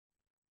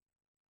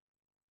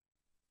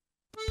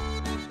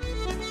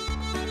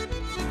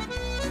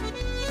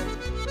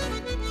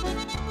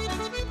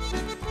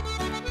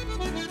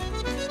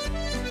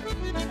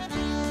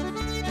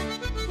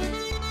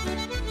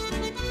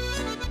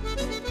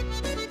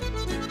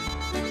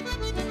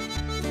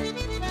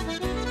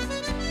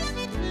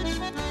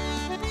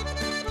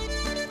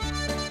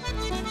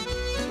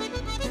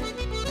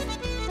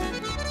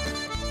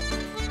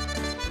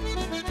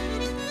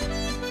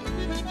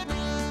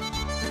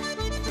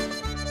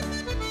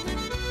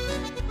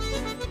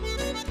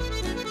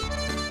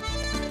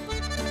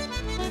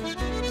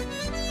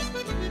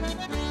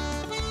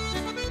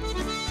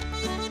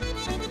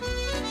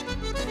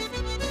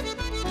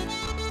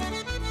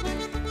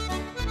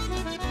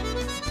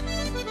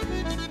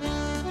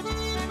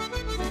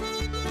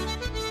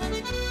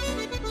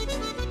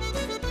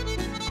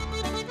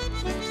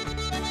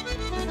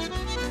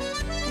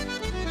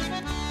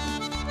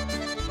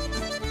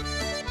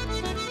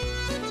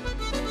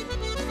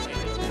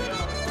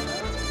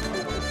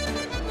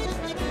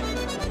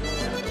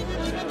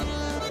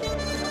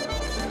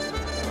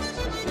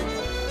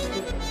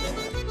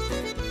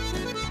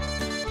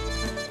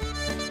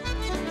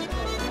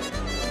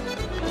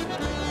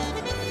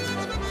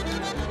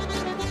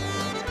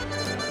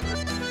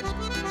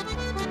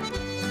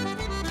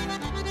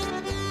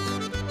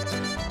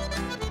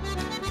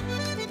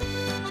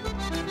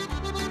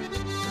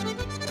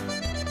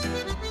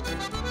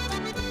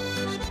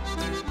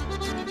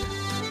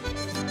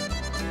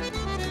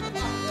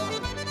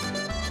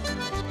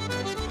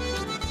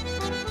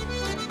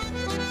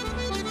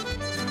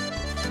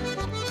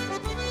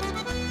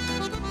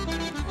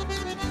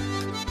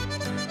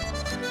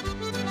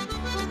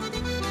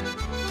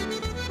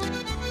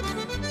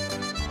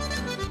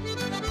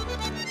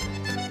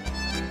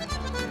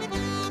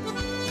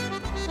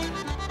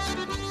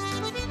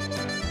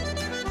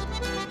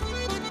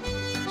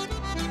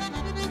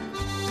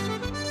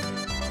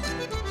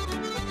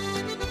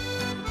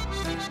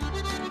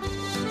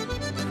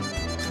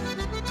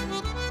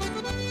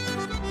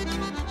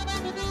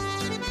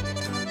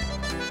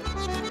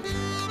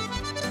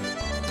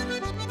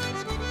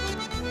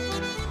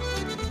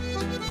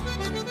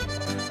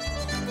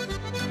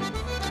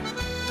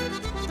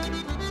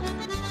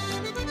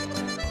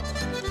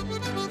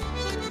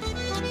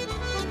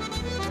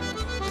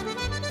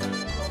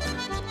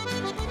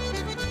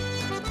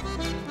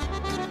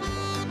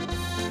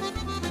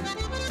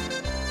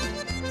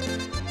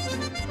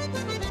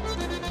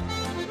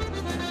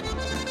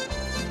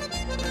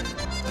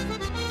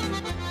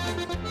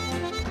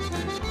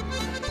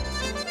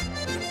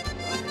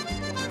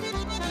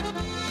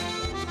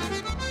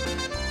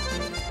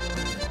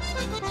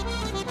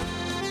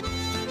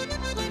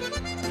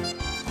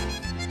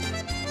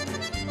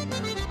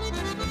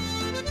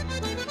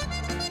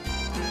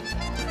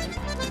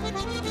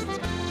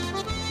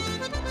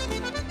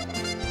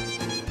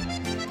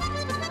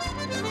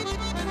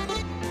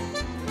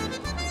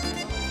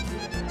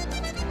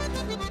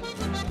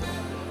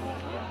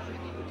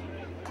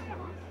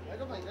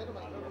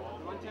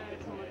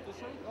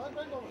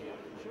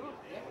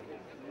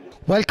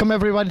Welcome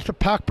everyone to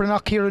Park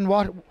Brannock here in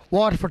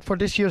Waterford for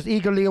this year's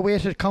eagerly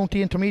awaited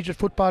county intermediate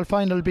football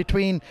final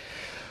between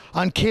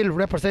Kill,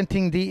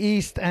 representing the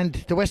East, and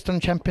the Western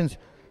champions,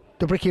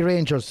 the Brickey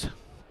Rangers.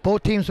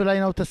 Both teams will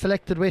line out the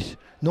selected with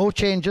no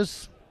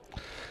changes.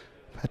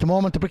 At the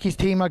moment the Brickey's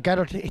team are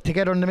gathered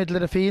together in the middle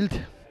of the field.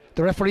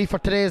 The referee for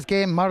today's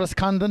game, Morris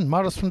Condon,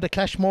 Morris from the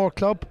Clashmore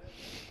Club.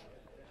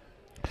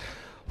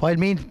 While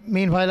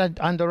meanwhile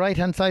on the right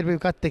hand side we've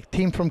got the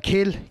team from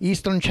Kill,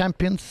 Eastern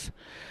champions,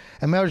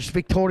 emerged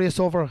victorious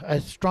over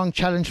a strong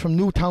challenge from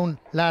Newtown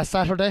last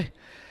Saturday,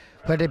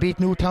 where they beat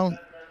Newtown.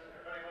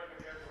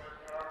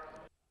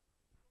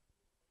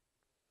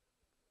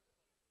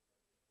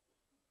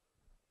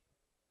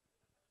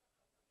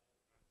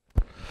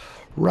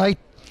 Right,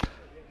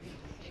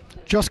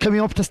 just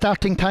coming up to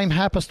starting time,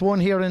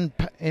 1:30 here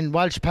in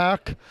Walsh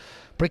Park.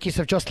 Brickies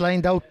have just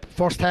lined out.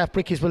 First half,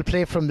 Brickies will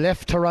play from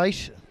left to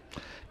right.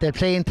 They'll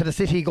play into the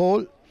city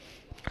goal.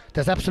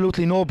 There's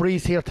absolutely no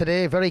breeze here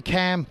today, very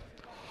calm,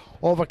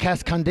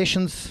 overcast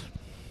conditions.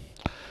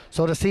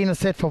 So the scene is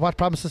set for what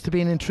promises to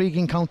be an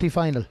intriguing county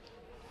final.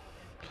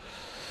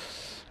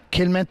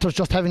 Kill mentors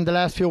just having the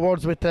last few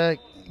words with the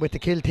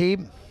Kill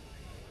team.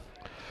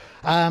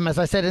 As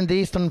I said, in the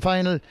Eastern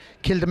final,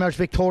 Kill emerged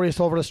victorious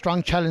over a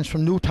strong challenge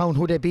from Newtown,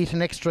 who they beat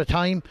in extra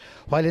time,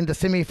 while in the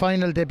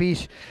semi-final they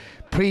beat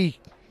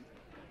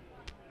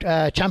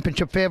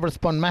championship favourites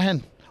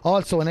Bunmahan,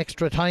 also in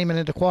extra time, and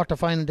in the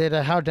quarter-final they had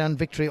a hard-earned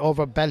victory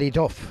over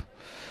Ballyduff.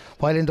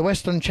 While in the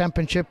Western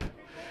Championship,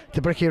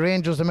 the Brickey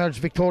Rangers emerged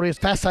victorious,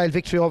 facile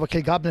victory over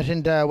Kilgobnet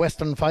in the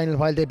Western final,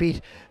 while they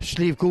beat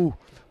Slieve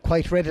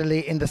quite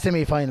readily in the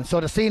semi-final. So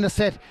the scene is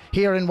set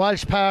here in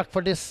Walsh Park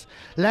for this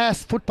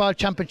last football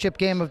championship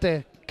game of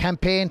the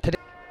campaign today.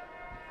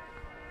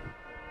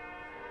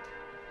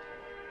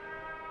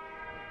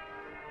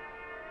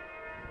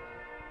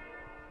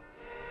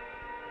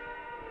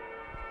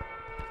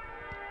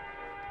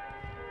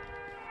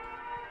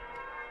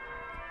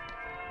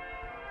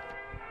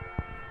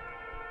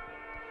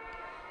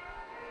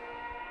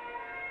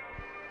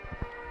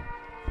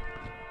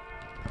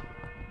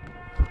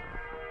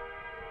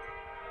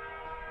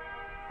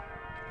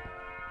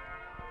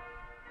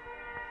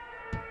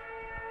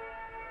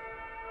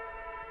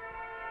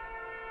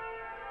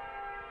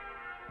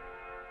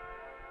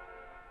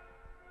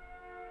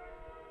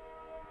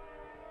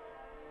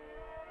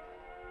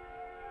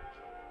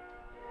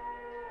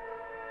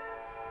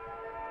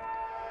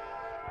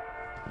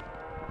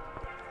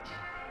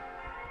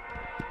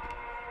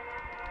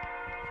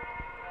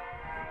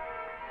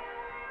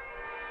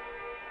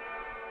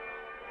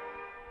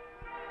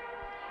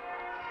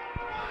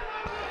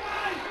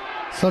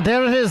 So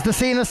there it is, the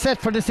scene is set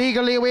for this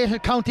eagerly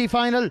awaited county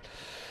final.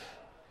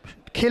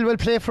 Kill will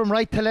play from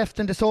right to left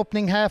in this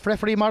opening half.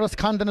 Referee Morris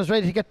Condon is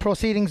ready to get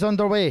proceedings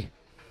underway.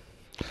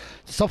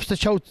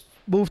 Substitutes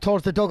move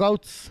towards the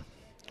dugouts.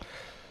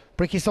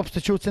 Brickey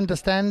substitutes in the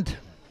stand.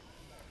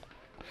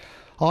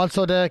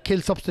 Also the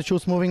Kill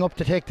substitutes moving up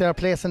to take their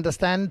place in the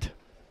stand.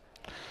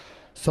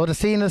 So the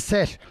scene is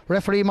set.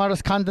 Referee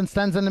Morris Condon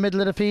stands in the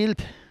middle of the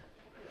field.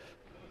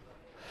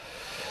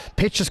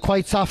 Pitch is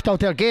quite soft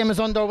out there. Game is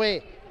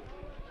underway.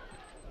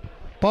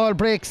 Ball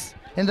breaks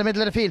in the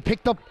middle of the field,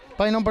 picked up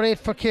by number 8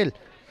 for Kill,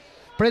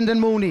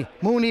 Brendan Mooney.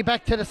 Mooney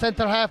back to the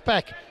centre half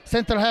back.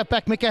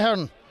 Mick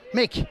Ahern.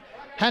 Mick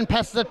hand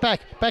passes it back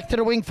to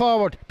the wing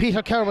forward,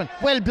 Peter Kerwin,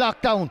 well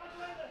blocked down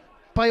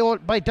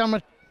by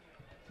Dermot.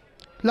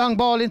 Long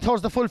ball in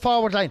towards the full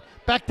forward line.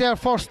 Back there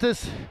first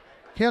is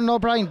Kieran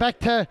O'Brien, back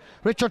to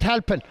Richard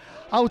Halpin.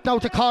 Out now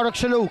to Corrick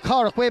Shalou.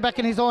 Corrick way back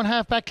in his own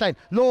half back line.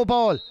 Low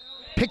ball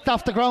picked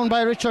off the ground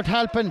by Richard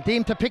Halpin,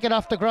 deemed to pick it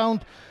off the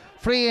ground.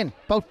 Free in,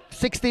 about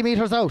 60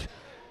 metres out.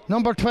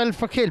 Number 12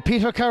 for Kill,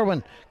 Peter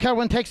Kerwin.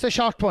 Kerwin takes a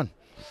short one.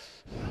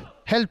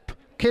 Help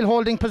Kill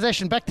holding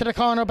possession. Back to the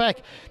corner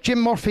back.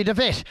 Jim Murphy, the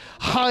vet.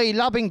 High,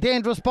 lobbing,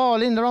 dangerous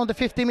ball in around the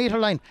 50 metre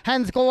line.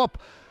 Hands go up.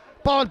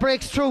 Ball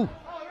breaks through.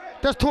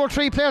 There's 2 or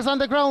 3 players on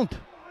the ground.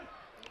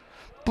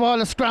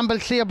 Ball is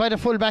scrambled clear by the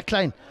full back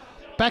line.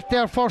 Back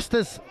there first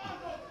is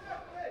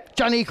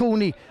Johnny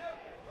Cooney.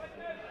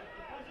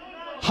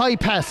 High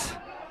pass.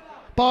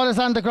 Ball is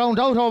on the ground,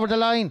 out over the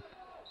line.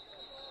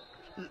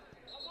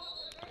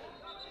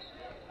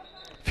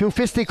 Few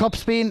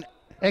fisticuffs being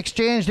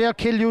exchanged there.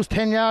 Kill used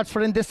 10 yards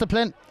for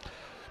indiscipline.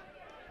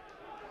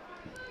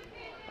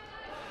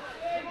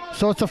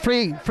 So it's a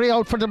free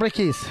out for the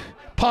Brickies.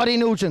 Paddy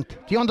Nugent,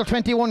 the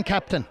under-21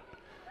 captain.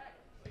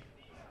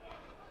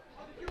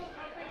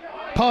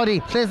 Paddy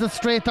plays it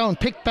straight down,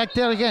 picked back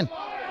there again.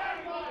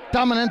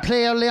 Dominant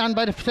play early on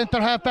by the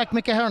centre half back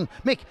Mick Ahern.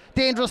 Mick,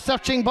 dangerous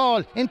searching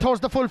ball in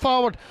towards the full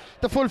forward.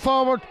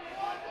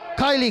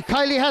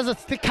 Kiley has it,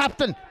 the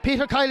captain.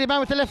 Peter Kiley, man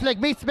with the left leg,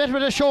 meets better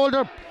with the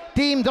shoulder.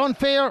 Deemed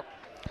unfair.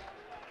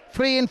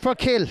 Free in for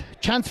Kill.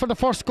 Chance for the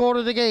first score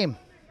of the game.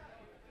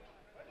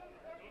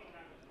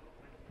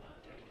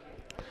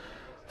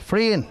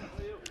 Free in.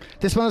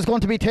 This one is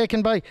going to be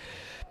taken by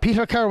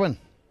Peter Kerwin.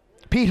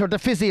 Peter, the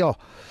physio,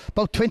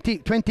 about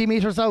 20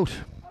 metres out.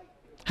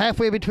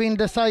 halfway between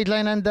the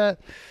sideline and the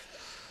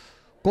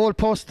goal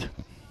post.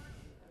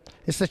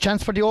 It's a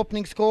chance for the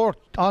opening score.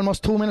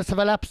 Almost 2 minutes have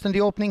elapsed in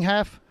the opening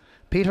half.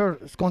 Peter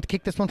is going to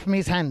kick this one from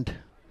his hand.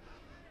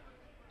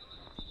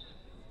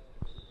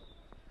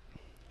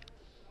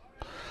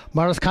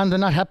 Morris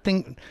Condon not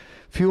happening.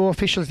 Few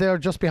officials there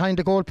just behind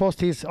the goal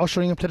post. He's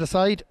ushering him to the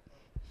side.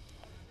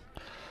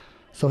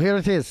 So here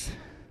it is.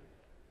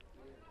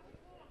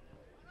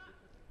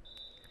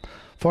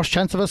 First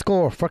chance of a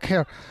score for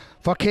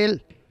Kill.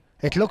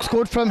 It looks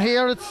good from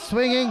here. It's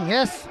swinging.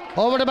 Yes,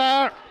 over the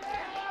bar.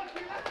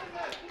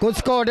 Good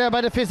score there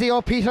by the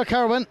physio, Peter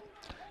Kerwin.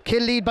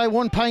 Kill lead by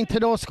 1 point to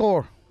no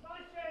score.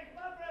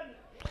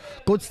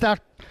 Good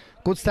start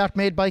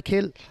made by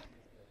Kill.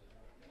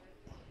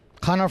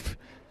 Connor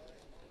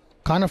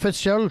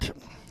Fitzgerald,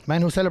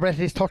 man who celebrated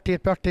his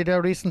 30th birthday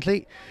there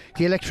recently.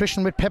 The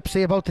electrician with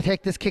Pepsi about to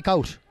take this kick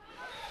out.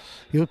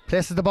 He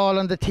places the ball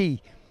on the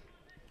tee.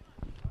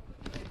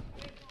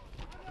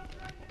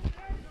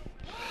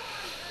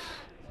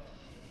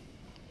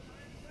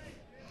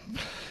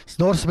 It's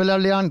noticeable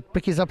early on.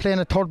 Brickies are playing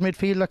a third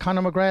midfielder.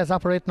 Conor McGrath is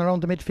operating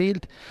around the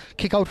midfield.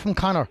 Kick out from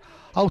Conor.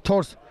 Out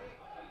towards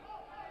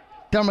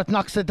Dermot,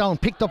 knocks it down.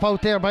 Picked up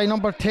out there by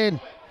number 10,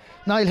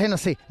 Niall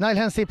Hennessy. Niall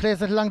Hennessy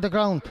plays it along the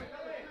ground.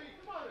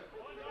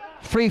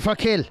 Free for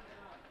Kill.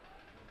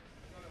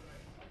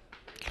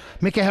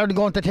 Mickey Hearn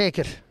going to take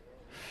it.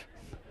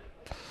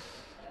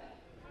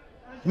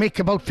 Mick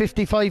about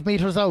 55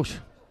 metres out.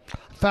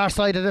 Far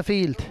side of the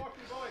field.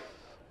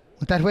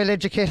 With that well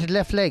educated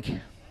left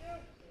leg.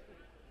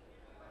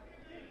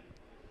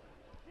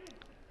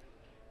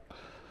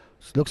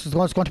 Looks as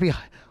though it's going to be a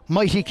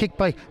mighty kick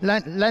by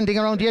landing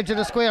around the edge of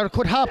the square.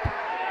 Could hop.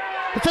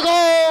 It's a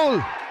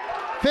goal!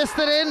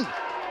 Fisted in.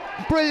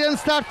 Brilliant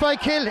start by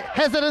Kill.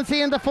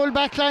 Hesitancy in the full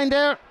back line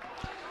there.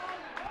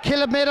 Kill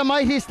have made a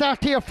mighty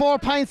start here. 4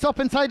 points up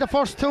inside the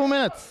first 2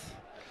 minutes.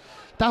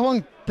 That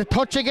one, the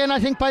touch again, I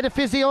think, by the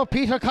physio,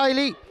 Peter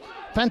Kiley.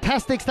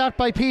 Fantastic start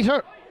by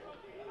Peter.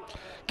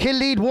 Kill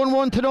lead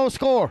 1-1 to no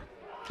score.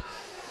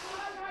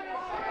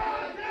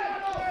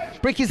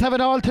 Brickies have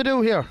it all to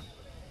do here.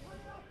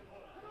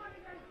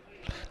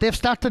 They've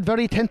started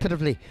very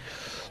tentatively.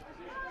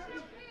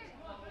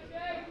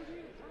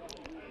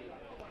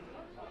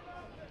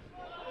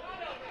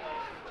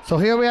 So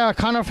here we are,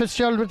 Conor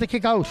Fitzgerald with the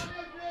kick out.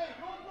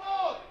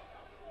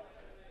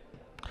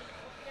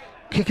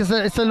 Kick is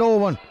it's a low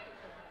one.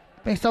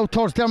 Breaks out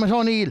towards Dermot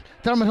O'Neill.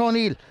 Dermot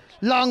O'Neill.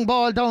 Long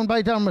ball down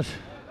by Dermot.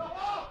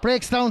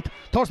 Breaks down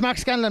towards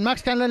Max Scanlon.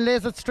 Max Scanlon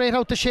lays it straight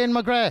out to Shane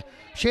McGrath.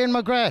 Shane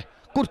McGrath.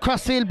 Good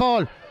crossfield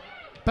ball.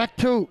 Back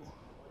to.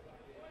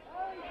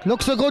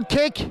 Looks a good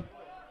kick.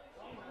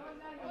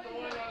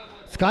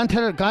 It's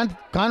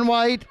gone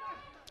wide.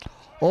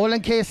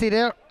 Olin Casey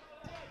there.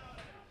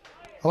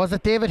 Or was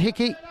it David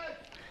Hickey?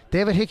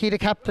 David Hickey, the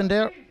captain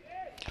there.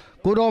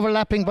 Good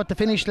overlapping, but the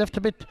finish left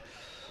a bit.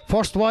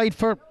 First wide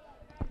for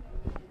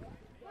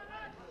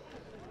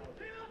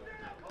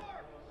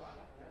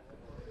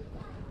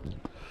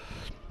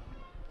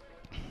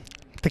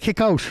the kick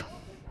out.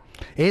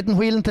 Aidan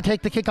Whelan to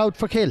take the kick out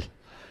for Kill.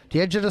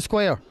 The edge of the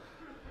square.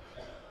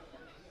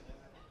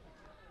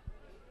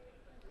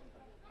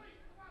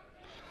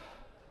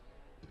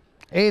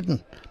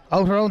 Aidan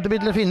out around the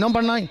middle of the field.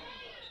 Number 9.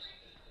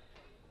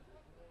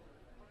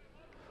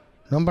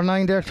 Number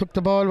 9 there took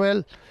the ball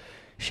well.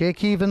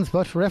 Shake Evans,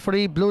 but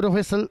referee blew the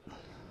whistle.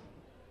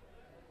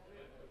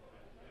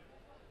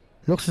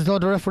 Looks as though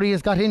the referee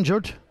has got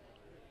injured.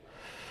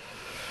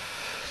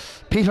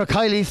 Peter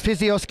Kiley's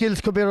physio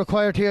skills could be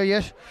required here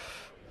yet.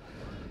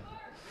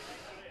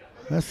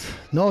 Yes.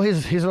 No,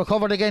 he's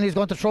recovered again. He's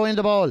going to throw in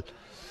the ball.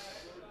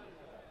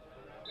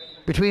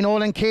 Between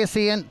Olin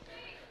Casey and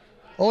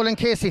Olin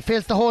Casey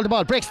fails to hold the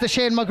ball. Breaks to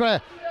Shane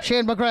McGrath.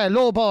 Shane McGrath,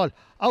 low ball.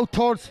 Out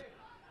towards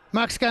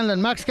Max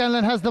Scanlon. Max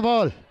Scanlon has the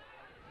ball.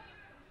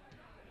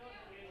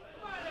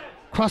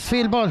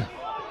 Crossfield ball.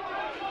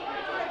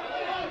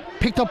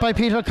 Picked up by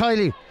Peter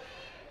Kiley.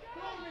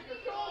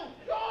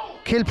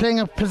 Kill playing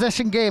a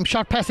possession game.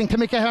 Short passing to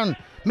Mick Ahern.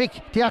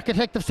 Mick, the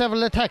architect of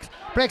several attacks,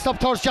 breaks up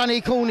towards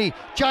Johnny Cooney.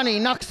 Johnny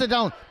knocks it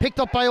down. Picked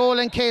up by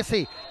Olin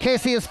Casey.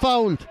 Casey is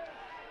fouled.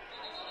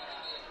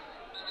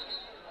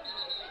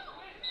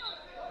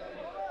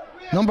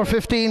 Number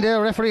 15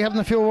 there, referee having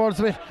a few words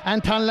with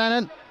Anton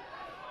Lannon.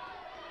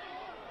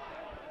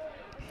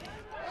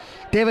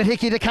 David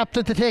Hickey, the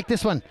captain, to take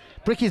this one.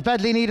 Brickies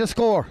badly need a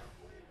score.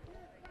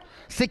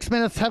 6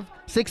 minutes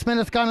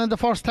gone in the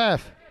first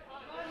half.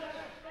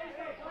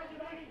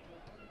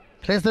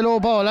 Plays the low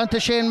ball onto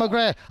Shane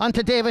McGrath,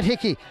 onto David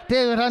Hickey.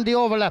 David on the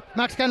overlap.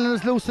 Max Scanlon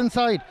is loose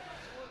inside.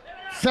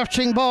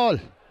 Searching ball.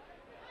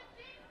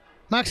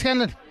 Max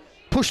Scanlon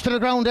pushed to the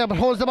ground there, but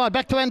holds the ball.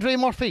 Back to Andrew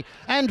Murphy.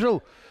 Andrew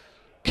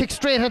kicks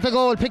straight at the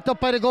goal. Picked up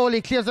by the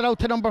goalie. Clears it out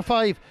to number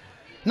 5.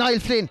 Niall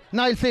Flynn.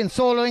 Niall Flynn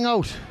soloing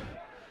out.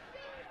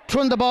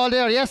 Thrown the ball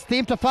there. Yes,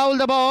 team to foul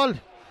the ball.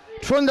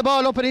 Thrown the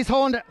ball up in his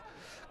hand.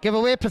 Give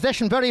away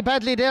possession very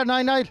badly there,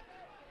 Niall.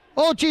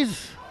 Oh,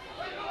 jeez.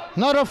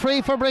 Not a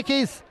free for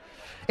Brickies.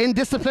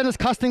 Indiscipline is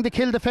costing the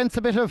Kill defence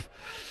a bit of.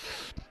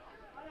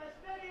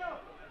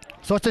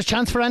 So it's a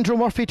chance for Andrew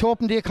Murphy to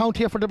open the account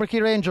here for the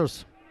Brickey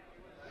Rangers.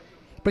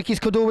 Brickeys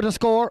could do with a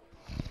score.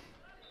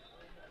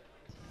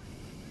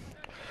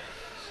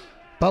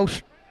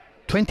 About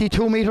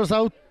 22 metres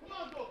out,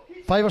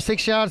 5 or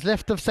 6 yards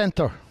left of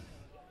centre.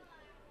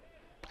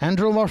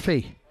 Andrew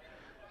Murphy.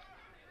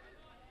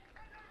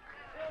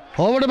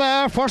 Over the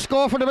bar, first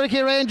goal for the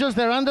Brickey Rangers.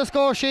 They're on the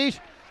score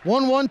sheet.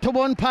 1-1 to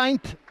 1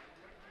 point.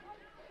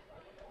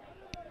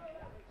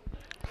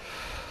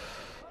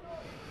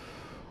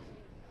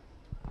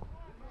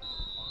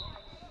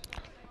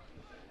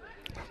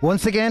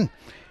 Once again,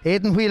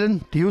 Aidan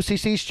Whelan, the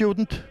UCC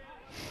student.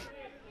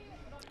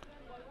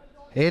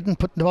 Aidan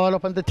putting the ball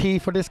up on the tee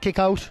for this kick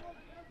out.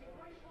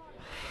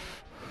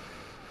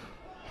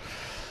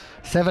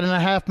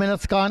 7.5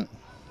 minutes gone.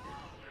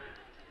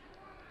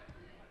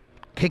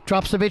 Kick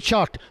drops a bit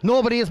short.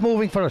 Nobody is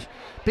moving for it.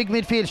 Big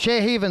midfield,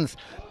 Shea Havens.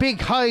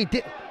 Big high.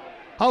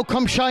 Out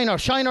comes Shiner.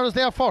 Shiner is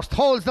there first.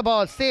 Holds the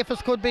ball, safe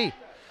as could be.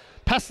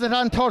 Passes it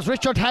on towards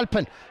Richard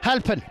Halpin.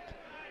 Halpin.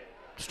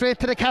 Straight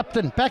to the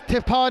captain. Back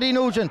to Paddy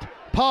Nugent.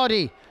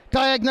 Paddy.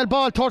 Diagonal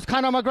ball towards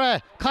Conor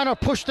McGrath. Conor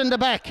pushed in the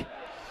back.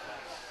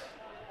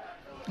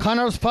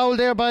 Connor's fouled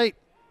there by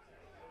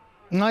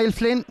Niall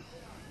Flynn.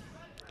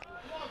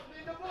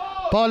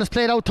 Ball is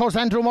played out towards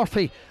Andrew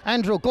Murphy.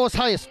 Andrew goes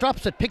highest,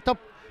 drops it, picked up.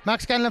 Mark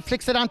Scanlon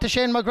flicks it on to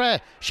Shane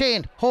McGrath.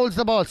 Shane holds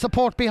the ball,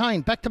 support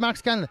behind. Back to Mark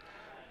Scanlon.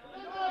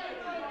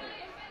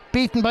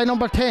 Beaten by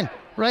number 10,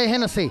 Ray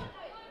Hennessy.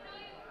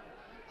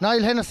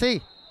 Niall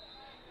Hennessy.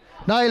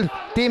 Niall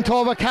deemed to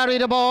over carry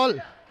the ball.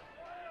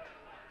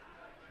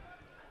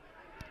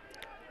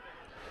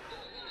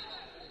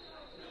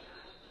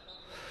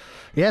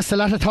 Yes, a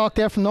lot of talk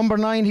there from number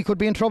 9. He could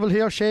be in trouble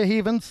here, Shea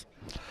Havens.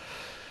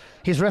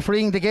 He's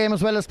refereeing the game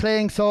as well as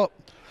playing, so.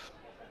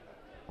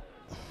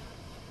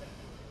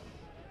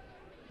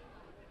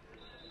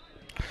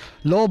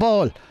 Low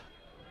ball.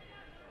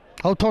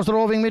 Out towards the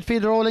roving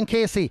midfielder, Roland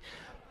Casey.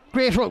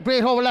 Great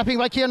overlapping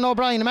by Kieran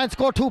O'Brien. The man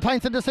scored 2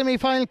 points in the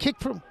semi-final. Kick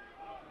from.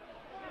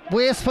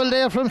 Wasteful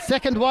there from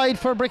second wide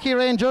for Brickey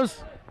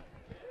Rangers.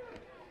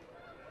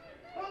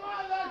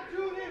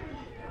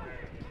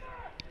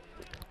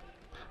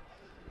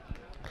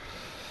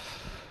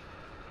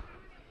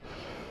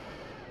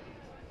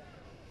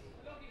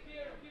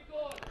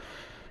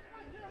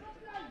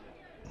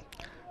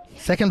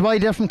 Second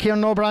wide there from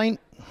Kieran O'Brien.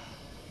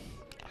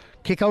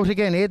 Kick out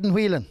again, Aidan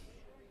Whelan.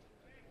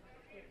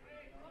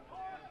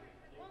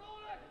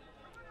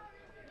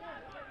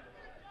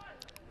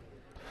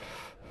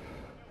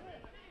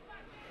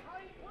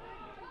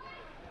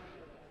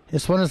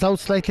 This one is out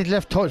slightly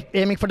left,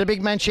 aiming for the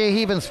big man, Shea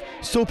Havens.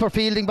 Super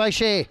fielding by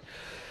Shea.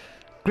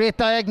 Great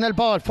diagonal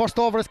ball. First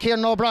over is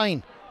Kieran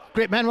O'Brien.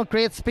 Great man with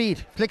great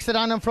speed. Flicks it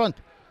on in front.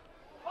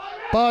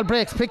 Ball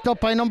breaks, picked up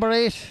by number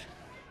 8.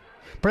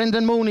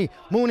 Brendan Mooney.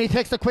 Mooney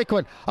takes a quick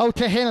one. Out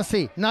to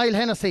Hennessy. Niall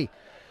Hennessy.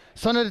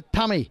 Son of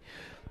Tommy.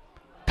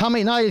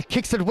 Tommy Niall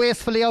kicks it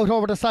wastefully out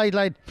over the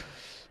sideline.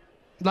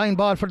 Line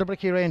ball for the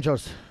Brickey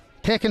Rangers.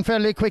 Taken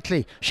fairly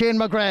quickly. Shane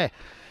McGrath.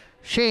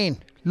 Shane.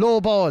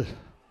 Low ball.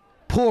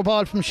 Poor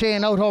ball from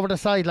Shane out over the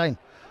sideline.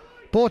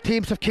 Both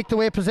teams have kicked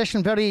away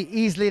possession very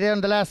easily there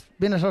in the last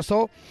minute or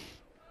so.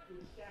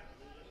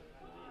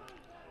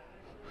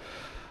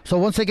 So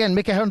once again,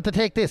 Mick Ahern to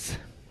take this.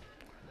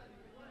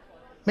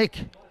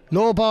 Mick.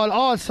 Low ball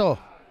also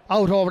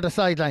out over the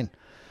sideline.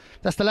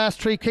 That's the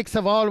last 3 kicks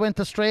have all went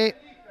astray.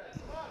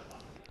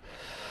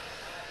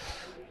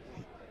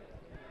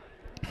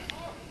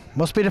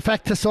 Must be the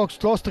fact that so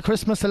close to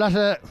Christmas, a lot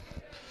of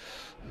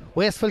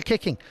wasteful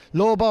kicking.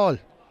 Low ball.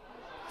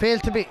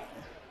 Failed to be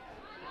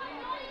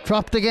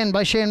dropped again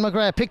by Shane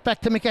McGrath. Picked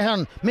back to Mick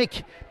Ahern.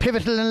 Mick,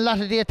 pivotal in a lot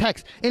of the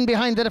attacks. In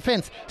behind the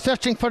defence.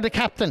 Searching for the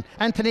captain,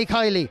 Anthony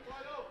Kiley.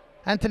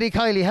 Anthony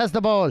Kiley has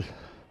the ball.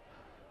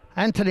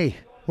 Anthony,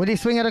 will he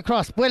swing it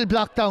across? Well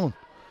blocked down.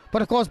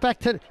 But it goes back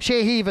to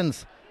Shea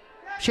Havens.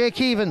 Shea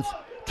Havens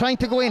trying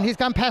to go in. He's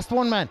gone past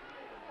one man.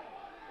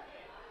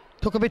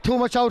 Took a bit too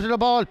much out of the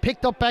ball.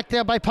 Picked up back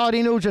there by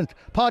Paddy Nugent.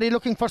 Paddy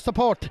looking for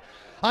support.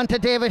 On to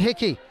David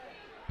Hickey.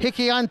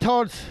 Hickey on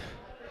towards.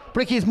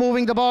 Brickey's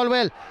moving the ball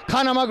well.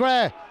 Conor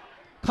McGrath.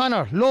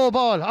 Conor, low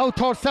ball. Out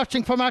towards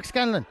searching for Mark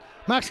Scanlon.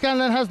 Mark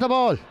Scanlon has the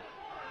ball.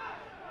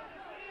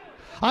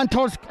 On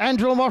towards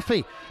Andrew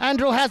Murphy.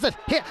 Andrew has it.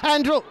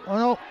 Andrew. Oh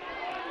no.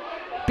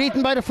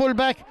 Beaten by the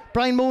full-back,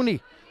 Brian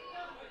Mooney.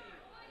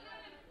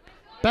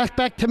 Back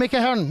to Mick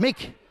Ahern.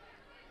 Mick.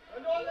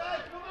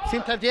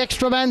 Seems to have the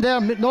extra man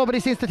there. Nobody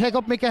seems to take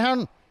up Mick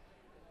Ahern.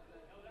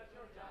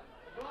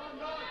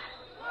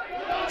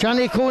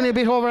 Johnny Cooney a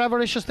bit over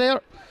avaricious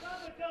there.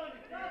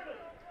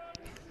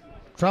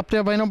 Dropped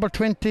there by number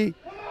 20.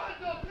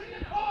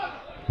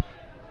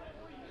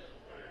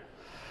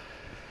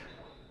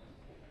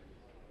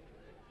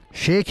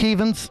 Shea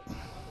Havens.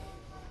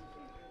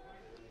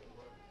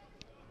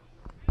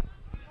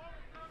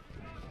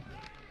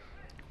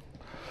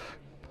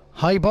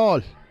 High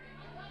ball.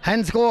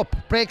 Hands go up.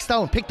 Breaks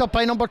down. Picked up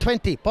by number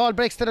 20. Ball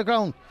breaks to the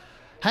ground.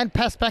 Hand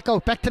pass back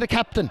out, back to the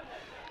captain.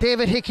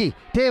 David Hickey.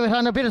 David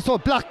on a bit of so.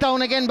 Blocked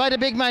down again by the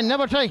big man.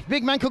 Never try.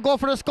 Big man could go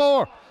for the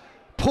score.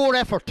 Poor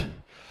effort.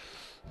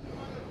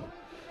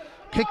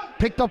 Kick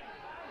picked up.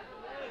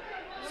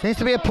 Seems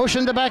to be a push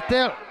in the back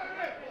there.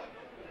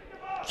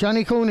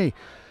 Johnny Cooney.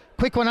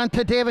 Quick one on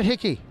to David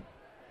Hickey.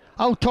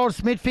 Out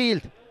towards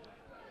midfield.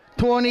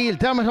 To O'Neill.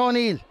 Dermot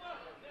O'Neill.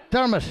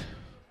 Dermot.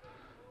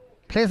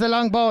 Plays a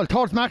long ball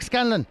towards Mark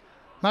Scanlon.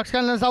 Mark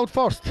Scanlon's out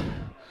first.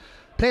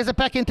 Plays it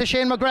back into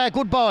Shane McGrath.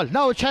 Good ball.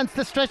 Now a chance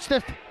to stretch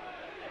the...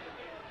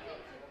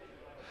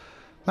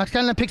 Mark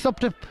Scanlon picks up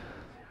the...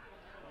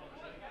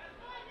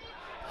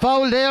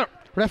 Foul there.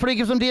 Referee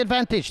gives him the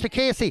advantage to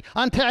Casey.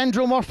 On to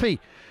Andrew Murphy.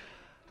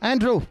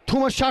 Andrew, too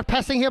much short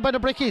passing here by the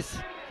Brickies.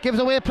 Gives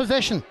away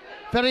possession.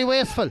 Very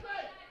wasteful.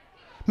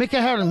 Mick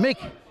Ahern. Mick.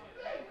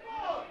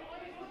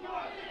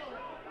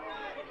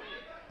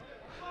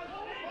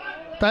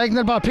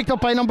 Diagonal ball picked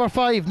up by number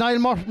 5,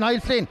 Niall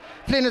Flynn.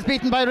 Flynn is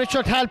beaten by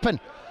Richard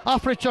Halpin.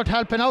 Off Richard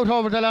Halpin, out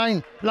over the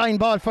line. Line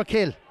ball for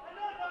kill.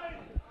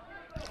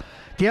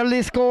 The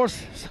early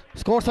scores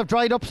have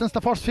dried up since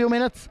the first few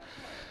minutes.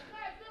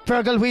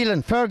 Fergal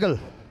Whelan, Fergal,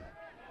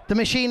 the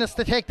machinist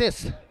to take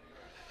this.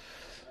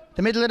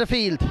 The middle of the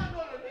field.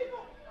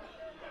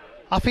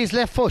 Off his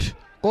left foot,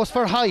 goes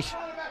for height.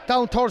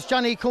 Down towards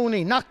Johnny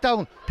Cooney, knocked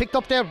down, picked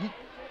up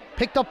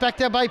back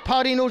there by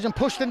Paddy Nugent,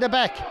 pushed in the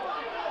back.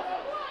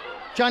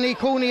 Johnny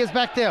Cooney is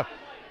back there.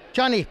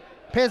 Johnny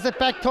pays it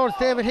back towards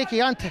David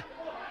Hickey, onto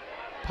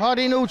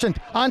Paddy Nugent,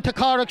 onto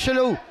Corrick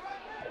Shalou.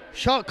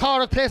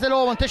 Corrick plays it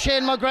over to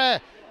Shane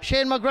McGrath.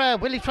 Shane McGrath,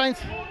 will he try and...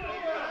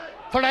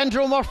 for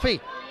Andrew Murphy.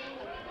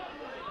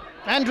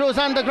 Andrew's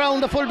on the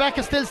ground, the full-back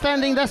is still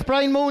standing, that's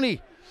Brian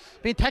Mooney.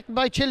 Being tackled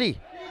by Chile.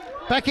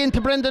 Back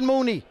into Brendan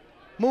Mooney.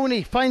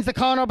 Mooney finds the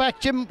corner back,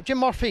 Jim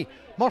Murphy.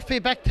 Murphy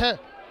back to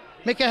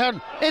Mick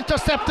Ahern.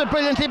 Intercepted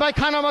brilliantly by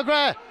Conor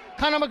McGrath.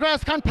 Conor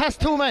McGrath's can't pass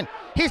two men.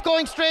 He's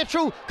going straight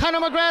through. Conor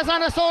McGrath's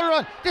on a solo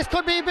run. This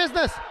could be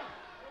business.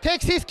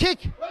 Takes his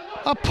kick.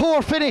 A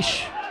poor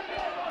finish.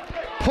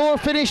 Poor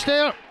finish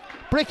there.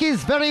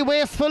 Brickey's very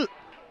wasteful.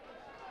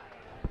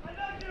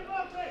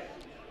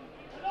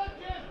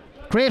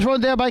 Great run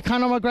there by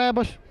Conor McGrath,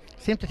 but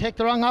seemed to take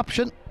the wrong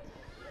option.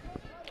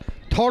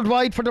 Third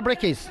wide for the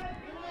Brickies.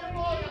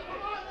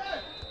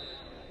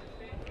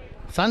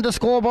 It's on the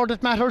scoreboard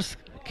that matters.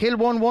 Kill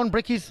 1-1,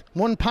 Brickies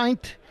 1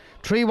 point.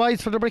 3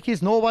 wides for the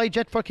Brickies, no wide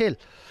yet for kill.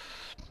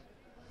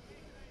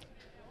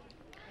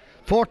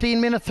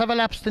 14 minutes have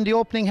elapsed in the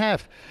opening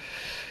half.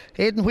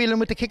 Aidan Whelan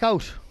with the kick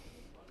out.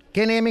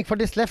 Again aiming for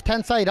this left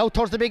hand side, out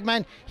towards the big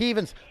man,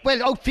 Evans.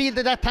 Well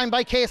outfielded that time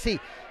by Casey.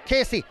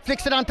 Casey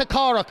flicks it onto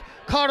Corrick.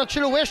 Corrick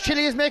Chile, where's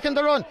Chile is making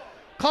the run.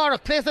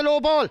 Corrick plays the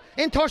low ball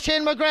in towards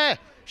Shane McGrath.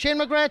 Shane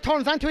McGrath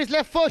turns onto his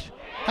left foot.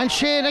 And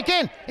Shane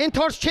again in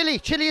towards Chile.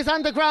 Chile is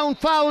on the ground,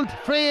 fouled,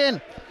 free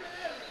in.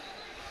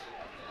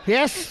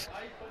 Yes,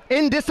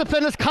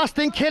 indiscipline is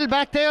costing kill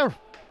back there.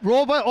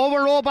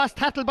 Over robust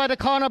tackle by the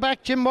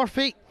cornerback Jim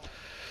Murphy.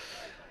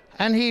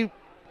 And he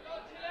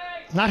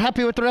not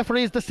happy with the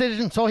referee's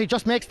decision, so he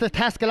just makes the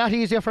task a lot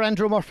easier for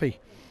Andrew Murphy.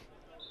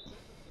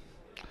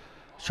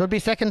 Should be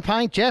second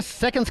point, yes,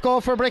 second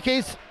score for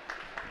Brickies.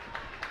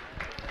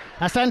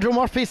 That's Andrew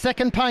Murphy's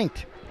second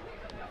point.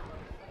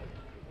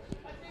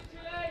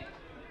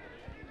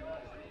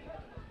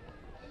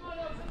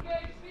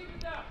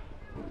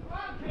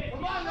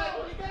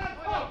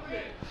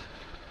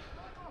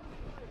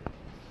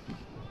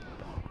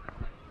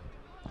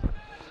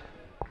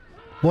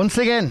 Once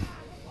again,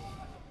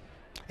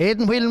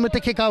 Aidan Whelan with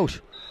the kick out.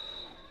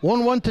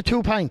 1-1 to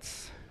 2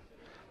 points.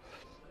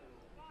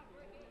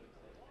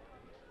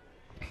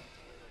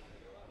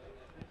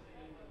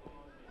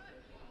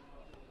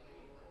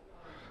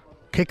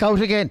 Kick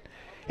out again.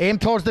 Aim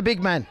towards the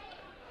big man.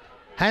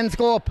 Hands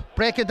go up.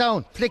 Break it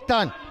down. Flicked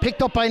on.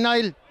 Picked up by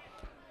Niall.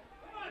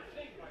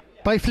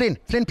 By Flynn.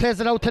 Flynn plays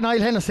it out to Niall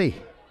Hennessy.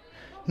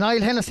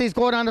 Niall Hennessy's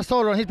going on the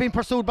solo run. He's been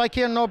pursued by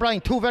Kieran O'Brien.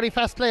 Two very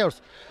fast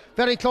players.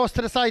 Very close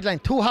to the sideline.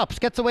 2 hops.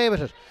 Gets away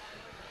with it.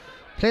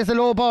 Plays a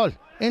low ball.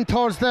 In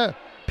towards the...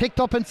 Picked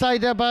up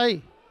inside there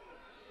by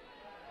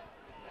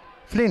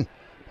Flynn.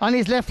 On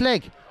his left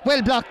leg.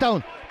 Well blocked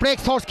down.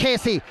 Breaks towards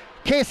Casey.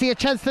 Casey a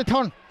chance to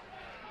turn.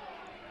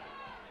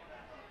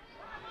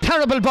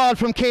 Terrible ball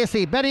from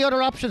Casey. Many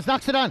other options.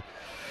 Knocks it on.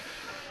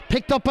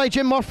 Picked up by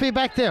Jim Murphy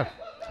back there.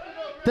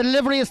 The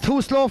delivery is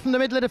too slow from the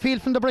middle of the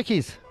field from the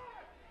Brickies.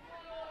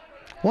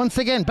 Once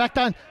again, back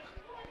down.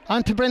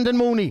 On to Brendan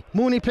Mooney.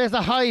 Mooney plays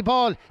a high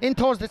ball in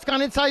towards, it's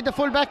gone inside the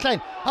full back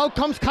line. Out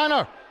comes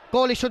Connor.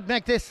 Goalie should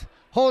make this.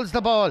 Holds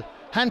the ball.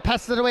 Hand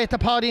passes it away to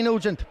Paddy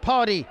Nugent.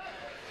 Paddy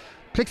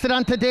flicks it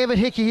on to David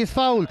Hickey. He's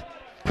fouled.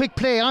 Quick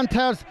play on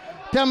towards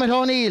Dermot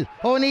O'Neill.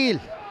 O'Neill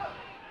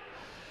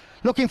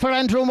looking for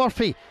Andrew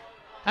Murphy.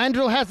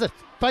 Andrew has it.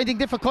 Finding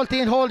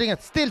difficulty in holding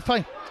it. Still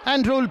fine.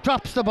 Andrew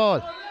drops the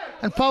ball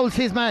and fouls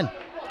his man.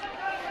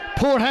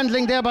 Poor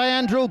handling there by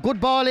Andrew.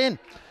 Good ball in.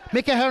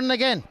 Mick Ahern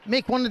again.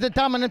 Mick, one of the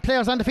dominant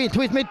players on the field.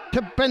 To his mid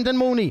to Brendan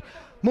Mooney.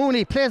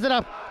 Mooney plays it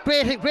up.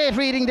 Great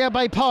reading there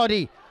by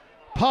Paddy.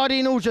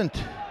 Paddy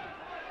Nugent.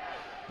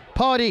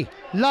 Paddy,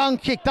 long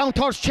kick down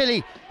towards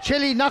Chile.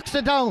 Chile knocks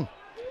it down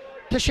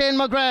to Shane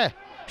McGrath.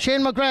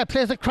 Shane McGrath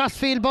plays a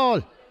crossfield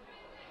ball.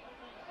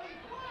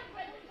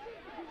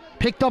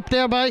 Picked up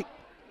there by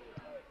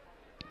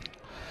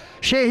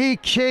Shay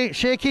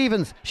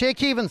Keevans. Shay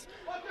Keevans.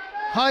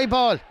 High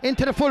ball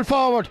into the full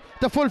forward.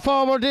 The full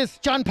forward is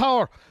John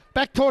Power.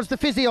 Back towards the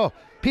physio.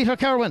 Peter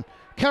Kerwin.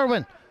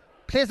 Kerwin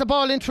plays the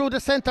ball in through the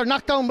centre.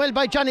 Knocked down well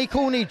by Johnny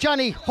Cooney.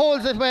 Johnny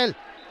holds it well.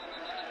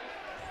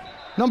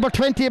 Number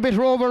 20 a bit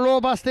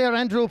robust there,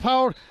 Andrew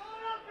Power.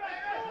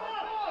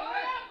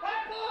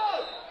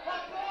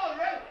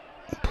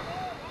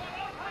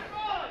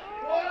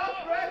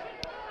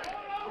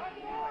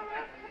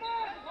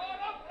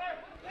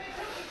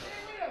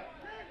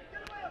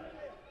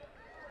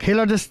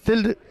 Killer is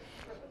still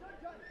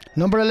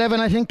number 11,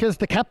 I think, is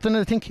the captain.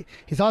 I think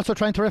he's also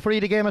trying to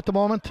referee the game at the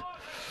moment.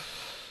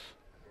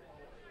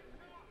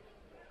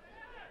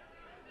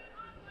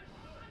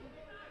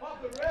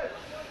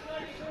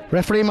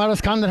 Referee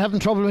Morris Condon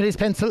having trouble with his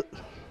pencil.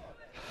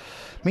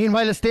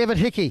 Meanwhile, it's David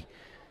Hickey.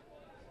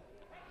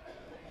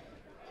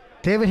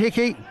 David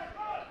Hickey.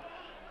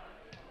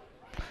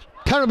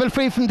 Terrible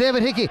free from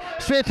David Hickey.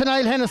 Straight to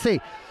Niall Hennessy.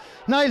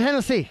 Niall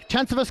Hennessy,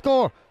 chance of a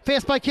score.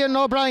 Faced by Kieran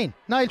O'Brien.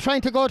 Niall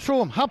trying to go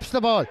through him. Hops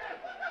the ball.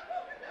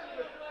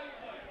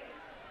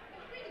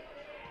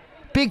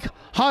 Big,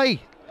 high.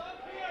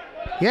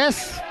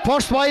 Yes,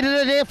 first wide of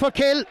the day for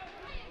Kill.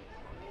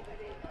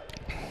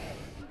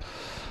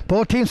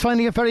 Both teams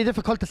finding it very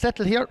difficult to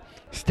settle here.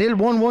 Still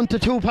 1-1 to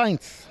 2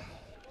 points.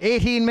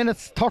 18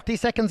 minutes, 30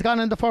 seconds gone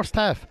in the first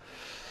half.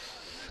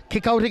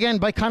 Kick out again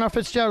by Conor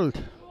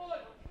Fitzgerald.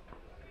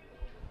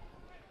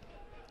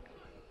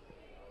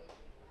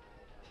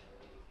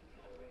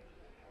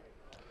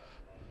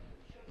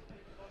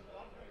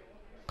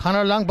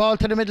 Conor, long ball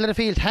to the middle of the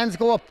field. Hands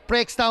go up,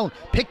 breaks down.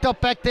 Picked up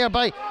back there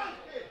by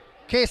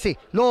Casey.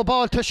 Low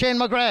ball to Shane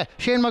McGrath.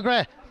 Shane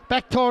McGrath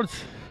back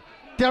towards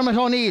Dermot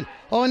O'Neill.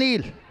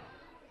 O'Neill.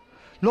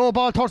 Low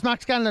ball towards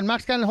Max Scanlon.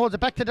 Max Scanlon holds it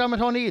back to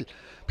Dermot O'Neill.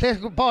 Plays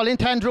the ball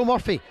into Andrew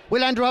Murphy.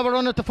 Will Andrew have a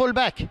run at the full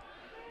back?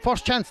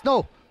 First chance,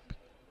 no.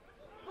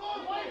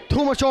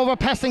 Too much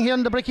overpassing here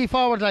on the Brickey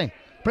forward line.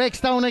 Breaks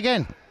down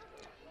again.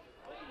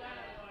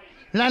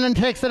 Lannon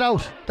takes it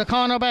out. The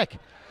corner back.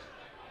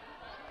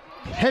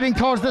 Heading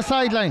towards the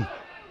sideline.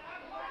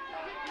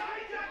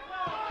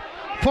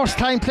 First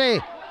time play.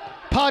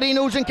 Paddy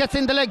Nugent gets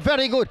in the leg,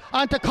 very good.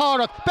 On to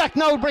Corrock. Back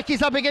now,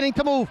 Brickeys are beginning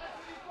to move.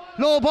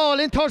 Low ball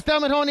in towards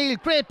Dermot O'Neill.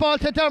 Great ball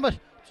to Dermot.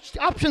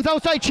 Options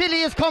outside.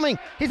 Chile is coming.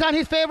 He's on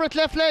his favourite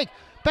left leg.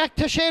 Back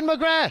to Shane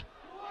McGrath.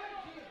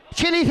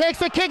 Chile takes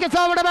the kick. It's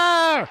over the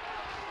bar.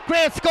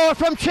 Great score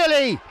from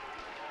Chile.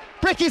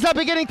 Brickeys are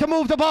beginning to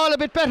move the ball a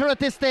bit better at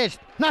this stage.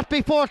 Not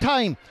before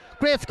time.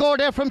 Great score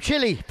there from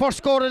Chile. First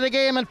score of the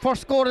game and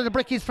first score of the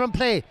Brickeys from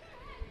play.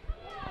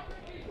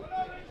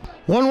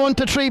 1-1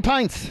 to 3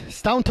 points.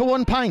 It's down to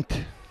 1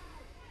 point.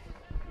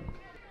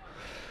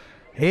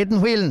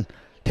 Aidan Whelan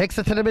takes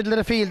it to the middle of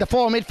the field. The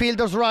four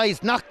midfielders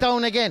rise. Knocked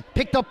down again.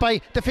 Picked up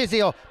by the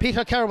physio,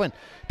 Peter Kerwin.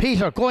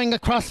 Peter going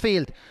across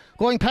field.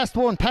 Going past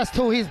one, past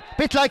two. He's a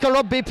bit like a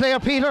rugby player,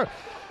 Peter.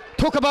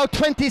 Took about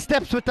 20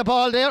 steps with the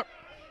ball there.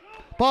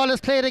 Ball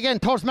is played again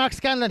towards Mark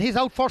Scanlon. He's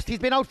out first. He's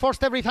been out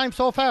first every time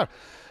so far.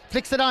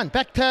 Flicks it on.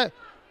 Back to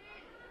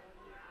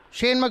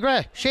Shane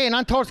McGrath. Shane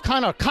on towards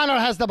Conor. Conor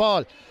has the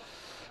ball.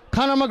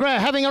 Conor McGrath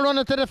having a run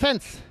at the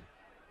defence.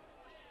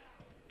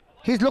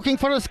 He's looking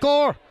for a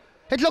score.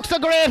 It looks a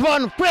great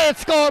one. Great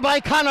score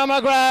by Conor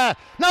McGrath.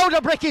 Now the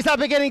Brickeys are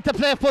beginning to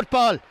play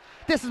football.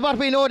 This is what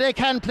we know they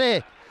can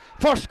play.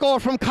 First score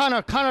from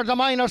Conor. Conor, the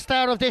minor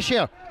star of this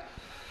year.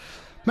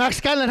 Mark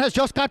Scanlon has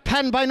just got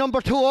panned by number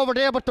 2 over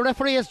there, but the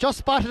referee has just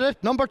spotted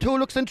it. Number 2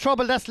 looks in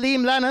trouble. That's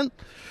Liam Lannon.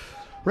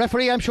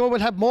 Referee, I'm sure, will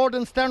have more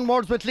than stern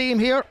words with Liam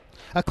here.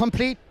 A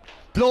complete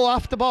blow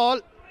off the ball.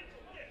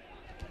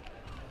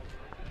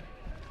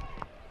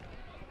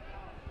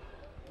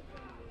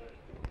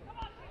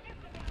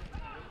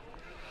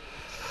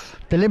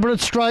 Deliberate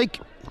strike.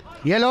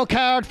 Yellow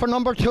card for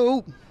number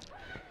 2.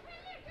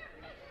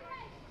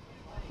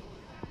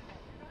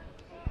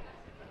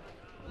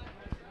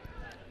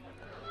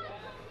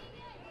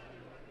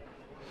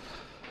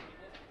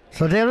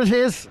 So there it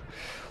is.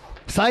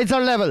 Sides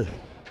are level.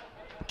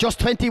 Just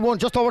 21,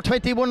 just over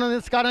 21, and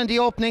it's got in the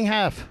opening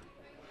half.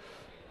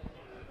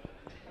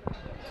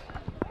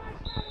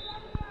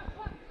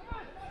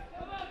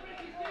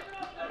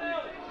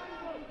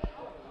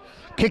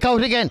 Kick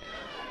out again.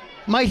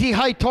 Mighty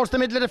height towards the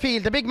middle of the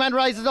field. The big man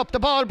rises up. The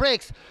ball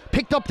breaks.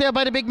 Picked up there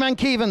by the big man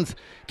Keevans.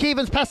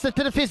 Keevans passed it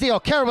to the physio.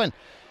 Kerwin.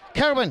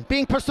 Kerwin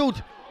being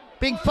pursued.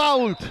 Being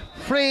fouled.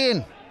 Free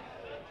in.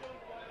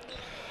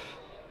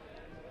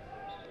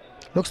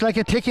 Looks like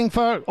a ticking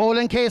for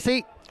Olin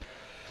Casey.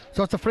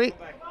 So it's a free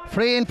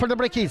in for the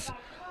Brickeys.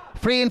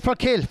 Free in for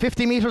Kill.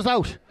 50 metres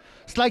out.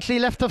 Slightly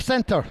left of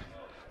centre.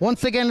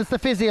 Once again it's the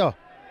physio,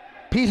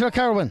 Peter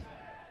Kerwin.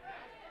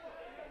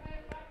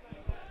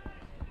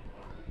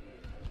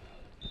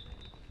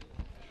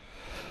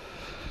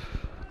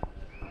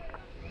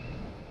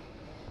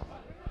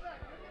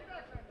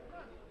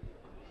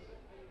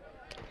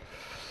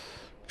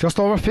 Just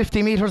over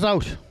 50 metres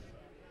out.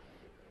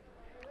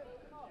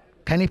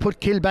 Can he put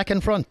Kill back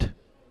in front?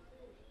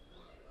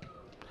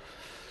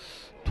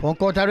 It won't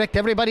go direct.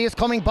 Everybody is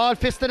coming. Ball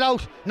fisted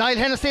out. Niall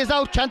Hennessy is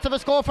out. Chance of a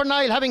score for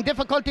Niall. Having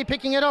difficulty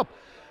picking it up.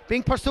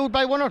 Being pursued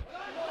by one.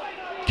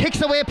 Kicks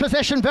away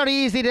possession very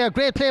easy there.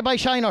 Great play by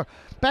Shiner.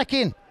 Back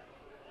in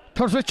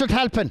towards Richard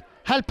Halpin.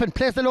 Halpin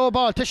plays the low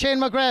ball to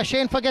Shane McGrath.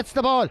 Shane forgets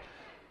the ball.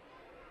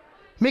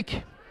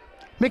 Mick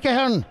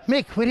Ahern.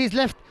 Mick with his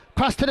left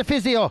cross to the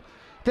physio.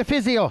 The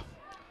physio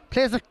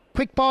plays a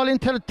quick ball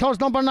into towards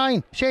number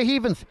 9, Shea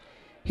Heavens.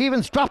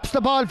 Heavens drops the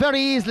ball very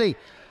easily.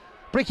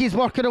 Brickey's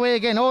working away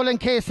again. Olin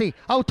Casey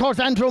out towards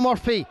Andrew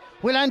Murphy.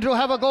 Will Andrew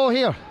have a go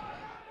here?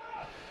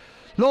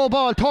 Low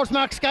ball towards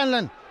Mark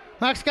Scanlon.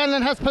 Mark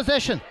Scanlon has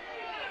possession.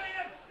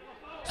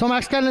 So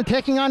Mark Scanlon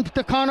taking on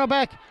the corner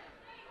back.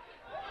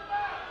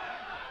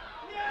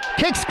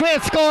 Kicks,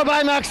 great score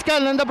by Mark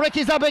Scanlon. The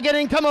Brickies are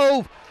beginning to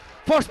move.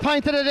 First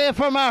point of the day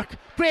for Mark.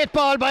 Great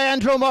ball by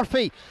Andrew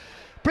Murphy.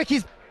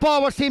 Bricky's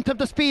forwards seem to have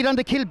the speed on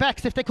the kill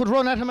backs if they could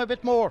run at him a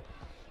bit more.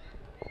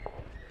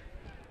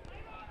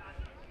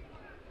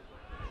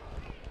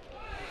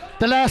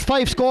 The last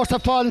 5 scores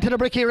have fallen to the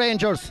Brickey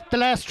Rangers. The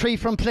last 3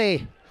 from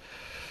play.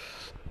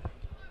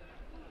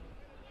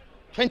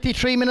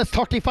 23 minutes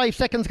 35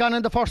 seconds gone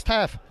in the first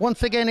half.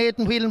 Once again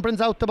Aidan Whelan brings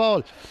out the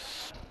ball.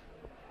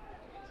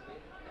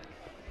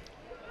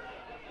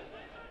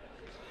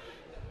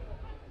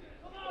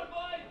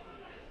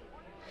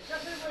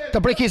 The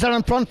Brickies are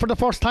in front for the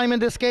first time in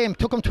this game.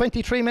 Took them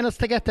 23 minutes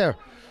to get there.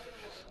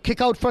 Kick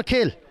out for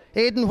Kill.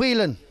 Aidan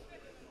Whelan.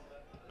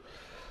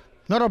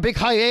 Another big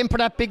high aim for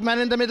that big man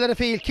in the middle of the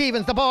field.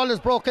 Keevans, the ball is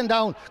broken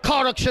down.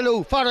 Corrick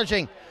Shalou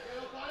foraging.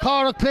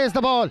 Corrick plays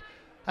the ball.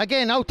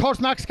 Again out towards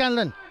Mark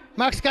Scanlon.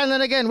 Mark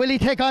Scanlon again. Will he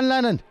take on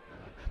Lennon?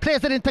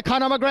 Plays it into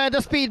Conor McGrath,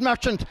 the speed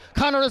merchant.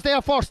 Conor is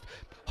there first.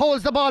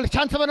 Holds the ball.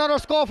 Chance of another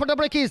score for the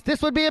Brickies.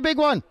 This would be a big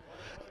one.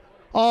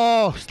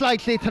 Oh,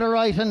 slightly to the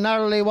right and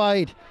narrowly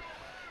wide.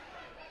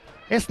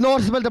 It's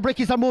noticeable the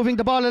Brickies are moving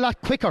the ball a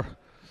lot quicker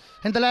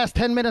in the last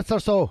 10 minutes or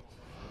so.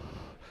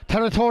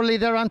 Territorially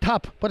they're on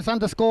top, but it's on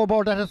the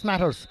scoreboard that it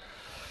matters.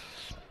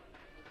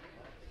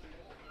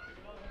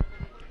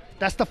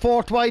 That's the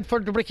 4th wide for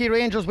the Brickey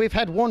Rangers. We've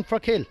had 1 for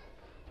Kill.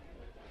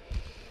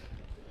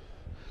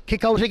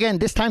 Kick out again,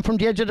 this time from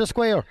the edge of the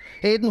square.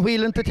 Aidan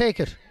Whelan to take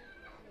it.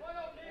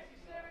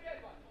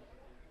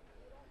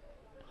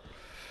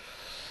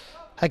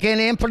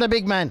 Again aim for the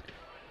big man.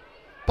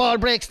 Ball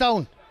breaks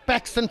down.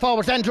 Backs and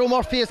forwards. Andrew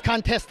Murphy is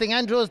contesting.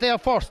 Andrew is there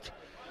first.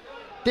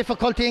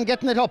 Difficulty in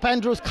getting it up.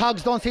 Andrew's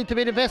cogs don't seem to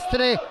be the best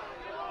today.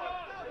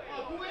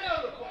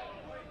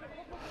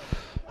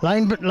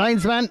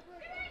 Linesman.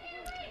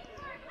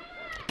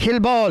 Kill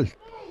ball.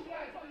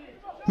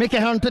 Mick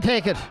Ahern to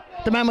take it.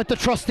 The man with the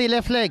trusty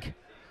left leg.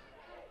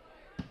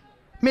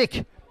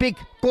 Mick, big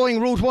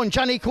going route 1.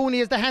 Johnny Cooney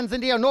is the hands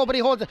in the air. Nobody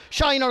holds it.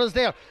 Shiner is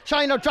there.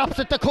 Shiner drops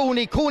it to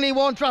Cooney. Cooney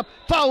won't drop.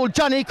 Foul.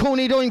 Johnny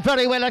Cooney doing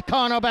very well at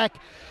cornerback.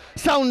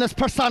 Soundness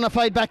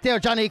personified back there,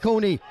 Johnny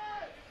Cooney.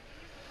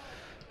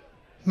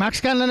 Mark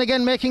Scanlon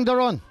again making the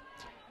run.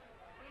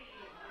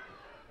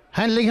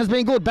 Handling has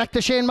been good. Back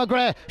to Shane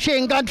McGrath.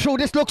 Shane gone through.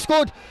 This looks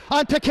good.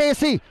 On to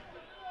Casey.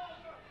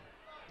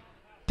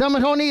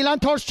 Dermot O'Neill on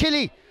towards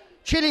Chili.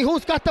 Chili,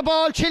 who's got the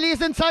ball? Chili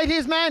is inside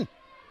his man.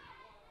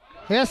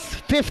 Yes,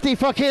 50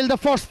 for Kill. The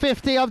first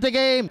 50 of the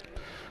game.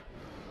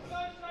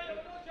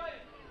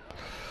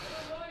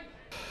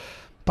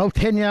 About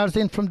 10 yards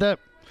in from the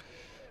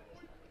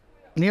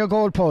near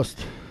goal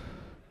post.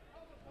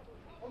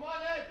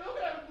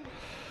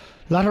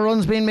 A lot of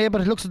runs being made,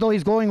 but it looks as though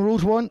he's going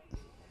route 1.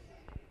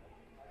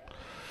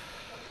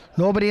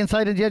 Nobody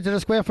inside the edge of the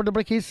square for the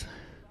Brickies.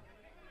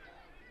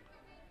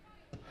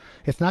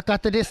 It's not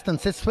got the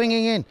distance. It's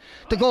swinging in.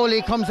 The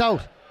goalie comes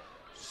out.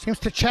 Seems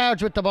to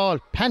charge with the ball.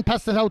 Hand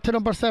passes it out to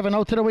number 7,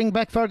 out to the wing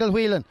back, Fergal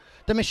Whelan,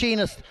 the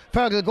machinist.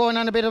 Fergal going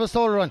on a bit of a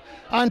solo run.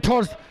 On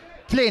towards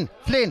Flynn.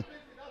 Flynn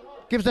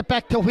gives it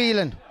back to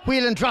Whelan.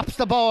 Whelan drops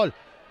the ball.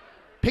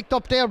 Picked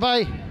up there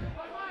by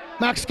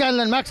Mark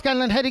Scanlon. Mark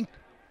Scanlon heading.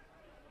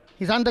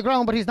 He's on the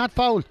ground, but he's not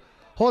fouled.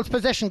 Holds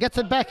possession, gets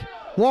it back.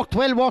 Walked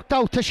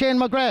out to Shane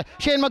McGrath.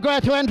 Shane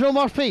McGrath to Andrew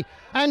Murphy.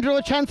 Andrew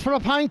a chance for a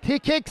point. He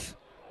kicks.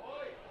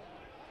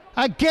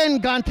 Again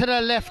gone to the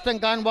left and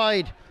gone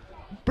wide.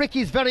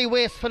 Brickey's very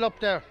wasteful up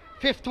there.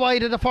 5th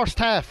wide of the first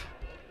half.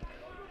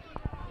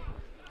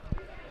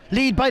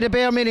 Lead by the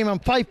bare minimum.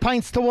 5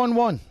 points to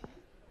 1-1.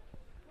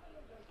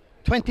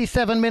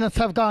 27 minutes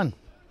have gone.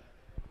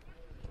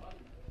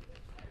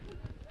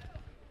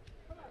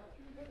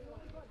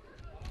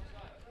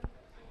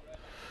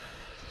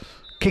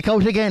 Kick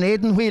out again,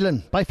 Aidan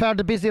Whelan, by far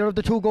the busier of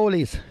the 2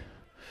 goalies.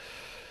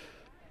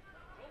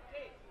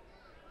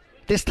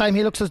 This time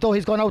he looks as though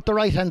he's gone out the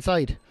right hand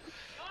side.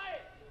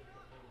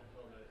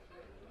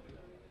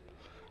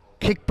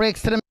 Kick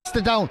breaks to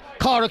the down.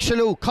 Corrick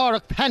Shalou.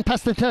 Corrick hand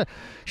passed it to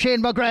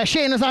Shane McGrath.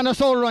 Shane is on a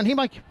solo run.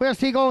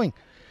 Where's he going?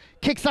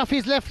 Kicks off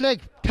his left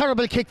leg.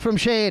 Terrible kick from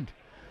Shane.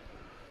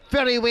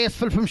 Very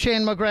wasteful from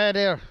Shane McGrath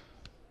there.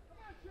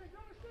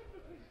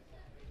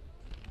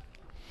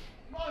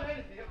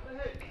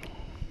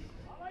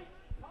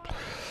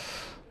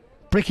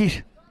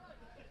 Brickey.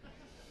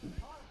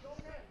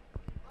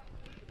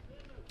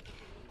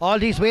 All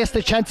these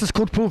wasted chances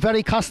could prove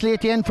very costly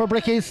at the end for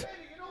Brickeys.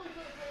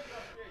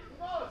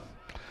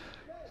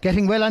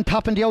 Getting well on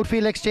top in the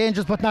outfield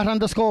exchanges, but not on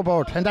the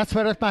scoreboard, and that's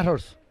where it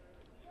matters.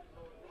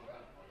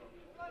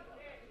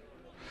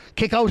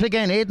 Kick out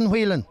again, Aidan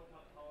Whelan.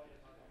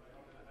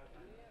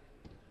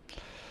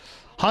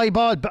 High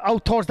ball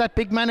out towards that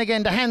big man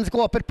again. The hands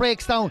go up, it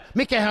breaks down.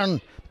 Mickey Hearn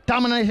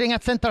dominating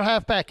at centre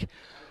half back.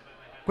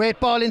 Great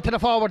ball into the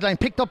forward line,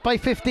 picked up by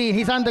 15.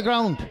 He's on the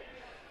ground.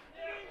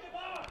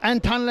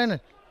 Anton Lennon,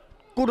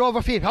 good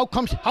overfeed. How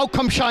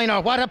come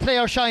Shiner? What a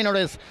player Shiner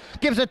is.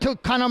 Gives it to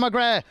Conor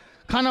McGrath.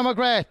 Conor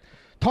McGrath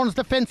turns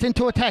the fence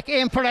into attack.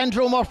 Aim for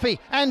Andrew Murphy.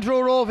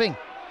 Andrew roving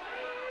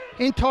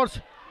in towards,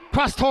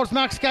 cross towards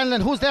Mark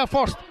Scanlon. Who's there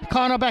first?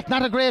 Corner back.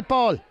 Not a great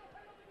ball.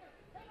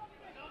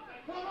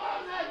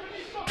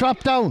 Drop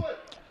down.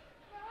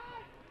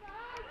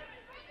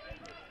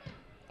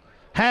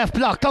 Half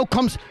blocked. Out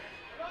comes,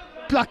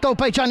 blocked out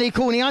by Johnny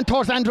Cooney. On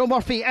towards Andrew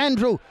Murphy.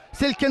 Andrew,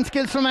 silken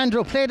skills from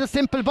Andrew. Played a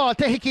simple ball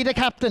to Hickey, the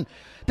captain.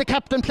 The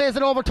captain plays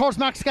it over towards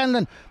Mark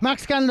Scanlon. Mark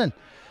Scanlon,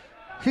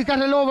 he's got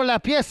an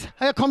overlap. Yes,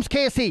 here comes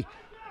Casey.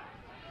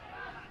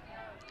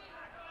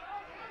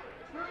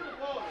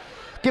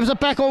 Gives it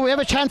back over. We have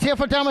a chance here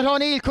for Dermot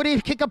O'Neill. Could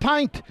he kick a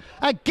point?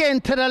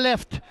 Again to the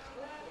left.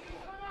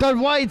 The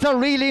wides are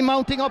really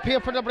mounting up here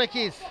for the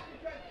Brickies.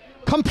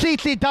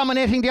 Completely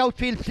dominating the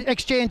outfield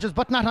exchanges,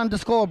 but not on the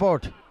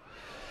scoreboard.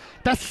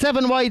 That's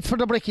 7 wides for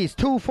the Brickies.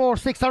 2, 4,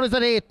 6, or is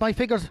it 8? My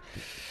figures.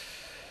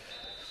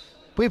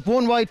 We've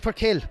 1 wide for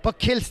Kill, but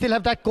Kill still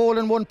have that goal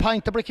and 1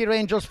 point. The Brickey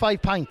Rangers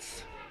 5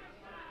 points.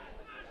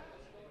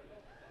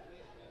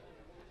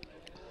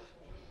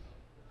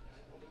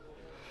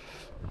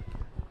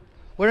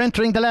 We're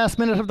entering the last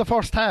minute of the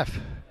first half.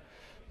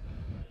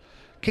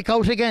 Kick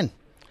out again.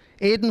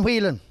 Aidan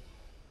Whelan.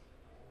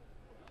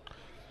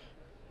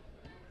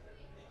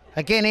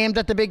 Again aimed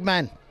at the big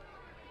man.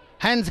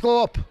 Hands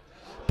go up.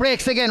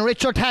 Breaks again.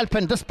 Richard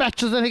Halpin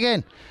dispatches it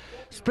again.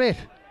 Straight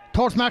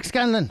towards Mark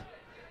Scanlon.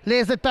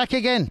 Lays it back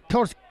again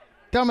towards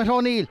Dermot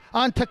O'Neill.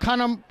 On to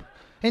Conor,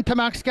 into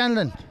Mark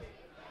Scanlon.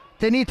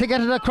 They need to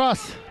get it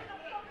across.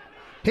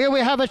 Here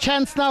we have a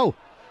chance now.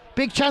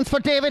 Big chance for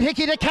David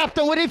Hickey, the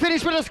captain. Will he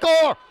finish with a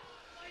score?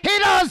 He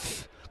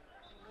does!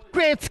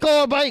 Great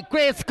score by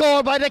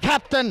the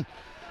captain.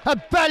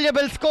 A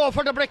valuable score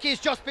for the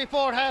Brickies just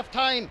before half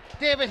time.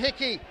 David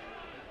Hickey.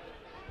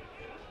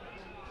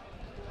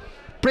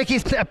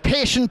 Bricky's a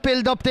patient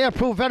build up there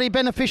proved very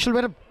beneficial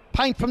with a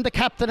point from the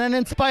captain, an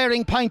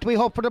inspiring point we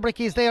hope for the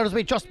Brickies there as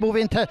we just move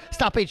into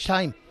stoppage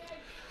time.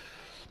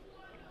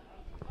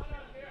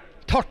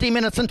 30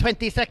 minutes and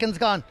 20 seconds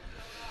gone.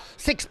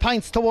 6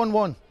 points to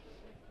 1-1.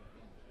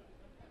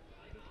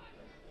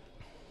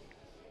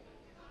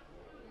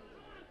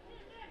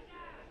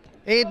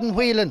 Aidan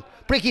Whelan.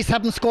 Brickies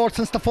haven't scored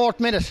since the 4th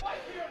minute.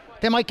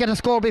 They might get a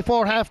score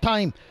before half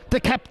time. The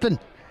captain,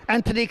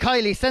 Anthony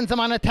Kiley, sends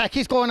him on attack.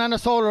 He's going on a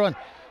solo run.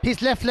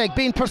 His left leg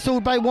being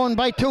pursued by 1,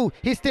 by 2.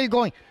 He's still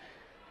going.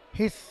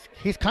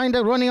 He's kind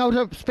of running out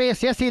of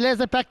space. Yes, he lays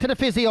it back to the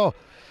physio.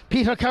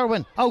 Peter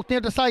Kerwin out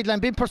near the sideline,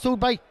 being pursued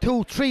by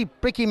 2, 3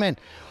 Brickey men.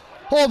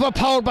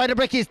 Overpowered by the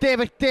Brickies.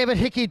 David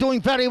Hickey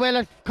doing very well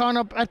at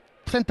corner, at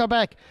centre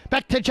back.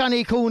 Back to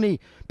Johnny Cooney.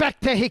 Back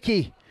to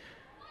Hickey.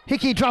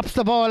 Hickey drops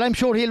the ball. I'm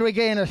sure he'll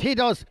regain it. He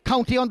does.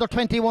 County under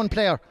 21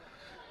 player.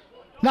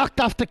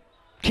 Knocked off the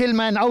Kill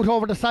man out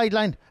over the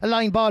sideline. A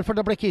line ball for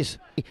the Brickies.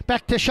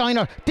 Back to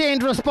Shiner.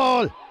 Dangerous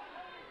ball.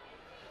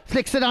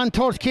 Flicks it on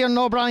towards Kieran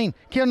O'Brien.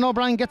 Kieran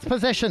O'Brien gets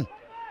possession.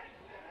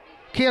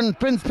 Kieran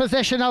brings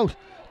possession out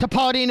to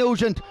Paddy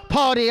Nugent.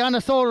 Paddy on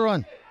a solo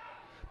run.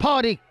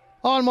 Paddy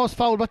almost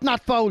foul, but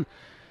not foul.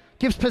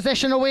 Gives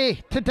possession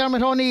away to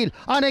Dermot O'Neill.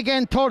 On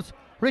again towards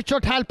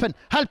Richard Halpin.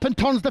 Halpin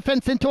turns the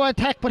fence into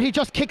attack, but he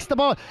just kicks the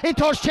ball in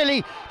towards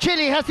Chile.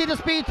 Chile has he the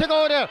speed to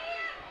go there.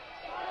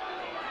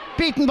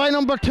 Beaten by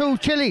number 2,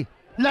 Chile.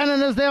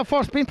 Lennon is there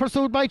first, being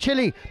pursued by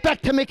Chile.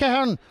 Back to Mickey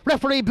Hearn.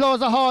 Referee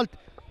blows a halt.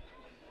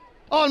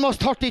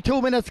 Almost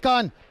 32 minutes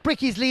gone.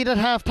 Bricky's lead at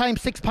half time,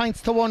 6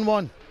 points to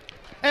 1-1.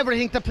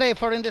 Everything to play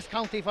for in this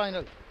county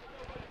final.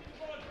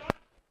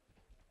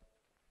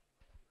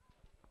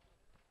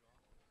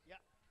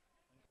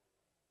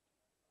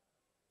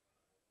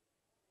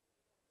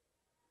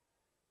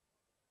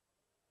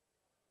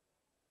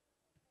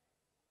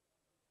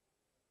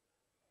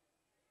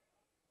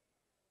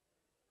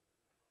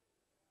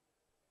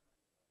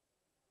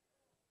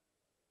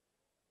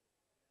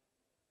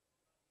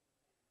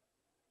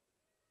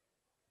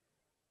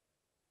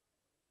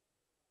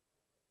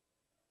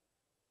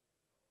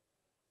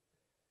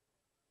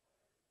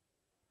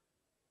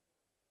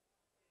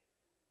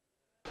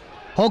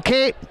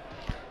 Okay,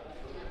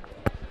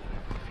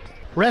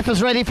 ref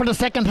is ready for the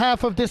second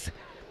half of this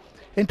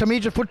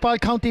intermediate football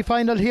county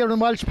final here in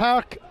Walsh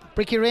Park.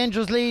 Brickey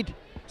Rangers lead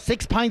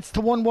 6 points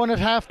to 1-1 at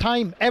half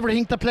time.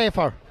 Everything to play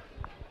for.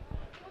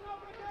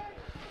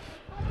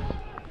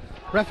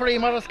 Referee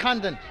Morris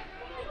Condon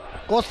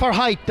goes for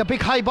height. The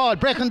big high ball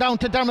breaking down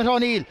to Dermot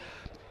O'Neill.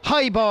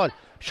 High ball.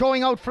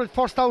 Showing out for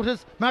first out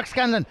is Mark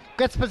Scanlon.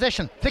 Gets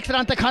possession. Flicks it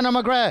onto Conor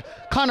McGrath.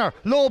 Conor,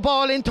 low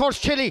ball in towards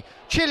Chili.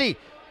 Chili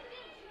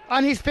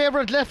on his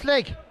favourite left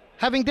leg.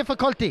 Having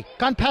difficulty.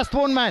 Gone past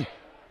one man.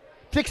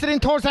 Flicks it in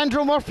towards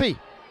Andrew Murphy.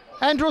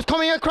 Andrew's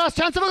coming across.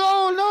 Chance of a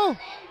goal. No.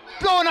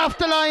 Blown off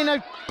the line.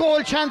 A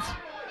goal chance.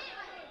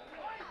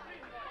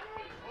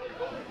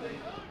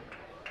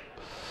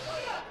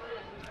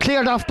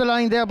 Cleared off the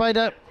line there by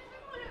the...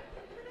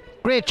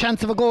 Great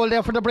chance of a goal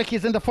there for the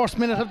Brickies in the first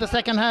minute of the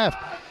second half.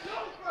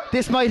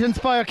 This might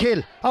inspire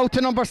kill. Out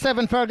to number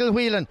 7, Fergal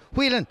Whelan.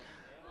 Whelan,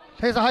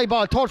 here's a high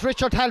ball towards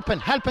Richard Halpin.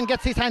 Halpin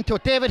gets his hand to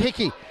it. David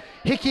Hickey.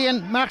 Hickey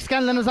and Mark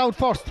Scanlon is out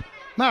first.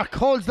 Mark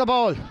holds the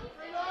ball.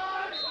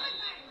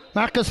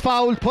 Mark is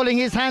fouled, pulling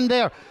his hand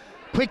there.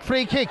 Quick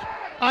free kick.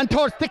 And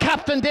towards the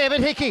captain,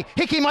 David Hickey.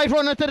 Hickey might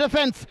run at the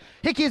defence.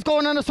 Hickey's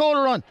going on a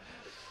solo run.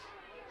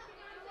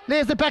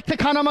 Lays it back to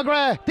Conor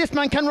McGrath. This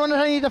man can run at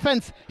any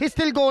defence. He's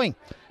still going.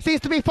 Seems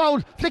to be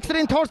fouled. Flicks it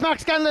in towards Mark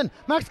Scanlon.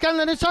 Mark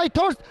Scanlon is side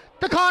towards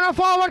the corner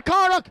forward.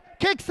 Corrock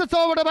kicks it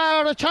over the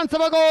bar. A chance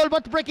of a goal,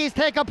 but the Brickies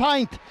take a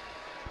point.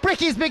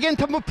 Brickies begin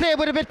to play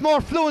with a bit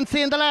more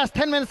fluency in the last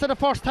 10 minutes of the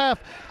first half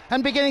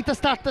and beginning to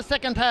start the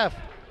second half.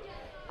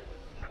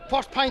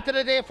 First point of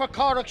the day for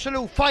Corrock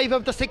Shalou. 5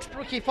 of the 6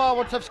 Brickey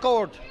forwards have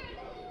scored.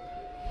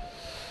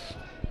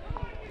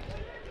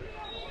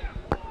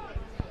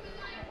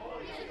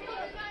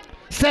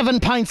 Seven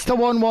points to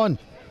 1-1.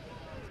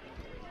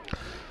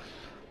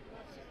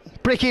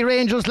 Brickey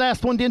Rangers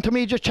last won the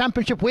Intermediate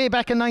Championship way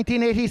back in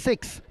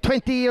 1986,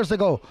 20 years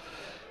ago.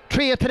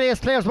 3 of today's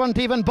players weren't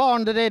even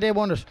born the day they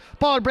won it.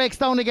 Ball breaks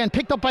down again,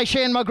 picked up by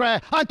Shane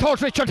McGrath, and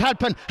towards Richard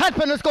Halpin.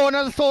 Halpin is going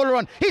on a solo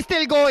run. He's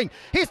still going.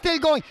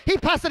 He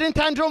passes it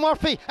into Andrew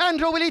Murphy.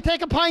 Andrew, will he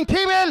take a point?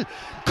 He will.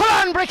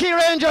 Come on, Brickey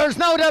Rangers.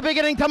 Now they're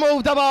beginning to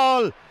move the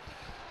ball.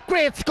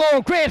 Great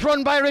score, great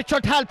run by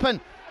Richard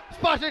Halpin.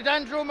 Spotted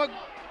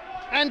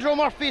Andrew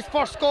Murphy's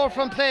first score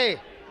from play.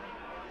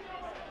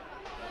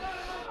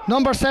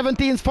 Number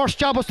 17's first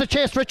job was to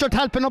chase Richard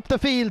Halpin up the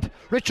field.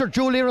 Richard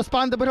duly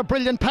responded with a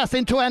brilliant pass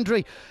into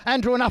Andrew.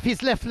 Andrew and off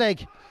his left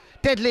leg.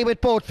 Deadly with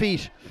both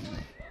feet.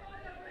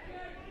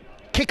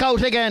 Kick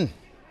out again.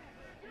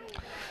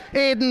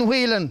 Aidan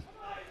Whelan.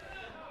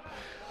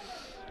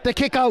 The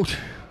kick out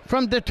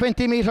from the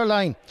 20-metre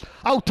line.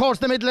 Out towards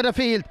the middle of the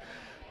field.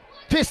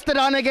 Fisted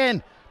on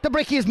again. The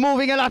Brickey is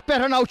moving a lot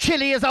better now.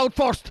 Chili is out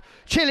first.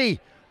 Chili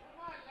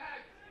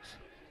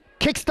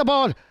kicks the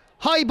ball.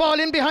 High ball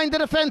in behind the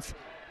defence.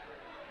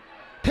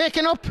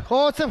 Taken up.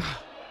 Oh,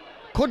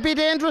 could be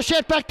dangerous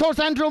yet. Back towards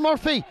Andrew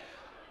Murphy.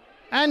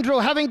 Andrew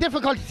having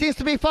difficulty. Seems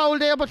to be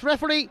fouled there, but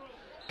referee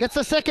gets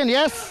a second.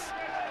 Yes.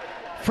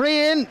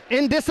 Free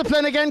in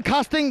discipline again,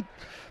 costing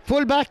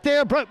full back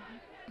there.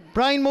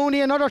 Brian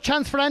Mooney, another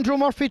chance for Andrew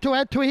Murphy to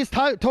add to his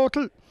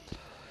total.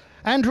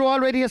 Andrew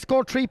already has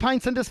scored 3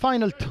 points in this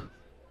final.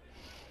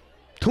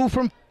 Two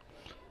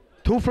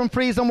from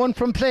frees and 1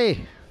 from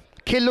play.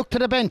 Kill look to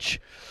the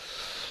bench.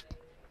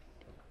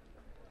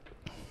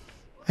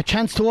 A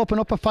chance to open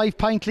up a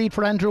 5-point lead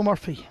for Andrew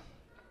Murphy.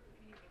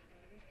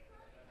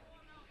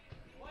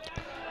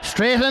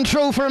 Straight and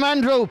through from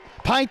Andrew.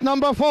 Point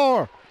number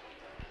 4.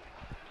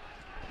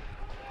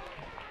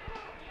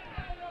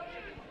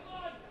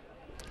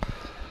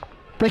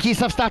 Brickies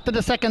have started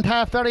the second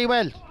half very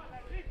well.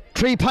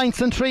 3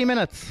 points in 3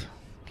 minutes.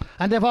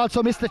 And they've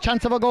also missed the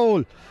chance of a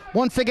goal.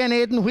 Once again,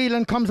 Aidan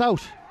Whelan comes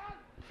out.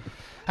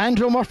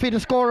 Andrew Murphy, the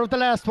scorer of the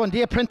last one,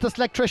 the apprentice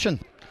electrician.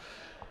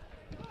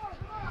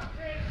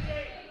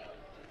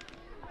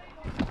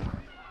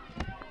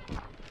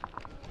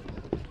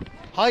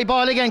 High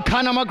ball again.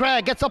 Conor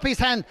McGrath gets up his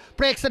hand,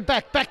 breaks it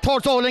back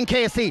towards Olin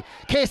Casey.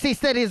 Casey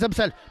steadies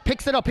himself,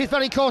 picks it up. He's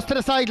very close to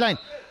the sideline.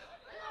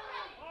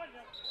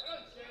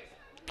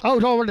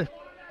 Out over the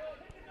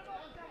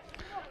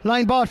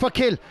line ball for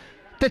kill.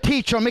 The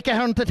teacher, Mick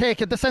Ahern, to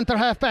take it, the centre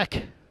half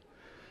back.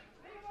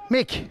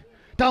 Mick,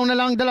 down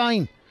along the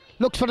line,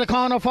 looks for the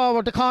corner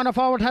forward. The corner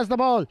forward has the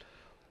ball.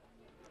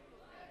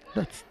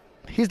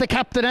 He's the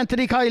captain,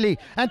 Anthony Kiley.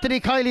 Anthony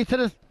Kiley to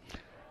the...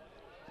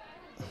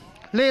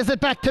 Lays it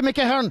back to Mick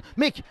Ahern.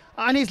 Mick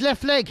on his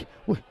left leg.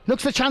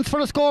 Looks a chance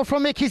for a score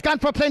from Mick. He's gone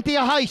for plenty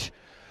of height.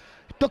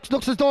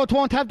 Looks as though it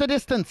won't have the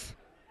distance.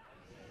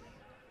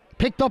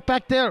 Picked up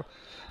back there.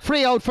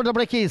 Free out for the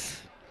Brickies.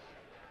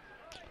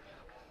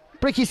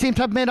 Brickey seem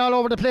to have men all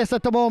over the place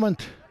at the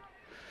moment.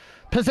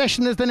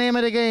 Possession is the name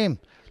of the game.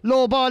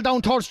 Low ball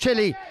down towards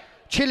Chili.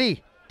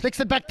 Chili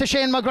flicks it back to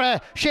Shane McGrath.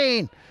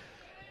 Shane.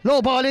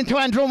 Low ball into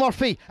Andrew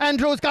Murphy.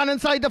 Andrew's gone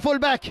inside the full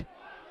back.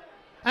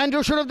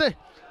 Andrew should have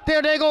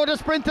There they go, the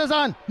sprint is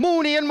on.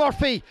 Mooney and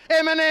Murphy.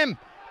 M&M.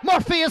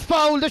 Murphy is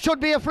fouled. There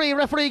should be a free.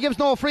 Referee gives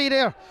no free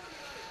there.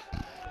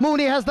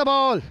 Mooney has the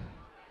ball.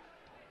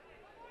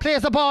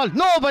 Plays the ball.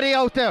 Nobody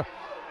out there.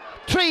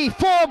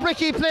 3-4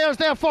 Brickey players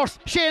there first.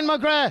 Shane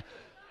McGrath.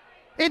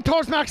 In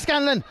towards Mark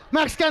Scanlon.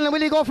 Mark Scanlon,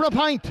 will he go for a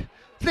point?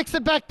 Flicks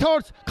it back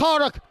towards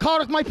Corrock.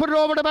 Corrock might put it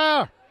over the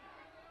bar.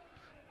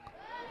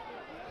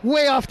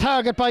 Way off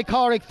target by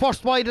Corrock.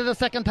 First wide of the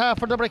second half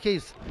for the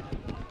Brickies.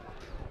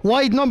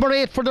 Wide number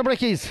 8 for the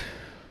Brickies.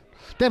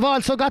 They've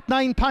also got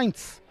 9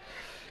 points.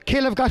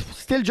 Kill have got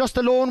still just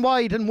a lone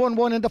wide and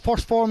 1-1 in the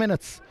first 4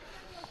 minutes.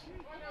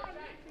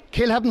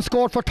 Kill haven't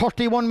scored for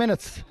 31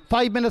 minutes.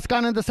 5 minutes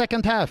gone in the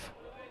second half.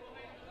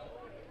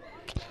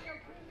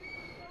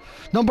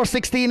 Number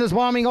 16 is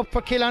warming up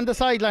for Kill on the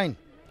sideline.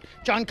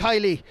 John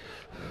Kiley.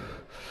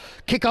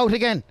 Kick out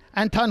again.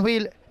 Aidan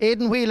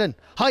Whelan.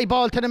 High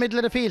ball to the middle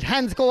of the field.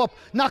 Hands go up.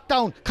 Knocked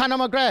down. Conor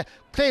McGrath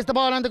plays the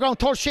ball on the ground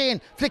towards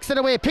Shane. Flicks it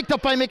away. Picked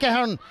up by Mick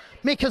Ahern.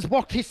 Mick has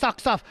worked his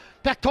socks off.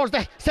 Back towards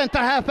the centre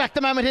half. Back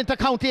to Mammoth into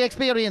county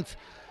experience.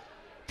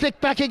 Flick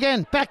back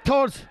again. Back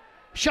towards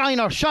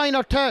Shiner.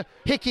 Shiner to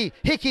Hickey.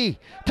 Hickey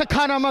to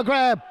Conor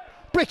McGrath.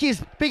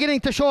 Brickey's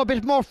beginning to show a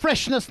bit more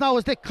freshness now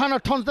as Conor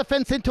turns the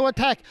fence into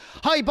attack.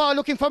 High ball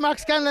looking for Mark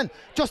Scanlon.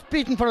 Just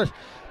beaten for it.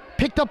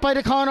 Picked up by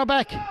the corner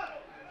back.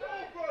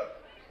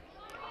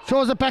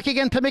 Throws it back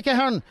again to Mick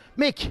Ahern.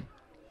 Mick,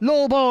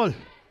 low ball.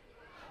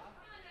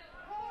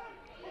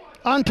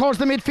 On towards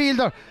the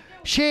midfielder.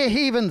 Shea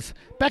Heavens.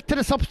 Back to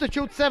the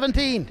substitute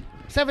 17.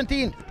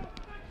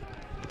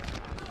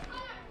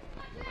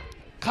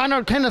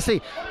 Conor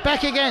Hennessy.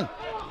 Back again.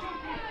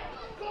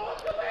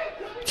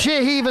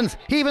 Shea Heavens.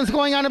 Heavens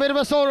going on a bit of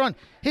a slow run.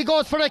 He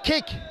goes for a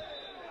kick.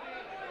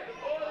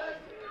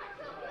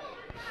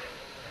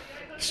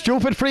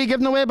 Stupid free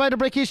given away by the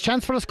Brickies.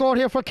 Chance for a score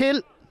here for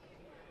Kill.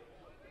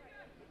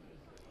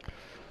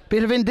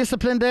 Bit of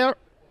indiscipline there.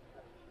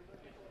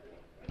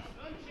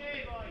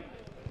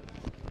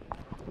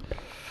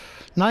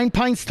 Nine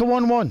points to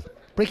 1-1.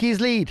 Bricky's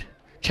lead.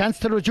 Chance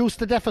to reduce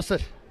the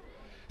deficit.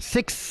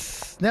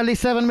 Nearly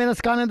 7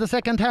 minutes gone in the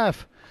second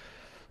half.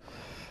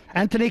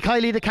 Anthony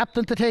Kiley, the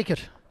captain, to take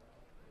it.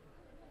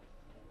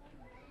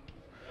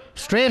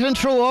 Straight and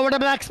through over the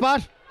black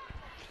spot.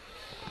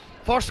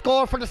 First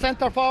score for the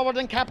centre forward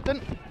and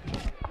captain.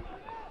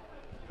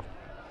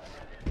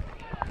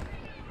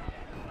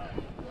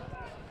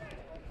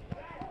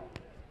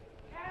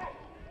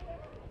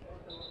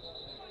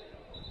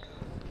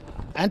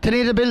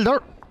 Anthony the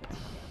builder.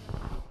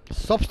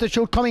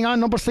 Substitute coming on,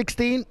 number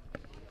 16.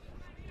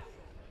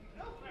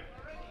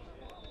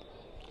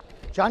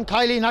 John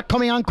Kiley not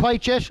coming on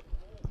quite yet.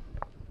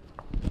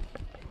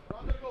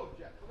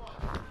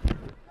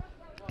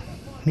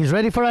 He's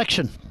ready for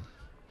action.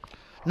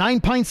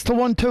 9 points to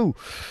 1-2.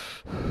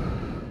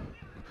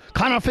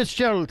 Conor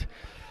Fitzgerald.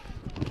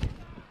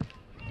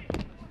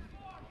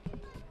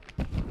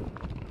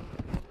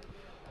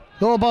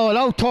 Low ball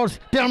out towards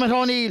Dermot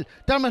O'Neill.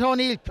 Dermot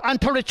O'Neill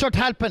onto Richard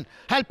Halpin.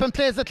 Halpin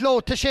plays it low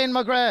to Shane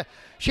McGrath.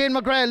 Shane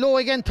McGrath low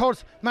again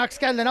towards Mark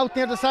Scanlon out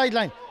near the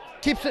sideline.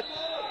 Keeps it.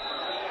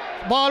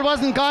 Ball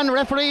wasn't gone.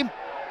 Referee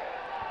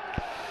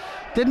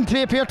didn't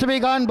appear to be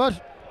gone,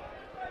 but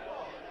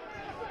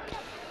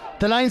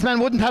the linesman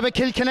wouldn't have a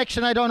kill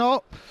connection, I don't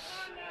know.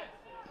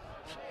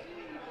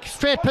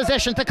 Straight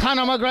possession to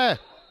Conor McGrath.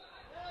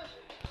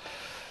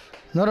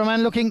 Another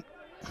man looking.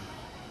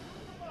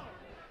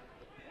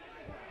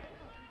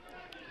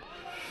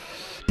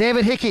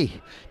 David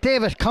Hickey.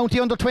 David, county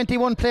under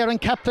 21 player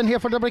and captain here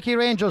for the Brickey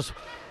Rangers.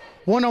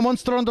 Won a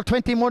Munster under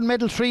 21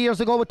 medal 3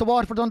 years ago with the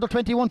Waterford under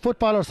 21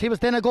 footballers. He was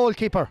then a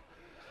goalkeeper.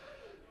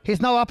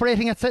 He's now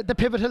operating at the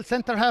pivotal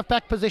centre half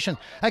back position.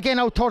 Again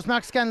out towards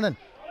Mark Scanlon.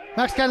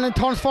 Mark Scanlon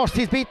turns first.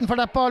 He's beaten for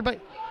that ball by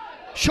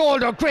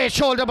shoulder. Great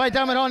shoulder by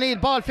Dermot O'Neill.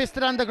 Ball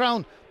fisted on the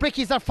ground.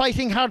 Brickies are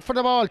fighting hard for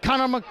the ball.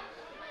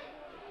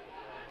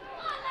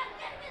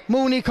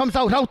 Mooney comes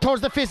out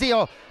towards the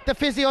physio. The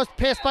physio's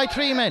paced by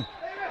 3 men.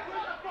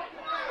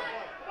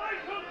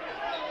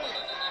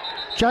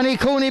 Johnny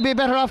Cooney be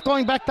better off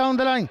going back down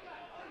the line.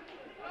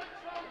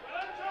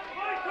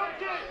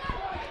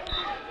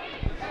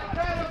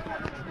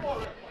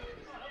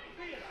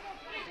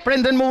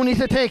 Brendan Mooney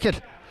to take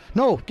it.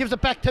 No, gives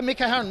it back to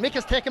Mick Ahern. Mick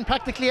has taken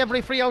practically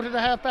every free out of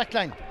the half back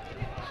line.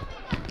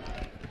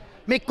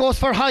 Mick goes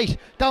for height.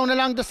 Down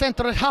along the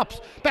centre it hops.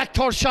 Back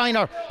towards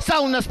Shiner.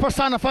 Soundness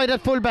personified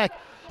at full back.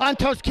 On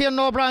towards Kieran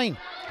O'Brien.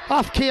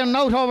 Off Kieran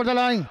out over the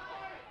line.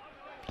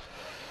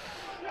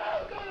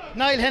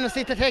 Niall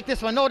Hennessy to take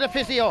this one. No, the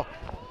physio.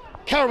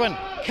 Kerwin.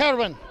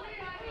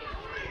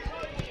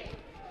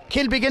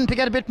 Kill begin to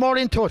get a bit more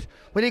into it.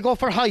 Will he go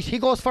for height? He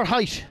goes for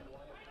height.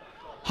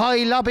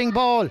 High lobbing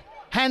ball.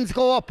 Hands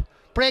go up.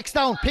 Breaks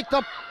down. Picked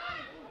up.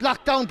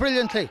 Blocked down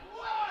brilliantly.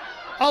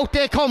 Out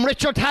they come.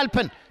 Richard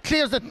Halpin.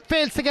 Clears it.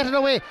 Fails to get it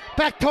away.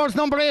 Back towards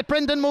number 8,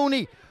 Brendan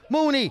Mooney.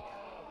 Mooney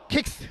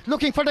kicks,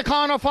 looking for the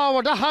corner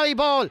forward. A high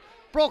ball.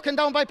 Broken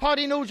down by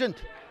Paddy Nugent.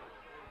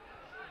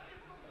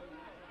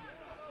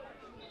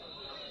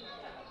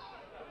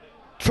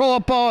 Throw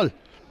up ball.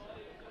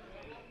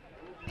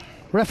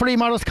 Referee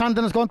Morris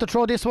Condon is going to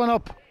throw this one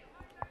up.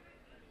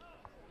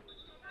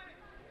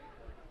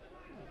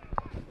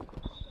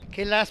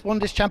 Kill last won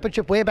this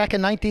championship way back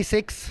in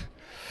 '96.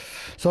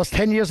 So it's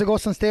 10 years ago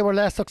since they were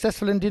last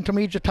successful in the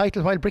intermediate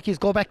title, while Brickies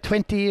go back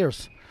 20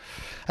 years.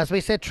 As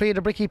we said, 3 of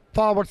the Brickey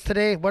forwards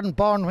today weren't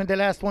born when they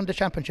last won the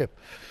championship.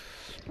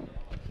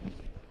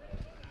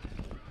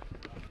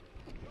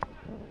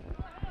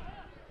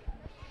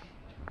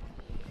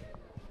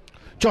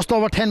 Just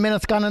over 10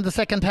 minutes gone in the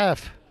second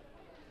half.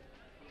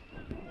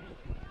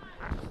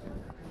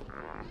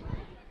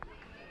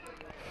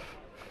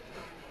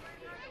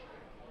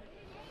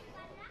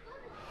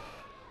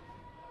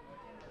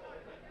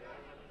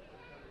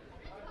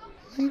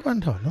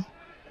 No?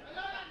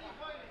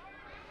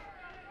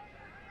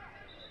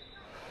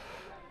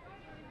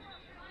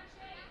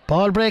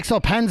 Ball breaks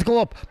up, hands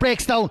go up,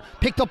 breaks down,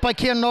 picked up by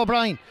Kieran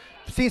O'Brien.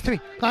 Seems to be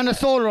on a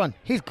sole run.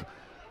 He's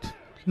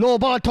low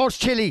ball towards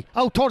Chile,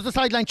 out towards the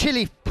sideline.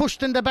 Chile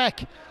pushed in the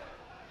back.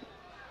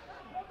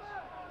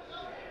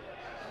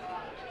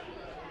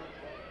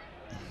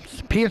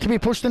 Appear to be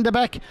pushed in the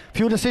back.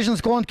 Few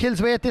decisions going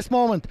Killsway at this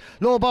moment.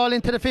 Low ball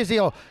into the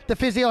physio. The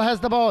physio has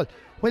the ball.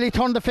 Will he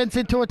turn the fence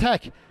into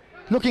attack?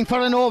 Looking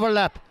for an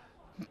overlap.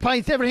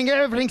 Finds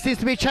everything seems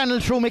to be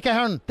channeled through Mick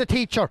Ahern, the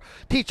teacher.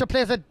 Teacher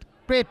plays a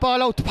great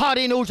ball out to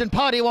Paddy Nugent.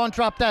 Paddy won't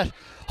drop that.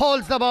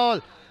 Holds the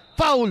ball.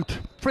 Fouled.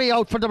 Free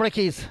out for the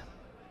Brickies.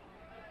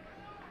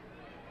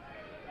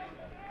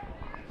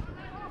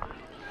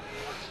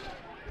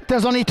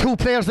 There's only 2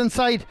 players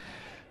inside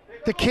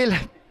the Kill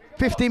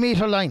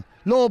 50-metre line.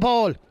 Low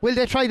ball. Will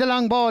they try the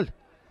long ball?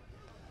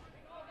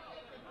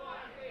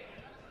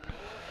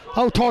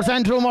 Out towards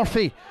Andrew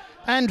Murphy.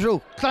 Andrew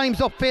climbs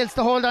up, fails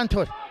to hold on to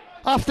it.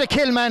 Off the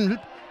Kill man.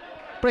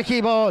 Brickey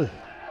ball.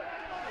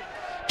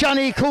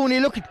 Johnny Cooney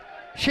looking.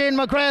 Shane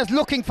McGrath's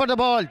looking for the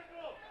ball.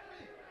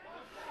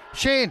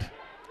 Shane.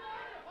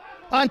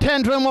 On to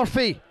Andrew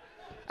Murphy.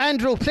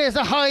 Andrew plays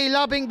a high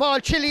lobbing ball.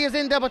 Chile is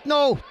in there, but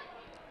no.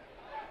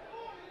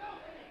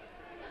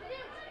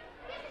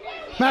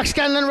 Mark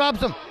Scanlon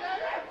robs him.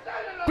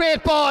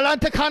 Great ball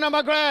onto Conor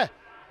McGrath.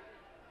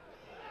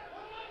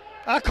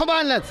 Come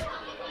on, lads.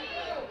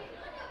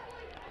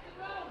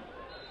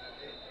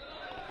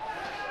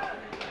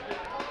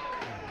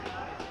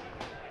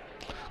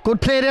 Good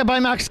play there by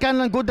Mark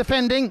Scanlon, good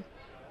defending.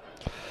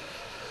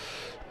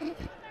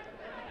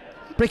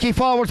 Brickey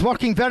forwards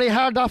working very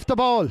hard off the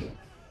ball.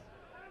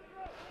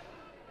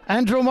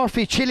 Andrew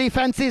Murphy, Chile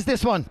fancies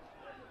this one.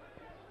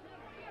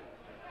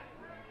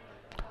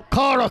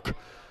 Corrock.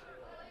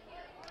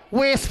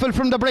 Wasteful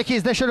from the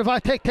Brickies. They should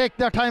have take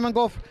their time and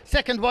go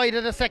second wide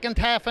of the second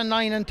half and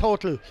 9 in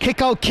total.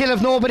 Kick out Kill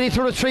of nobody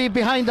to retrieve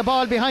behind the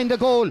ball, behind the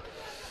goal.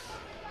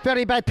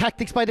 Very bad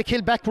tactics by the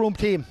Kill backroom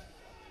team.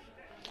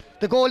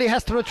 The goalie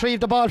has to retrieve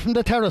the ball from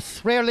the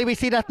terrace. Rarely we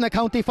see that in a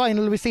county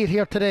final. We see it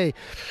here today.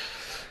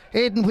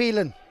 Aidan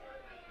Whelan,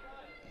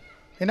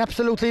 in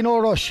absolutely no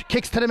rush,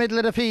 kicks to the middle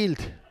of the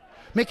field.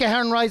 Mickey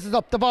Ahern rises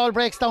up, the ball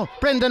breaks down.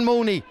 Brendan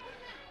Mooney.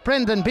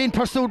 Brendan being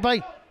pursued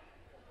by,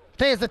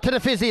 plays it to the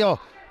physio.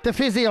 The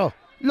physio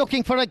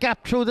looking for a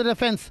gap through the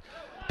defence.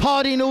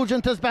 Paddy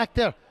Nugent is back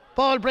there.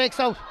 Ball breaks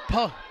out.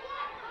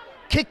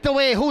 Kicked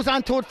away. Who's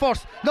onto it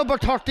first? Number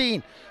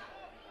 13.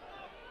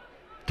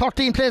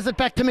 13 plays it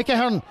back to Mickey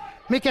Ahern.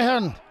 Mickey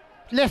Ahern,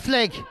 left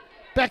leg.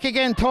 Back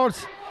again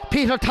towards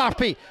Peter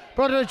Tarpey.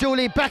 Brother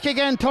Julie back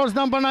again towards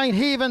number 9,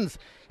 Heavens.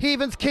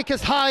 Heavens' kick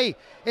is high.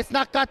 It's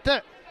not got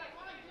the...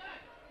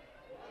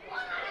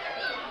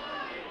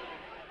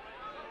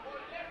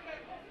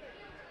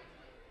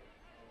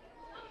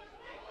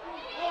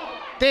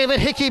 David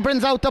Hickey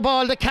brings out the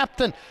ball, the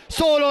captain.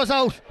 Solos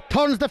out,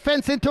 turns the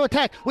fence into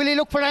attack. Will he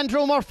look for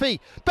Andrew Murphy?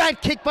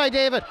 Bad kick by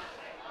David.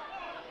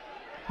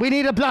 We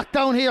need a block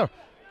down here.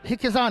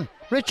 Hick is on.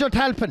 Richard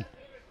Halpin.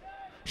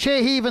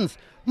 Shea Heavens.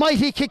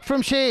 Mighty kick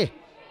from Shea.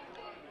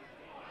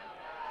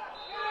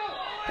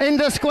 In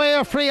the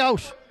square, free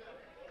out.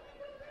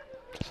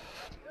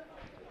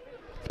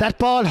 That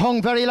ball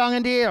hung very long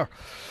in the air.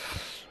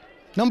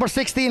 Number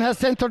 16 has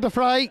centred the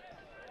fry.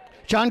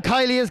 John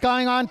Kiley is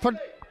going on for...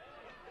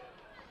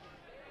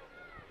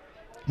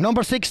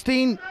 Number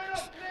 16,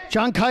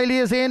 John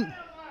Kiley is in.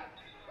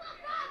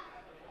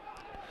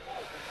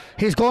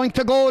 He's going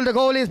to goal. The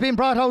goalie is being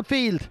brought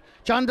outfield.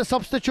 John, the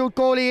substitute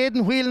goalie,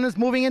 Aidan Whelan, is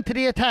moving into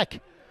the attack,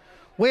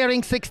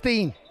 wearing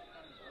 16.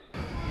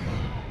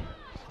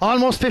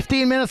 Almost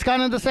 15 minutes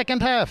gone in the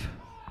second half.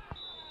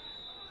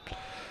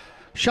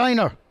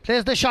 Shiner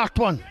plays the short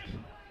one.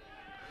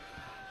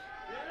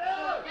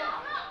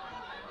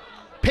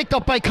 Picked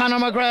up by Conor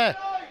McGrath.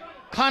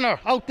 Conor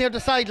out near the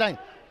sideline.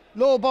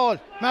 Low ball.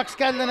 Mark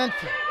Scanlon and...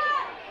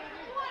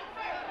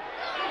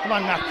 Come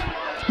on, Mark.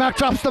 Mark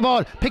drops the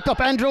ball. Picked up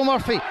Andrew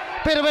Murphy.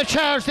 Bit of a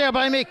charge there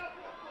by Mick.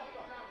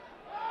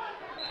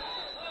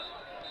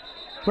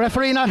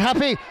 Referee not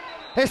happy.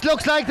 It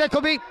looks like there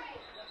could be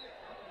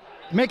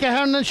Mickey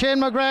Ahern and Shane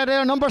McGrath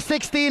there. Number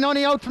 16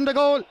 only out from the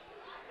goal.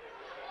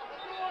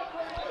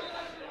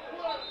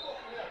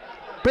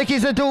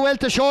 Bricky's a do well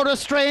to show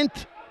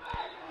restraint.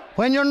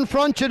 When you're in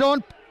front, you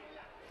don't.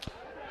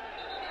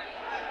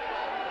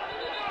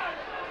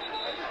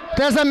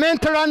 There's a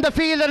mentor on the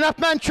field, and that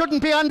man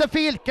shouldn't be on the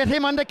field. Get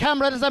him on the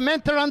camera. There's a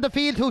mentor on the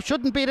field who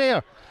shouldn't be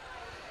there.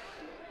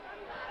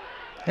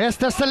 Yes,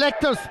 the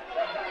selectors.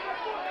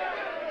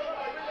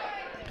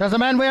 There's a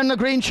man wearing the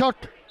green shirt.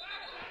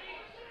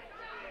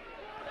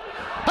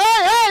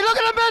 Hey, look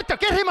at the mentor.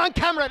 Get him on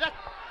camera.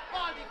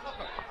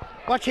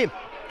 Watch him.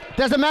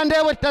 There's a man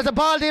there there's a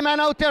baldy man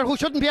out there who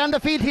shouldn't be on the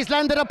field. He's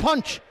landed a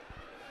punch.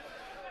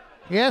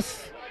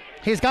 Yes,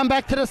 he's gone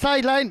back to the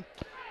sideline.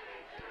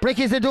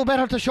 Brickies, they do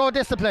better to show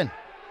discipline.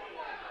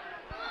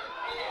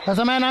 There's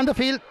a man on the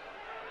field.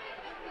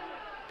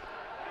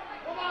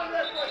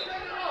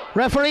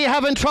 Referee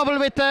having trouble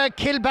with the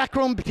Kill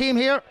backroom team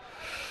here.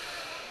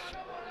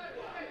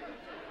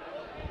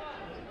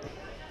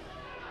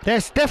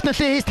 Yes,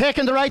 definitely he's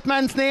taken the right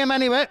man's name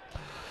anyway.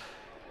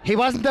 He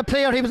wasn't a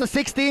player, he was a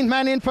 16th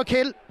man in for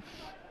Kill.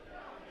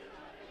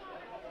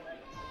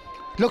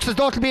 Looks as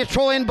though it'll be a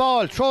throw-in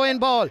ball.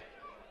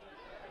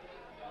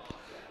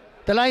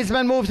 The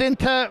linesman moves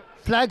into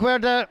flag where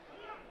the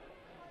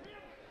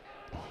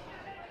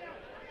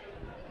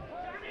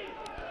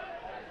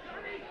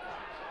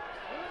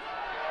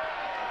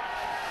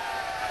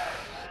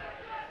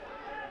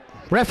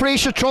referee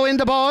should throw in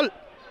the ball.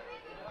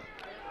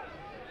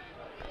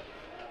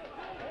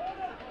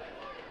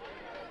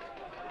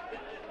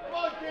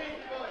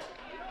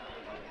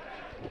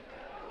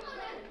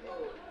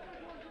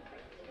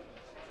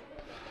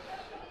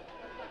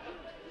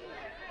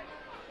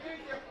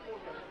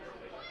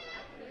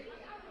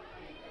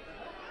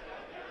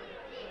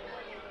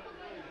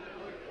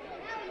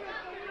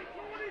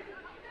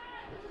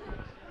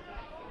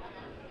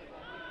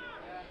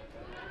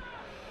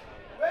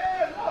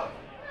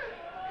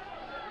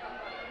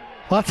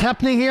 What's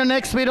happening here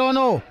next, we don't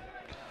know.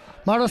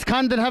 Morris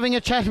Condon having a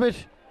chat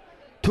with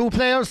two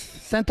players,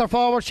 centre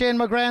forward Shane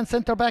McGrath and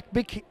centre back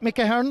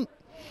Mickey Hearn.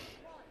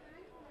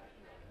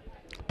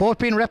 Both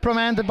being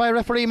reprimanded by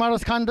referee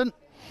Morris Condon.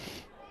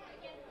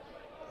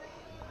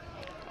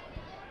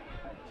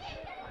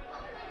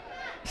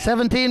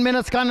 "17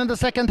 minutes gone in the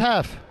second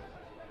half.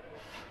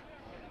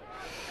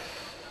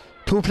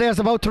 Two players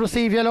about to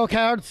receive yellow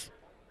cards.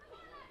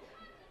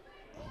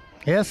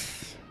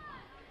 Yes.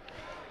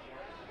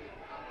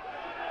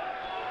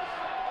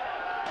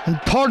 And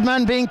third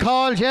man being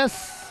called,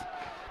 yes.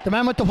 The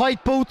man with the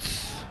white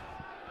boots.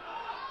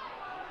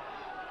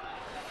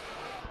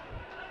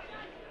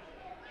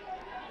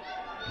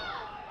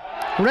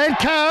 Red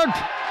card.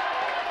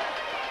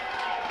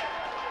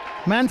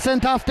 Man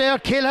sent off there.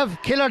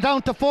 Killer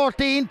down to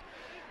 14.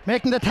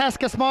 Making the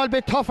task a small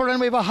bit tougher,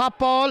 and we have a hot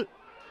ball.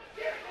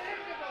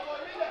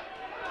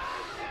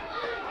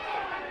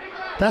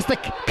 That's the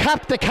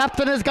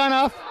captain has gone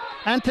off.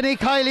 Anthony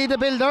Kiley, the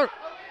builder.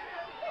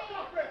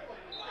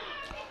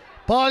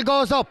 Ball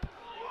goes up,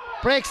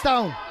 breaks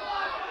down.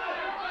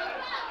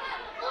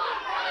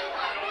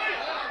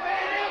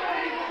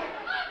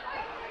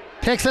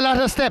 Takes a lot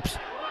of steps.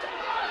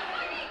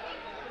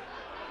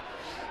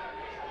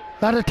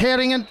 Lot of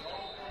tearing and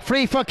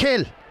free for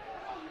Kill.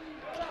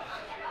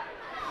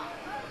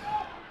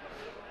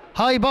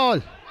 High ball.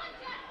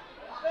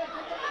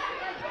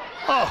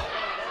 Oh.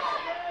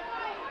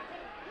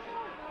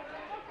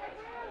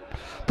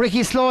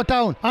 Brickey slow it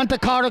down. Onto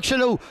Corrick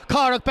Shalhoub.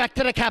 Corrick back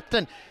to the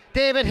captain.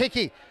 David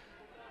Hickey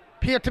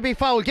appeared to be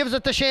fouled, gives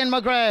it to Shane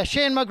McGrath.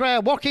 Shane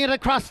McGrath working it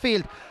across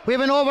field. We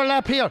have an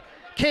overlap here.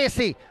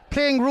 Casey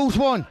playing route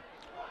one.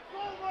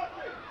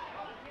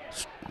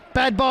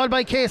 Bad ball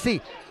by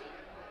Casey.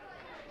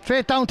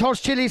 Straight down towards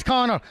Chili's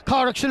corner.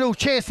 Corrick Shalhoub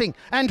chasing.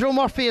 Andrew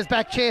Murphy is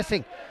back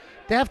chasing.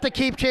 They have to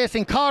keep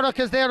chasing. Corrick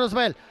is there as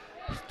well.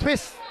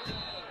 Twist.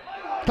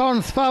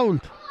 Turns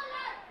fouled.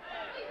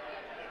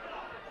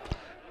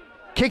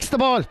 Kicks the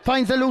ball.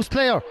 Finds a loose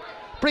player.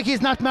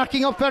 Brickey's not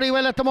marking up very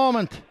well at the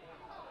moment.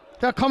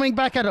 They're coming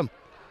back at him.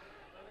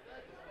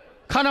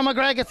 Conor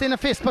McGrath gets in a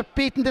fist, but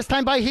beaten this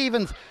time by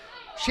Heavens.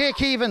 Shake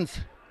Heavens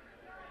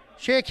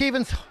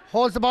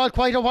holds the ball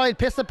quite a while.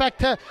 Pisses it back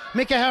to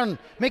Mickey Hearn.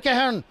 Mickey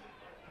Hearn,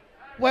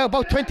 well,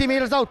 about 20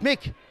 metres out.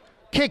 Mick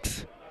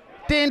kicks.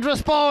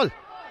 Dangerous ball.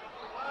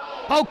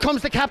 Out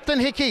comes the captain,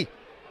 Hickey.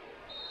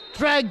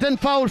 Dragged and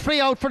fouled.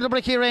 Free out for the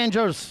Brickey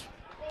Rangers.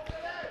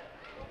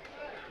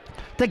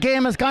 The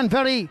game has gone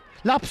very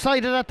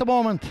lopsided at the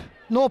moment.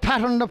 No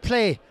pattern of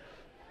play.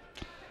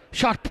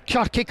 Shot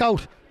kick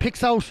out.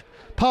 Picks out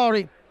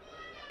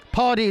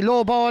Paddy,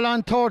 low ball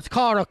on towards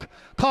Corrick.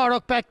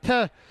 Corrick back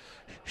to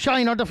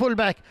Shiner, the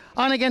fullback.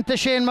 On again to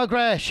Shane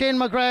McGrath. Shane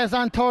McGrath is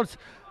on towards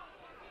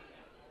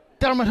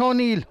Dermot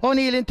O'Neill.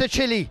 O'Neill into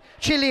Chili.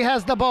 Chili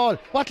has the ball.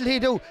 What will he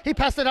do? He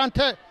passes it on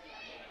to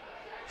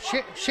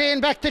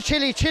Shane, back to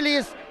Chili. Chili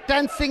is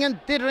dancing and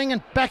dithering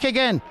and back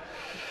again.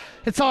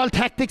 It's all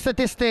tactics at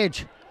this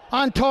stage.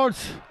 On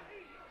towards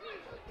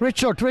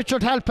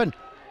Richard Halpin.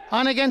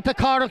 On again to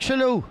Corrick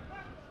Shalhoub.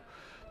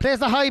 Plays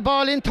the high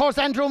ball in towards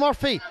Andrew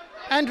Murphy.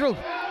 Andrew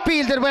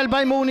fielded well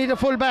by Mooney, the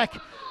fullback.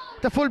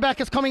 The fullback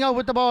is coming out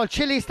with the ball.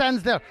 Chili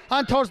stands there.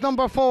 On towards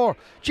number 4.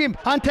 Jim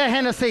onto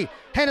Hennessy.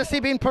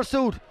 Hennessy being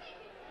pursued.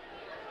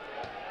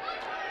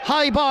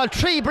 High ball.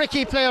 3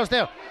 Brickey players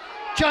there.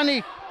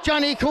 Johnny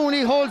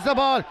Cooney holds the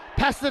ball.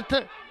 Passes it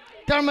to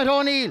Dermot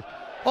O'Neill.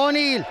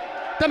 O'Neill,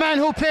 the man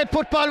who played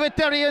football with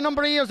Derry a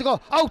number of years ago.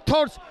 Out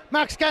towards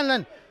Mark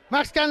Scanlon.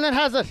 Mark Scanlon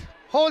has it.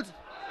 Holds.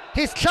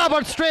 He's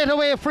clobbered straight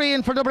away, free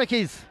in for the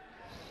Brickies.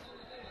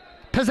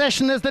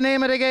 Possession is the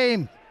name of the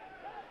game.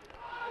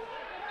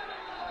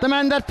 The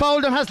man that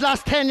fouled him has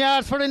lost 10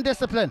 yards for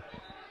indiscipline.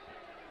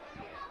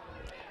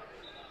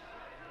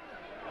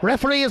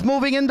 Referee is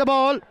moving in the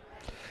ball.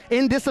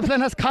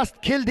 Indiscipline has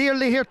cost Kill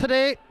dearly here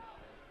today.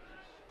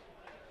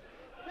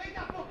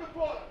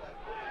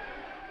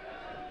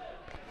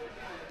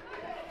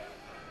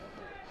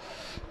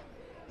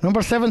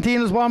 Number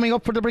 17 is warming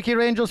up for the Brickey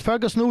Rangers,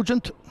 Fergus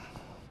Nugent.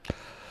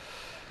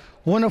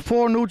 One of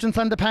 4 Nugents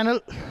on the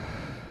panel.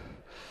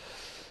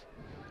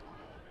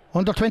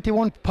 Under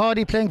 21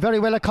 Paddy playing very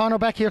well at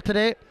cornerback here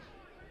today.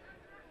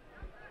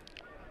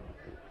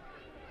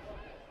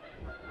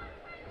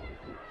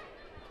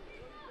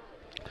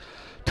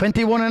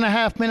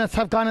 .21.5 minutes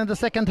have gone in the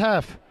second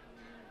half.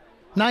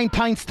 9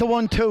 points to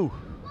 1-2.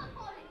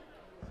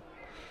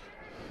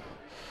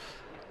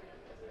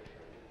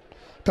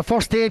 The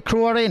first 8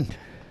 crew are in.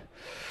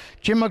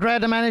 Jim McGrath,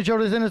 the manager,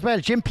 is in as well.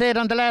 Jim played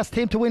on the last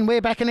team to win way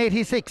back in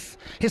 '86.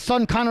 His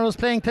son Connor is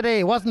playing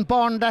today. Wasn't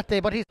born that day,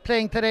 but he's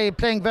playing today,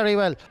 playing very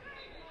well.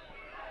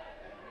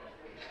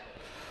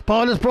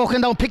 Ball is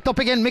broken down, picked up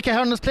again. Mickey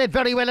Hearn has played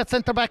very well at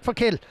centre back for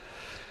Kill.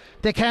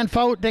 They can't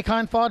foul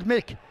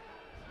Mick.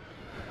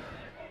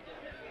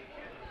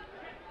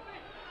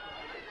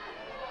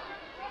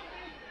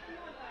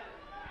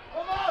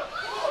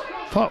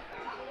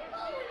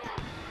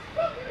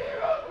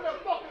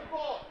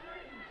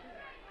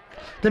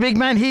 The big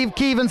man,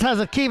 Keevans has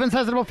it. Keevans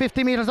has it about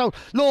 50 metres out.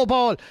 Low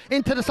ball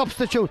into the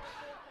substitute.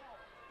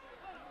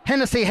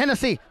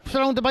 Hennessy,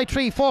 surrounded by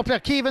 3-4 player.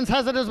 Keevans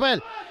has it as well.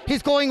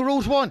 He's going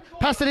route 1.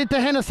 Pass it into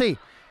Hennessy.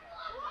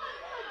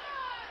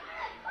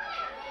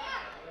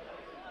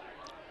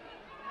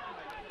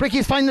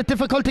 Brickey's finding it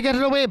difficult to get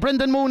it away.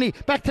 Brendan Mooney,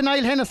 back to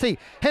Niall Hennessy.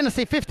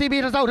 Hennessy, 50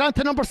 metres out, on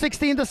to number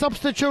 16, the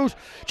substitute,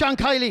 John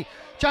Kiley.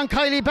 John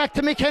Kiley back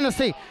to Mick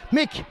Hennessy.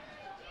 Mick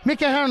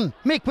Ahern.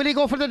 Mick, will he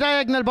go for the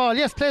diagonal ball?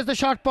 Yes, plays the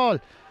short ball.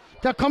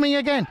 They're coming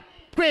again.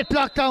 Great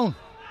block down.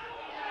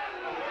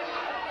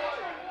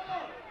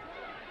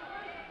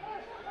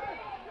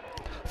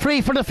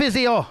 Free for the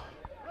physio.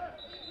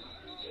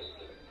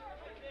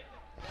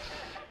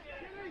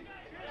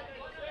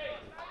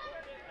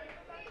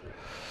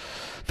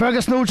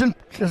 Fergus Nugent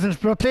is a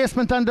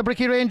replacement on the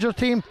Brickey Rangers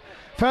team.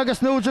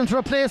 Fergus Nugent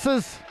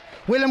replaces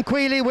Willem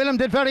Quealy. Willem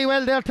did very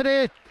well there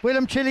today.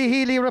 Willem Chili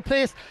Healy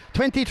replaced.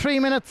 23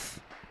 minutes.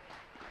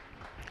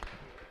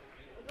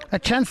 A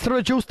chance to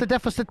reduce the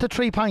deficit to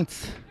 3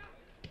 points.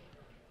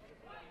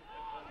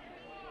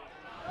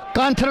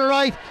 Gone to the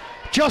right.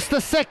 Just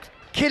a sec.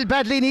 Kill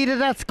badly needed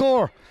that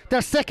score.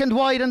 Their second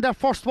wide and their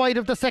first wide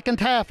of the second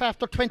half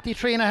after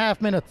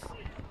 23.5 minutes.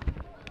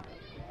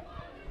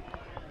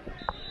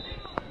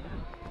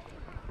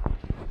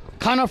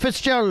 Conor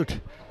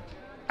Fitzgerald.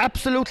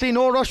 Absolutely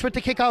no rush with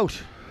the kick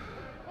out.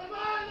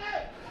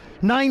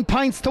 9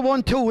 points to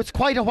 1-2. It's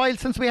quite a while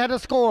since we had a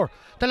score.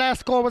 The last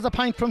score was a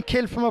point from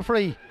Kill from a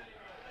free.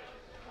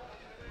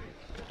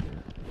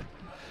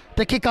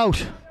 The kick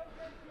out.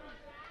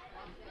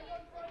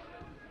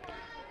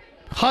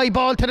 High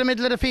ball to the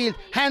middle of the field.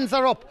 Hands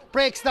are up.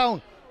 Breaks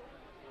down.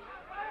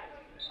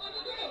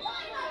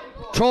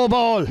 Throw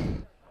ball.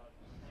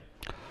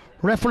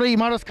 Referee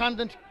Morris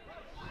Condon.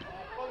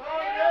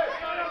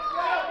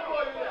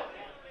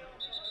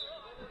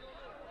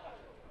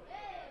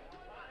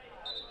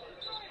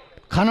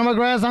 Conor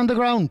McGrath's on the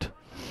ground.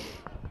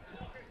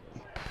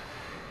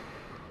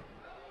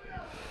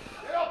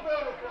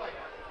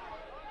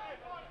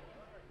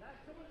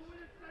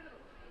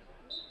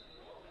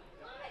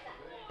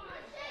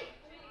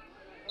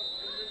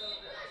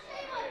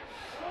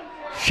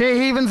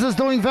 Shea Evans is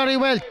doing very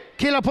well.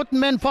 Killer putting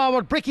men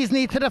forward. Brickey's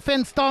need to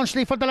defend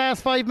staunchly for the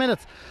last 5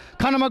 minutes.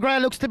 Conor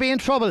McGrath looks to be in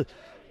trouble.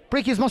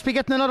 Brickey's must be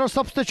getting another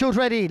substitute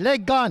ready.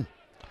 Leg gone.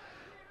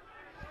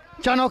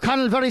 John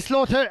O'Connell very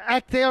slow to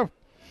act there.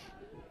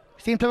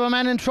 Seemed to have a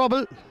man in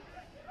trouble.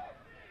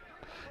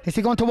 Is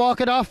he going to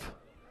walk it off?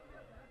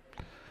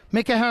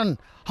 Mickey Hearn.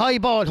 High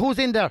ball. Who's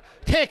in there?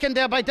 Taken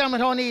there by Dermot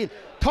O'Neill.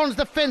 Turns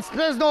the fence.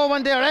 There's no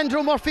one there.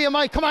 Andrew Murphy and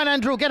Mike. Come on,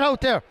 Andrew. Get out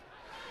there.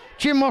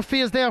 Jim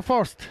Murphy is there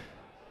first.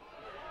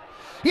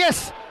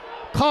 Yes.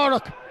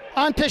 Corrock.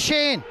 On to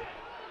Shane.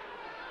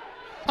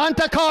 On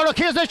to Corrock.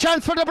 Here's a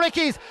chance for the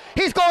Brickies.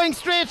 He's going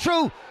straight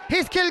through.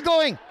 He's still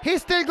going.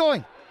 He's still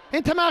going.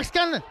 Into Mark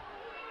Scanlon.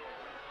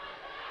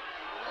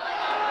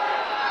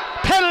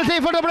 Penalty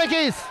for the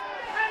Brickies.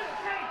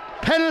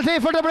 Penalty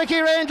for the Brickey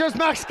Rangers.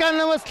 Mark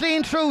Scanlon was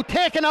clean through,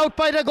 taken out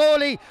by the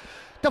goalie.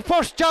 The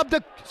first job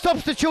the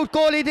substitute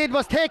goalie did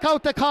was take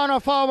out the corner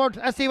forward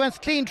as he went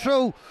clean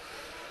through.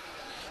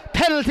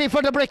 Penalty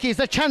for the Brickies.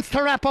 A chance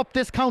to wrap up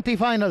this county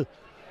final.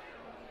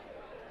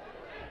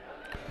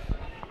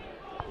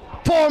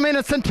 4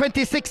 minutes and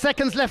 26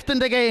 seconds left in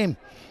the game.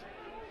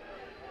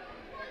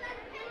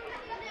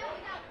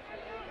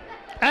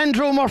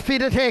 Andrew Murphy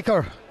the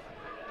taker.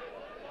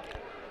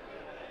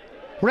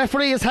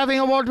 Referee is having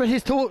a word with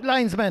his 2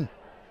 linesmen.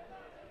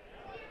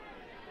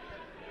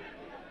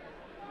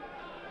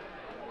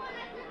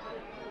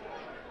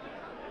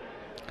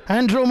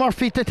 Andrew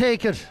Murphy to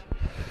take it.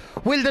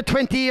 Will the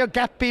 20-year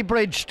gap be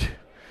bridged?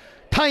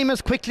 Time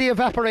is quickly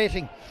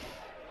evaporating.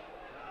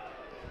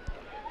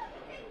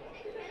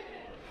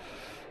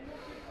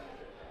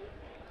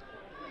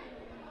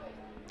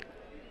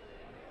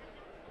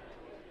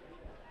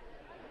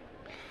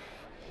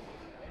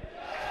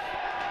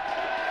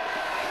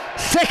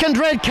 Second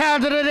red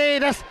card of the day.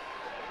 That's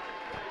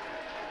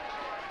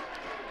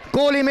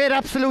goalie made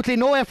absolutely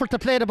no effort to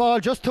play the ball,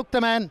 just took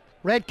the man.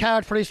 Red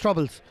card for his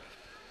troubles.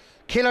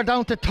 Killer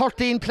down to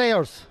 13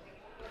 players.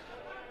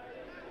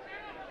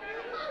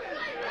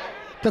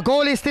 The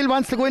goalie still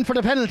wants to go in for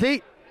the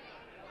penalty.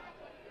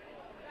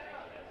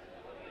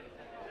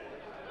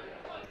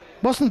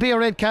 Mustn't be a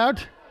red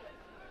card.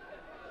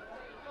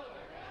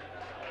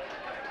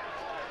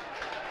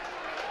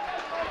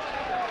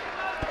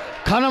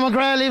 Conor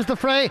McGrath leaves the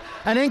fray,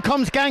 and in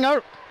comes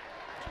Ganger.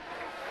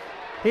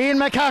 Ian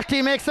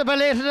McCarthy makes a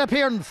belated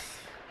appearance.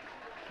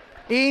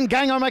 Ian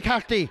Ganger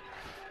McCarthy,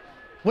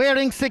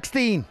 wearing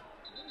 16.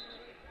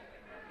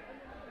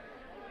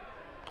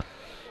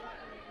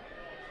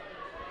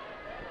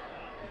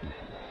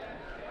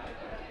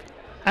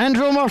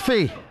 Andrew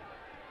Murphy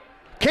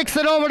kicks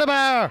it over the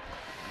bar.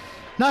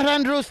 Not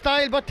Andrew's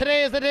style, but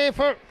today is the day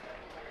for.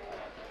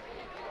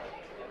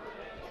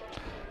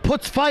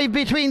 Puts 5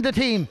 between the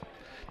team.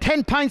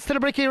 10 points to the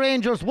Brickey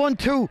Rangers,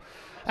 1-2,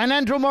 and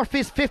Andrew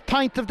Murphy's 5th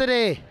point of the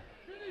day.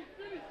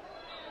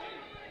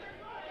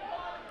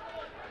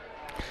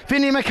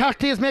 Vinnie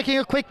McCarthy is making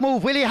a quick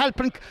move. Willie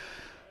Halpin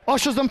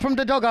ushers them from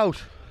the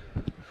dugout.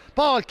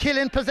 Ball, Kill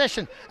in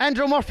possession.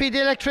 Andrew Murphy, the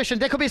electrician.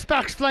 There could be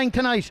sparks flying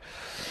tonight.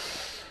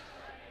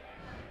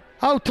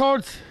 Out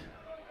towards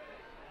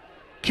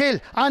Kill,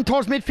 on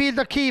towards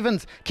midfielder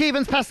Keevans.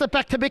 Keevans passes it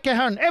back to Mick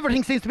Ahern.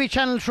 Everything seems to be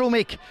channeled through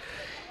Mick.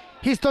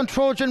 He's done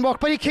Trojan work,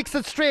 but he kicks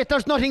it straight.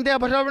 There's nothing there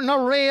but an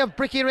array of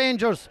Brickey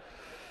Rangers.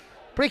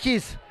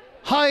 Brickey's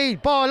high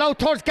ball out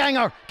towards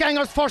Ganger.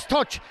 Ganger's first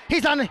touch.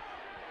 He's on it.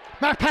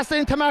 Mark passes it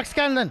into Mark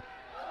Scanlon.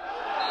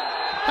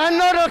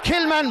 Another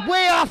kill man,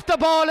 way off the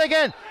ball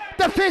again.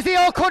 The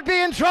physio could be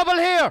in trouble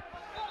here.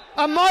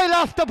 A mile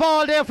off the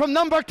ball there from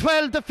number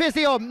 12, the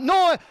physio.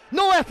 No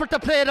effort to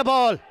play the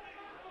ball.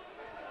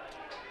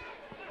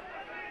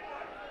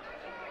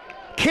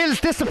 Kill's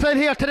discipline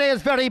here today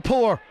is very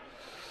poor.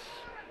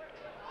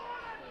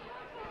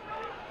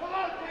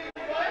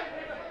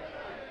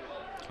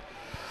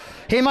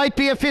 He might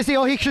be a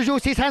physio, he should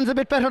use his hands a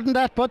bit better than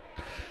that, but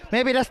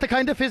maybe that's the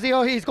kind of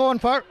physio he's going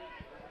for.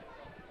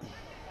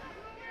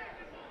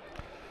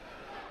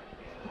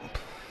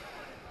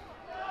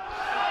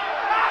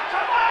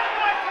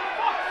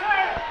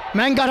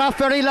 Man got off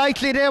very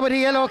lightly there with a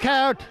yellow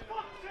card.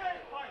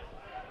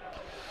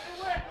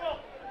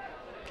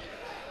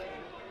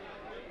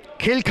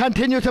 Kill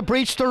continue to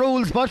breach the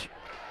rules, but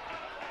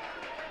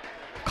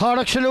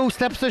Cormac Shalhoub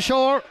steps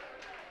ashore.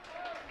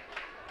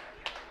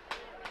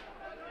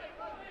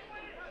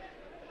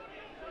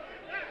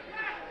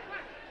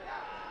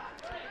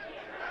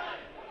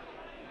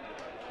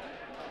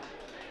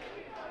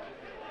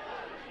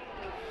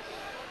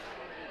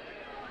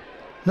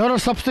 Another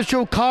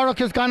substitute. Cormac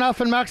has gone off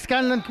and Mark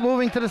Scanlon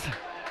moving to the.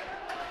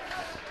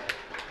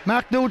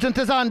 Mark Nugent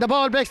is on. The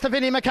ball breaks to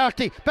Vinnie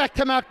McCarthy. Back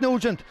to Mark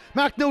Nugent.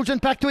 Mark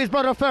Nugent back to his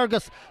brother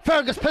Fergus.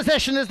 Fergus,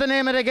 possession is the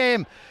name of the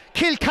game.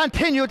 Kill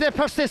continue. They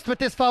persist with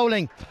this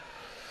fouling.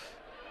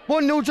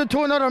 One Nugent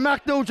to another.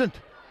 Mark Nugent.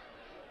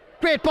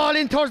 Great ball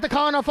in towards the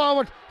corner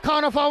forward.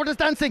 Corner forward is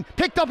dancing.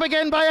 Picked up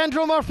again by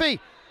Andrew Murphy.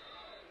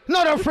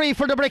 Another free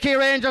for the Brickey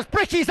Rangers.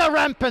 Brickeys are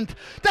rampant.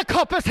 The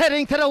cup is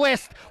heading to the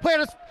west.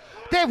 Whereas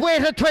they've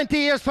waited 20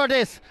 years for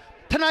this.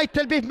 Tonight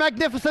there'll be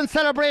magnificent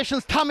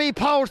celebrations. Tommy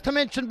Powers to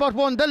mention but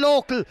one, the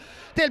local.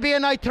 There'll be a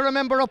night to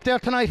remember up there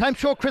tonight. I'm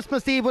sure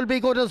Christmas Eve will be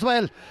good as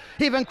well.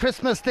 Even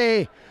Christmas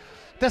Day.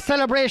 The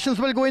celebrations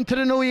will go into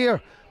the new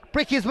year.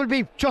 Brickeys will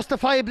be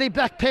justifiably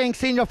back playing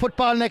senior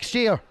football next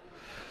year.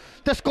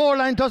 The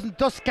scoreline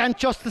does scant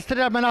justice to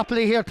their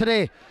monopoly here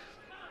today.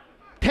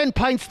 10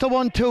 points to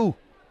 1-2.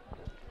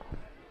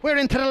 We're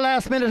into the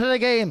last minute of the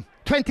game.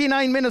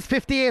 29 minutes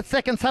 58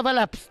 seconds have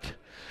elapsed.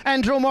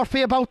 Andrew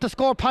Murphy about to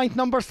score point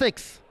number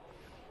 6.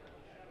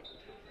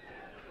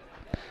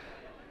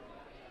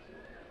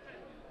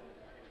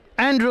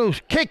 Andrew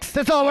kicks,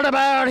 it's over the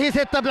bar, he's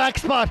hit the black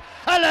spot.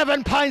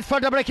 11 points for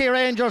the Brickey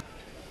Rangers.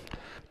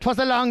 'Twas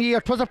a long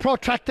year, 'twas a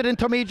protracted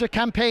intermediate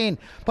campaign,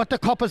 but the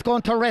cup is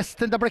going to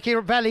rest in the Brickey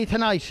Valley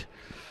tonight.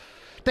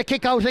 The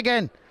kick out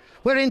again.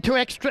 We're into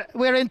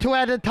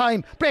added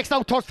time. Breaks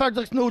out towards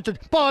Fergus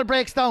Nugent. Ball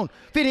breaks down.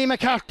 Vinnie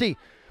McCarthy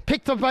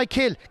picked up by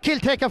Kill. Kill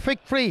take a quick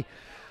free.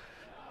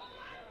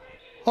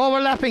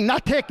 Overlapping,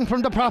 not taken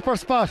from the proper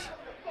spot.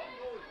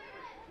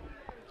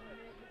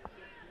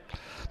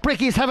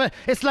 Brickeys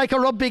it's like a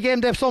rugby game,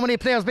 they have so many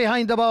players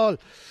behind the ball.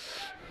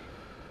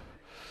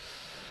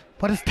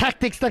 But it's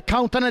tactics that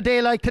count on a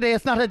day like today.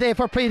 It's not a day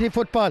for pretty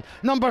football.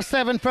 Number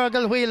 7,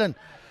 Fergal Whelan.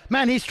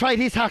 Man, he's tried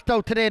his heart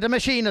out today. The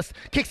machinist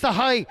kicks the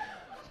high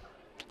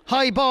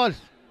ball.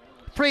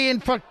 Free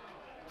in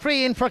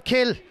for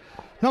Kill.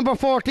 Number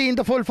 14,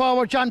 the full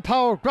forward, John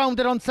Power,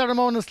 grounded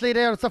unceremoniously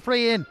there. It's a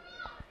free in.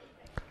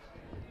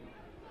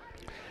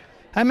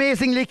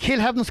 Amazingly, Kill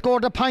haven't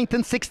scored a point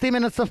in 60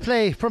 minutes of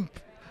play from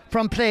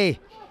play.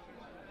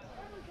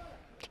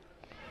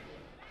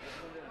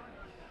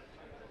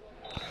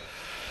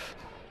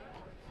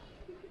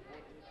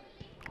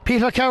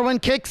 Peter Kerwin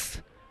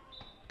kicks.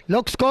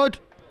 Looks good.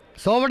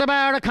 So over the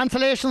bar, a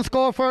consolation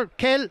score for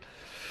Kill.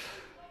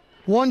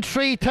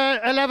 1-3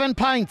 to 11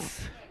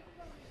 points.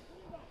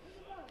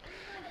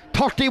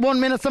 31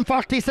 minutes and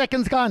 40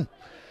 seconds gone.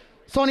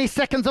 It's only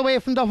seconds away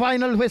from the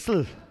final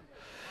whistle.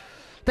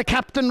 The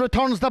captain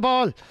returns the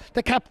ball.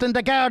 The captain,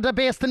 the Garda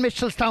based in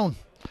Mitchelstown,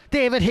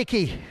 David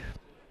Hickey.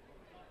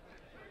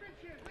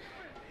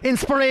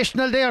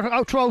 Inspirational there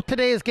out throughout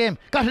today's game.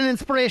 Got an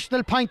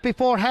inspirational point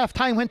before half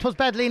time when it was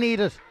badly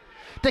needed.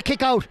 The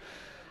kick out.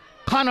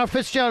 Connor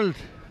Fitzgerald.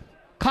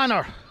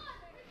 Connor.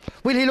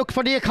 Will he look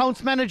for the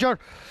accounts manager,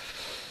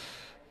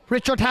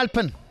 Richard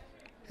Halpin?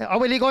 Or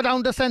will he go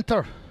down the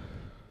centre?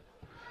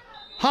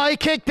 High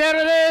kick, there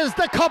it is.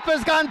 The cup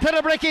has gone to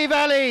the Brickey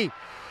Valley.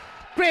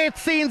 Great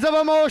scenes of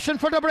emotion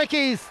for the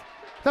Brickeys.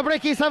 The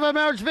Brickeys have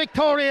emerged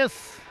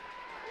victorious.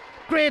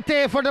 Great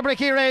day for the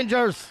Brickey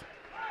Rangers.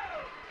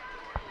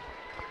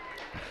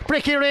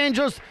 Brickey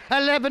Rangers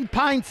 11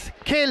 points,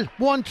 Kill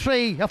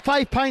 1-3, a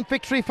 5-point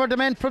victory for the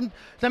men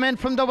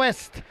from the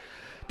West.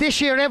 This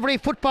year every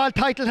football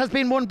title has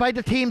been won by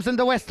the teams in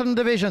the Western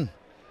Division,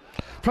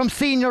 from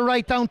senior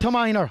right down to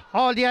minor,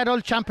 all the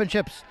adult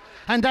championships,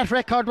 and that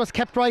record was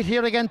kept right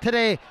here again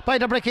today by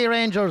the Brickey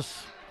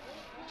Rangers.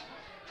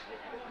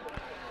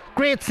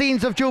 Great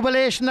scenes of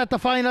jubilation at the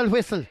final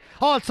whistle,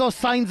 also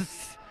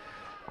signs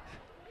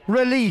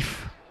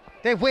relief.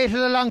 They've waited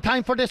a long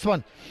time for this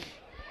one.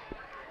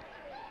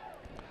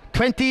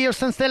 20 years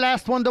since they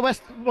last won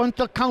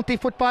the County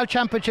Football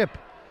Championship.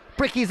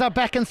 Brickeys are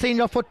back in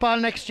senior football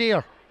next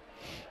year.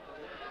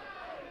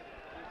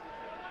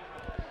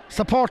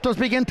 Supporters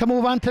begin to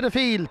move onto the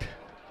field.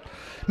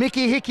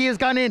 Mickey Hickey has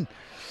gone in.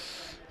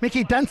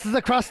 Mickey dances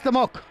across the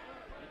muck.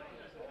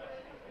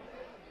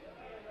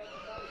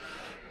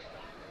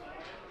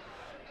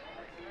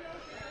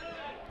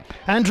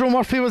 Andrew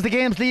Murphy was the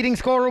game's leading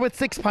scorer with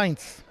 6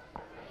 points.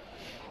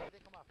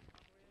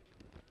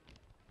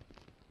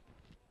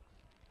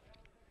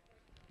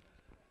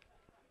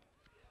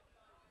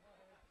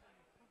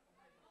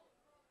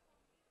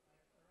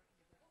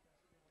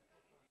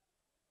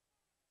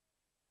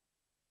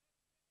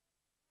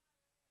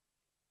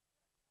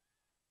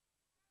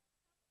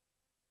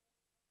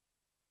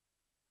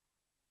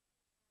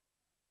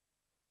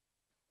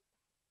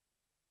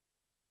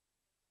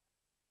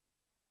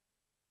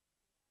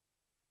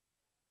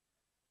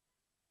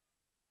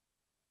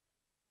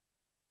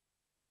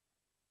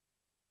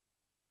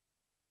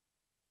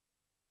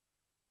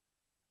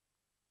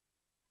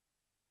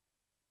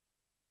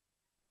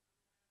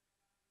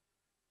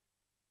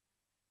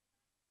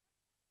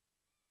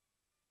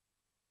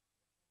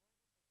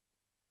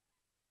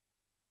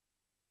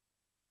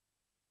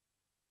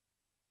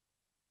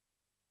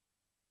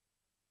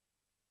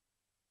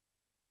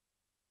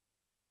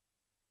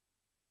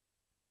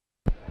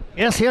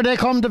 Yes, here they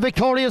come, the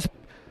victorious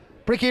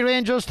Brickey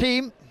Rangers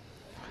team,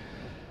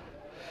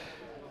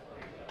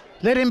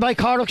 led in by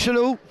Cormac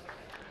Shalhoub.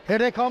 Here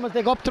they come as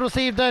they go up to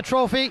receive the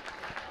trophy.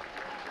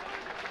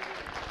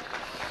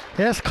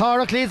 Yes,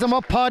 Cormac leads them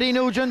up, Paddy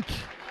Nugent,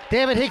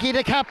 David Hickey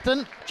the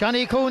captain,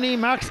 Johnny Cooney,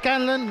 Mark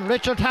Scanlon,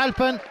 Richard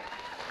Halpin,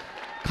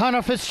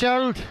 Connor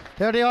Fitzgerald.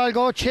 There they all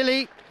go,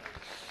 Chili,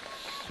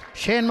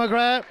 Shane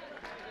McGrath,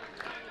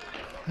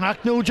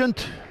 Mark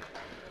Nugent.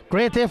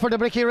 Great day for the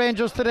Brickey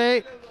Rangers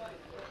today.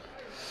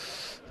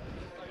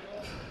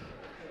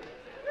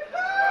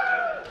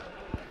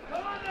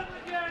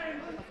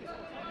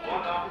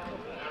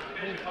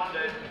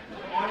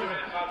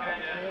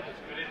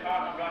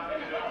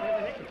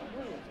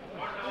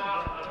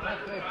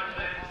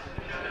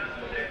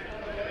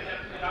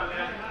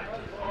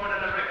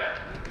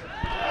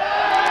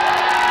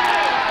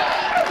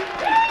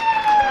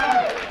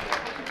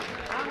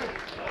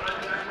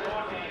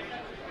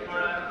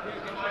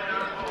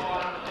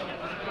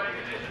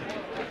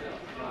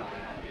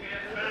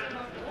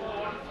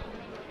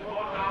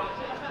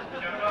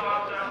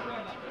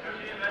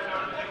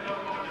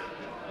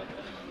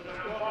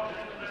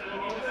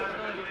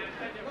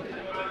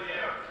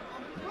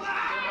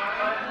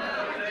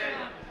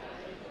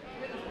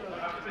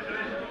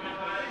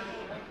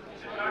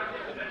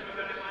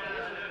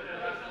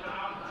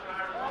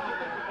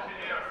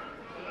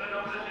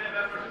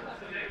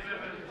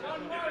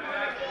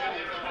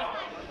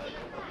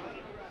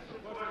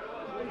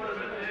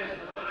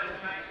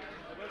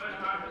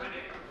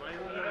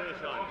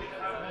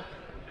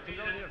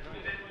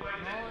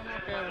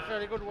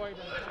 Very good wide.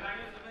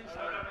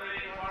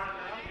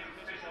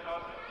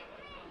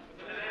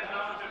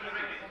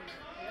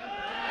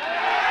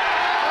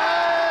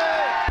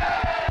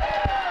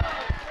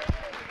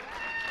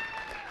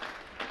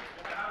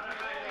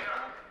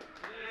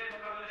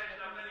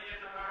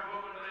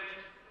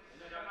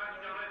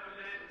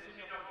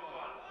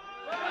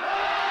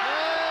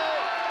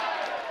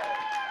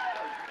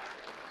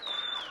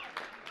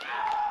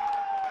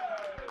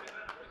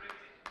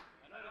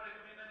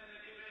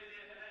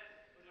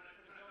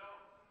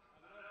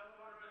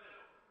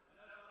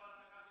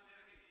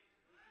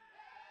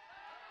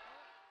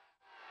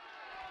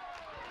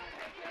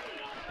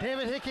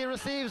 David Hickey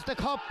receives the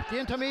cup, the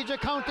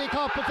Intermediate County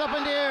Cup. It's up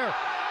in the air.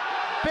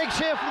 Big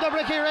cheer from the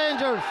Brickey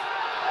Rangers.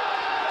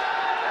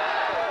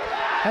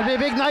 It'll be a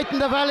big night in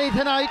the Valley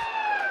tonight.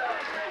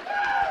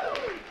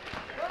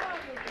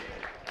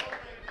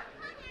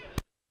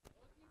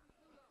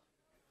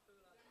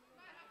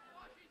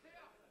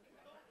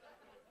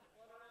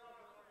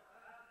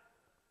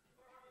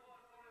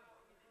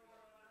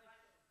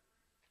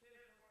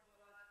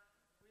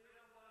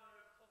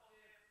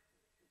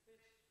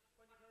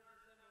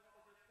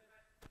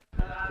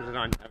 Is it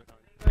on?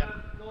 Yeah.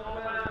 No, it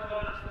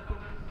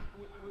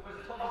was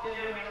a tough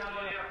game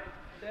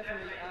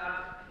definitely.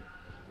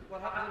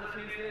 What happens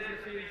in the field stays in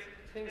the field.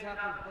 Things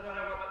happen,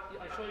 whatever.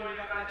 But I'm sure you'll be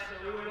back next year.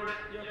 We were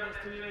in your place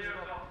 2 years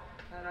ago,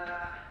 and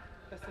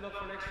best of luck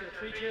for next year.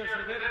 3 cheers for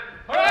the bit.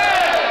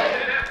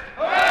 Hooray!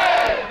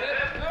 Hooray!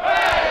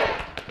 Hooray!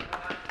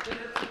 This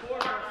is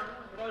supporters.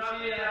 Without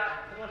you,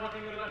 I don't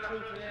think we would have got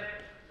through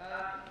today.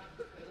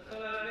 There's a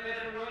fella that made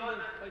it from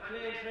London by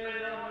playing,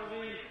 training on the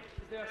wheel.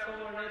 He's there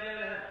somewhere right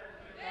there.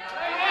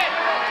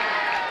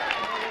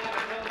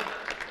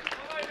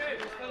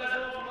 Those fellas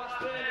home from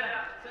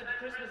Australia said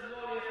Christmas is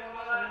only a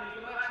formality. He's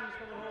the match he's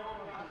coming home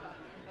from.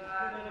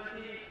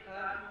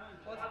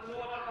 What's the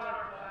Lord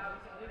Connor?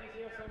 I think he's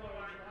here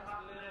somewhere. He's in the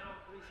hospital laid up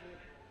recently.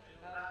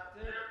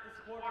 They're the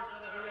supporters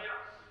that are here.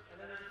 And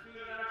then there's a few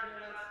lads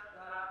here that's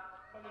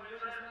probably the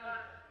greatest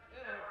man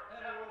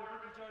ever wore a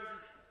Brickey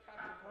jersey,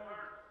 Captain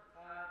Kern.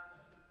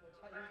 He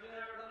was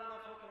there not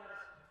enough looking at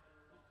us.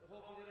 I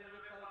hope we did a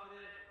good call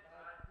today.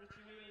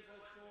 Richie Mealy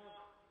was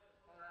shown.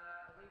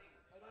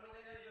 I don't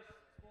think any of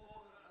us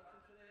spoke until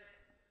today,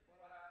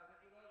 but I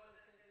think we're all going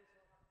to take this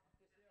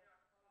year.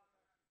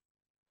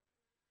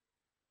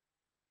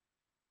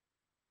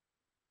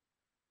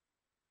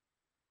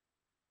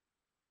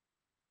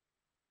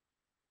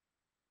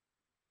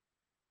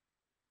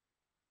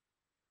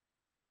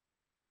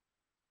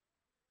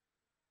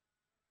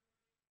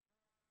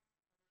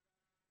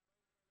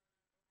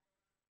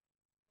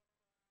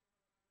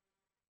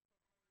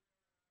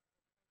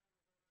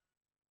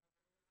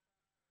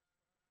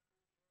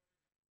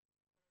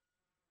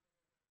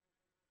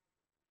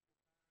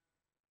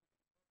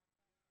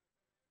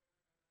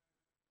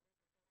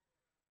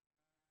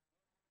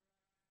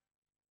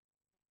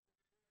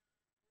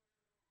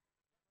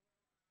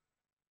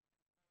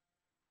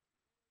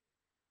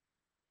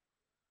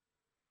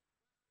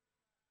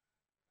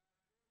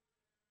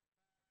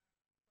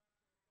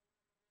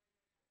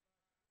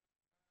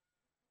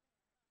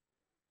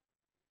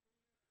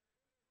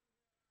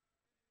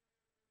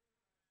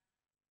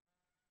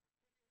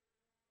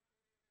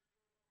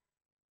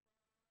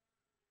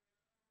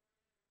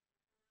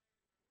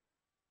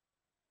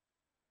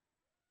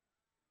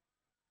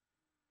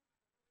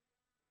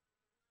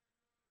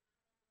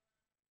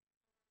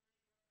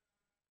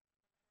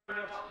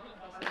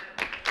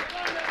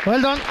 Well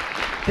done.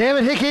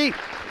 David Hickey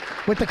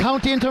with the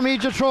County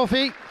Intermediate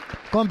Trophy,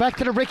 going back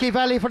to the Brickey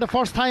Valley for the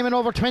first time in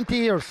over 20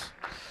 years.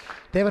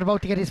 David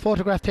about to get his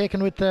photograph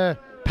taken with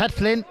Pat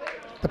Flynn,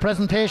 the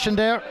presentation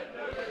there.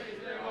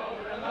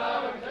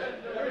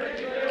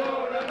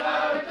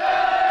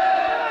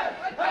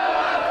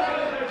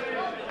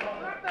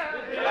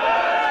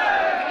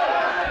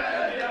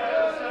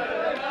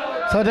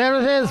 So there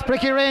it is,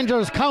 Brickey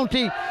Rangers,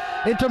 County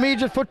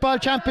Intermediate Football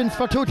Champions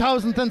for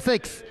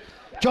 2006.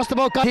 Just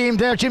about got team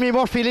there. Jimmy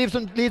Murphy leads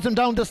them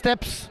down the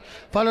steps,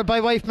 followed by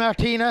wife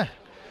Martina.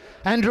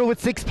 Andrew with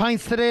 6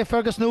 points today,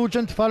 Fergus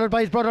Nugent, followed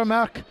by his brother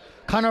Mark.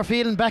 Connor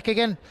Phelan back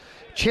again.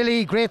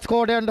 Chile, great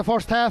score there in the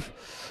first half.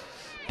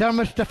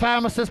 Dermot, the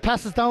pharmacist,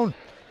 passes down.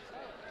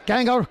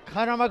 Ganger,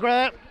 Conor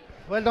McGrath.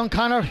 Well done,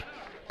 Connor.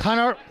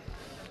 Connor,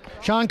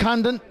 Sean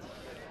Condon.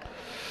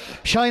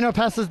 Shiner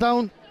passes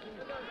down.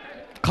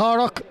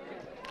 Corrock.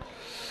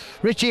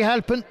 Richie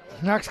Halpin,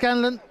 Mark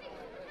Scanlon.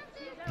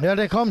 There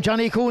they come,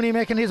 Johnny Cooney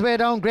making his way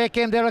down. Great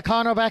game there, a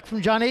corner back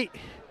from Johnny.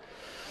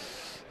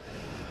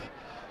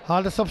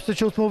 All the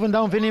substitutes moving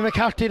down. Vinnie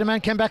McCarthy, the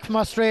man came back from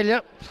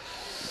Australia.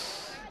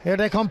 Here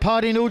they come,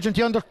 Paddy Nugent,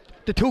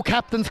 the two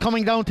captains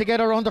coming down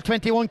together, under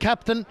 21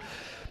 captain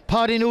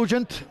Paddy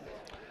Nugent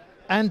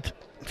and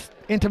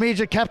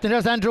intermediate captain.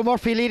 There's Andrew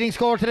Murphy, leading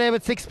scorer today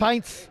with 6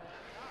 points.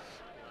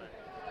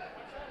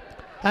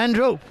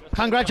 Andrew,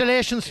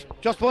 congratulations.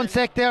 Just 1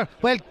 sec there.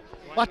 Well,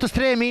 what does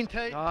today mean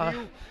to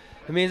you?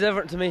 It means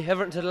everything to me,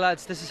 everything to the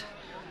lads.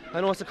 I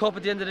know it's a cup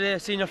at the end of the day.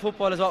 Senior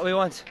football is what we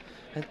want,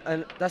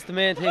 and that's the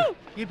main thing.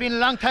 You've been a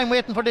long time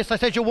waiting for this. I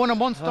said you won a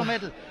Munster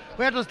medal.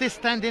 Where does this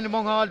stand in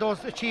among all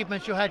those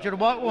achievements you had?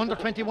 You're under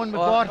 21 with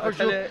Waterford,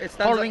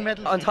 hurling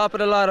medals. On top of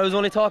the lot. I was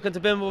only talking to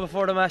Bimbo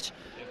before the match.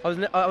 I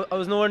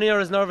was nowhere near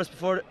as nervous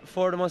before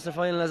the Munster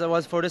final as I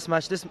was for this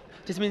match. This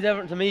means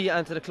everything to me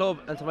and to the club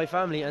and to my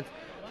family and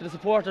to the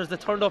supporters that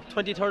turned up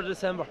 23rd of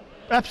December.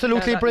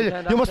 Absolutely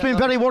brilliant. You must have been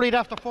very worried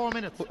after 4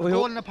 minutes. We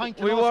were.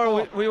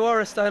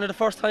 The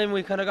first time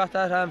we kind of got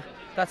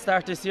that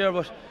start this year,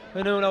 but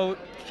we knew now,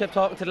 kept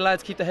talking to the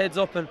lads, keep the heads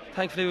up, and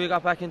thankfully we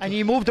got back into And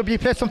you moved up, you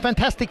played some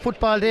fantastic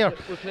football there.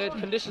 We played,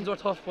 conditions were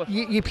tough, but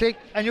You played,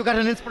 and you got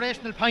an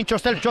inspirational point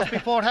yourself just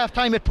before half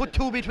time. It put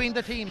 2 between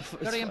the teams.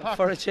 Very important.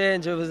 for a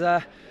change, it was.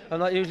 I'm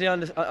not usually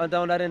on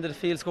down that end of the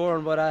field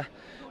scoring, but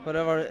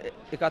whatever,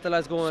 it got the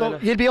lads going. So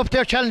you'll be up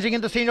there challenging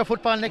in the senior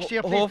football next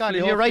year, please God,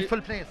 in your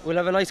rightful place. We'll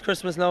have a nice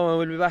Christmas now, and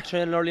we'll be back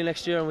training early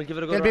next year, and we'll give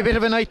it a go. There'll be a bit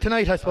of a night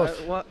tonight, I suppose.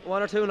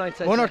 One or two nights.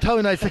 One or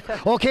two nights.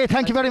 Okay,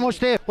 thank you very much,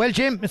 Dave. Well,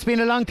 Jim, it's been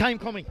a long time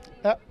coming.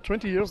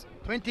 20 years.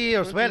 20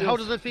 years. Well, how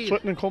does it feel?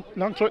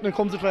 Long threatening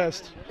comes at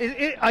last.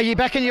 Are you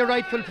back in your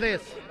rightful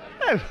place?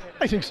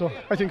 I think so.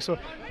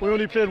 We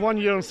only played 1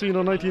 year in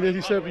senior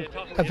 1987.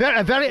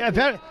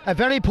 A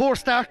very poor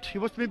start. You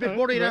must be a bit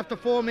worried after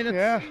 4 minutes.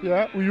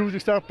 Yeah. We usually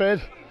start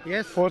bad.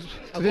 Yes. But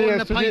today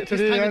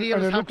and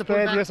it looked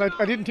bad. Yes, I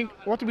didn't think.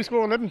 What did we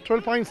score? 11,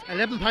 12 points.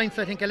 11 points,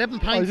 I think. 11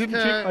 points.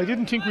 I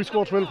didn't think we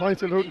scored 12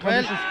 points in the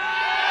conditions.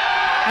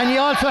 And you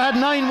also had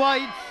 9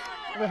 wides.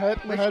 We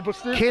had, but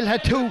still. Kill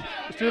had 2.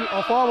 Still,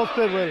 our forwards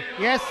played well.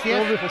 Yes.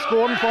 For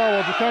scoring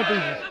forwards, you can't beat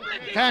it.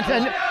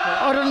 And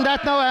other than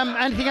that, now,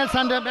 anything else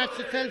on the match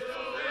itself?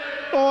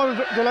 Oh,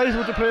 delighted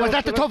with the players. Was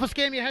that the toughest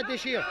game you had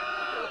this year?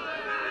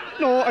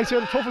 No, I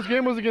said the toughest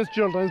game was against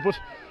Geraldines, but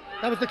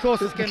that was the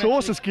closest game. The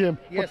closest game.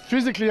 Yes. But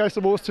physically, I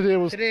suppose today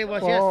was.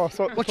 Yes.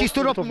 So but you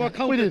stood up and were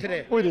counted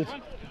today. We did.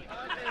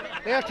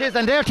 There it is,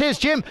 and there it is,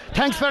 Jim.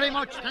 Thanks very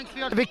much. Thanks for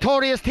your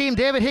victorious team.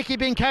 David Hickey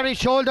being carried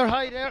shoulder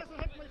high there.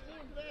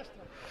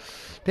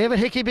 David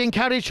Hickey being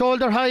carried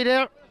shoulder high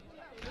there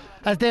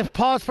as they've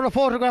paused for a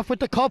photograph with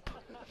the cup.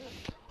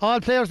 All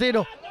players did.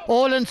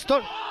 Olin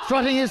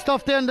strutting his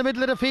stuff there in the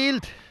middle of the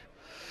field.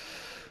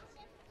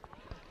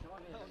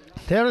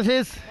 There it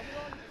is.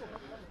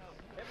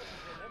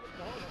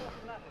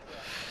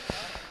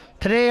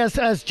 Today,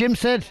 as Jim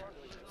said,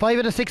 5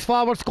 of the 6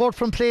 forwards scored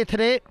from play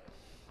today.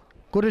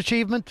 Good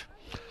achievement.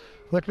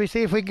 Let me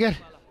see if we can get.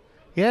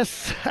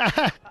 Yes.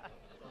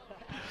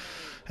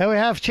 Here we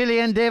have Chile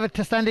and David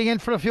standing in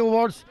for a few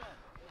words.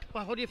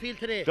 Well, how do you feel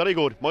today? Very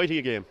good,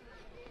 mighty game.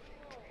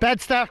 Bad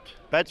start?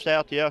 Bad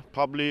start, yeah.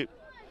 Probably a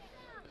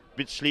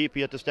bit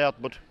sleepy at the start,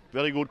 but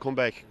very good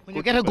comeback. When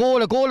you get a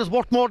goal is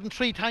worth more than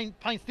 3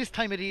 points this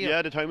time of the year.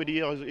 Yeah, the time of the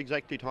year is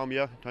exactly, Tom,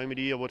 yeah. Time of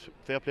the year, but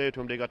fair play to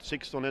them. They got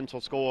 6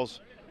 unanswered scores.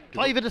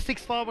 5 of the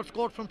 6 forwards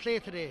scored from play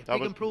today.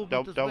 Big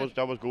improvement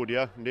that was good,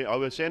 yeah. I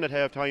was saying at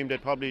half time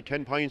that probably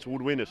 10 points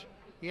would win it.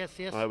 Yes.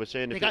 I was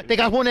saying they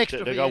got 1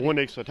 extra. They got 1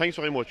 extra. Thanks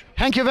very much.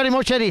 Thank you very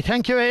much, Eddie.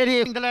 Thank you,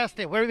 Eddie. The last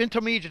day, we're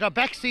intermediate.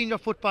 Back senior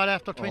football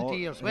after 20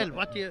 years. Well,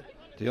 what do you?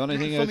 The only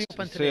thing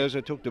I'd say is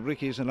it took the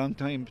Brickeys a long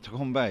time to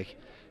come back,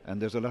 and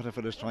there's a lot of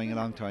fellas trying a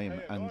long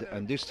time,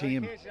 and this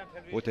team,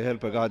 with the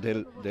help of God,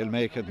 they'll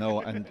make it now,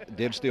 and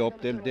they'll stay up.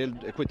 They'll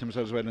acquit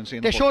themselves well and see.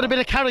 They showed a bit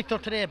of character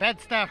today.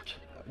 Bad start.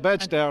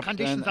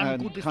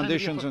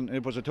 Conditions and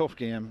it was a tough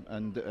game,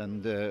 and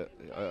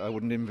I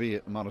wouldn't envy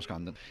Morris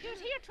Condon.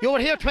 You were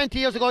here 20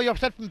 years ago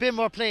yourself and Bim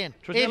were playing.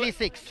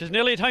 86. It's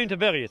nearly time to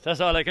bury it,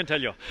 that's all I can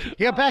tell you.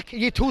 You're back,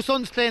 you 2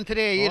 sons playing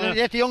today, you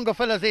let the younger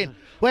fellas in.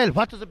 Well,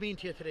 what does it mean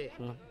to you today?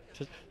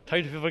 It's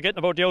time to be forgetting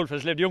about the old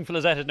fellas, leave the young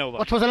fellas at it now.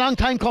 But it was a long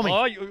time coming.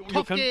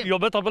 You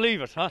better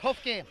believe it. Huh?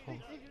 Tough game.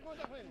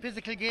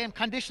 Physical game,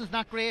 conditions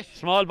not great.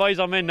 Small boys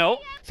are men now.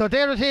 So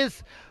there it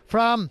is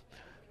from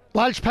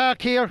Walsh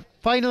Park here.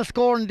 Final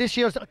score in this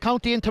year's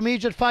county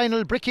intermediate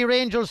final. Brickey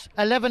Rangers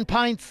 11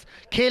 points,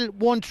 Kill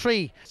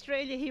 1-3.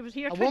 Australia, he was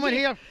here. A woman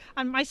here.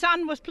 And my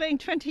son was playing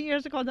 20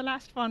 years ago, the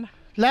last one.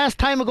 Last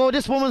time ago,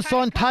 this woman's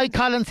son, Ty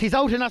Collins, he's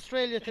out in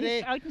Australia today.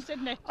 He's out in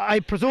Sydney. I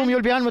presume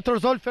you'll be on with the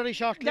result very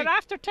shortly. They're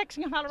after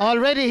texting him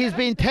already. He's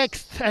been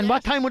texted. And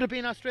what time would it be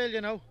in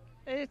Australia now?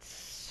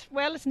 It's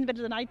in the middle of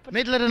the night.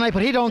 Middle of the night,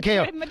 but he don't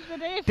care. Middle of the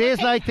day.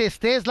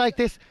 Days like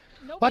this.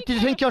 What did you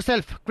think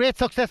yourself? Great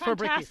success for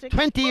Brickey.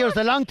 20 years,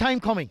 a long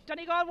time coming.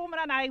 Donegal woman,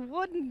 and I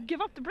wouldn't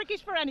give up the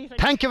Brickeys for anything.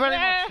 Thank you very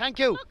much. Thank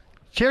you.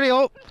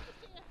 Cheerio.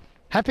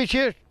 Happy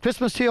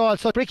Christmas to you all.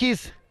 So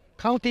Brickey's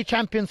county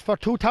champions for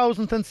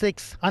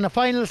 2006. On a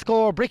final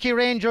score, Brickey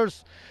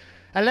Rangers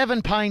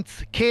 11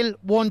 points, Kill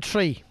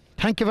 1-3.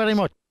 Thank you very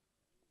much.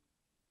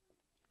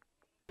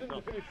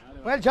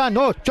 Well, John,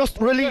 no, just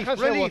relief.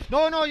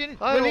 No, you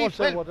relief.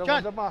 Well,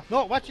 John,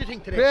 no, what do you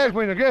think today? Great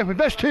winner,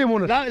 best team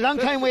won it. Long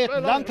time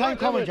waiting, long time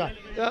coming, John.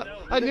 Yeah,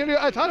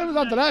 I thought I was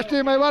on the last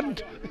team, I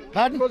wasn't.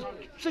 Pardon? It was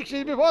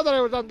 16 before that I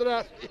was on the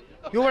last.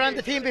 You were on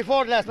the team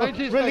before the last, but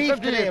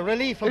relief today,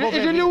 relief. It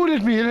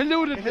eluded me, It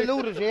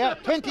eluded you, yeah.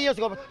 20 years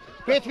ago,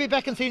 great to be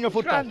back in senior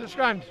football. It's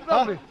grand,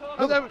 lovely.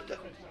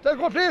 They'll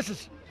go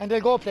places. And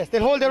they'll go places,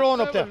 they'll hold their own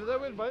up there. They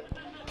will, boy.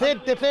 They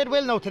played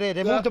well now today.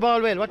 They moved the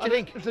ball well. What do you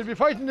think? If they'll be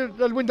fighting,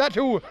 they'll win that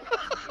too.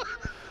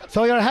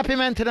 So you're a happy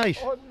man tonight.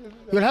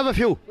 You'll have a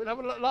few. We'll have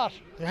a lot.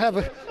 You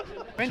have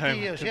 20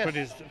 years.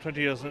 Yes.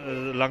 20 years is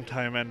a long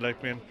time, and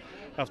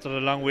after the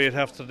long wait,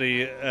 after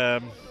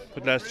the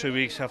last 2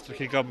 weeks after the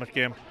Kilgovernment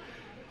game,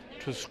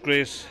 it was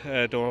great.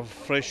 They were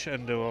fresh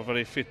and they were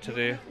very fit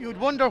today. You'd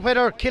wonder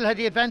whether Kill had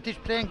the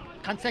advantage playing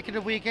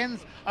consecutive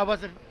weekends, or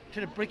was it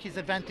to the Brickey's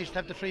advantage to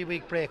have the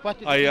 3-week break? What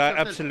did you I think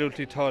yourself?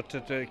 absolutely thought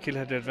that Kill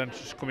had the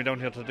advantage coming down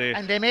here today.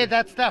 And they made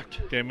that start.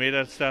 They made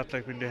that start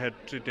like when they had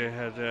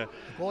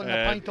goal and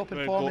a pint up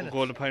in 4 minutes.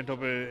 Goal and a pint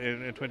up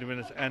in 20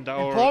 minutes. And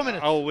 4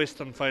 minutes. Our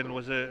Western final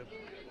was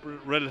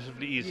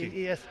relatively easy.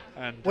 Yes.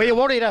 And were you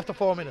worried after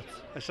 4 minutes?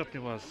 I certainly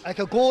was. Like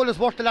a goal is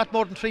worth a lot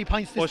more than 3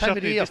 pints this time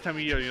of the year. This time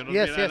of year, you know.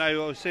 Yes, what I mean? And I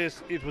always say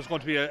it was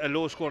going to be a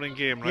low-scoring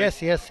game,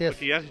 right? Yes. But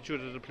the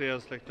attitude of the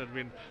players, like that,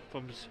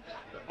 from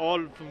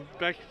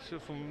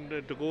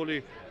the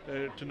goalie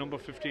to number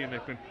 15,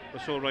 like,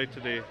 was so right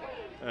today.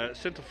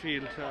 Centre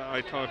field,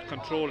 I thought,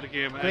 controlled the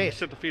game. Great. And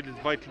centre field is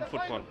vital in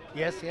football.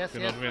 Yes. You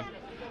know what I mean?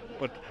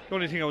 But the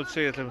only thing I would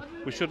say is that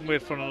we shouldn't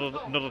wait for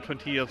another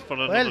 20 years for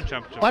another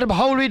championship.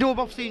 How will we do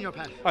above senior,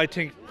 Pat? I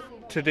think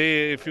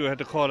today, if you had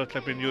to call it,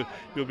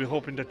 you'll be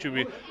hoping that you'll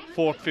be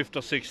 4th, 5th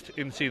or 6th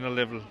in senior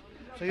level.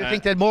 So you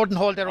think they'll more than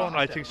hold their own?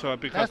 I think so,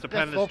 because the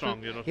plan is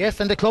strong, you know.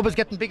 Yes, and the club is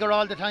getting bigger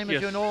all the time, as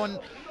you know, and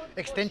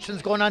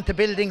extensions going on to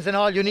buildings and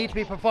all. You need to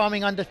be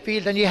performing on the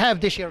field, and you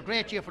have this year.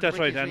 Great year for That's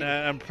the right, Brickey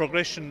and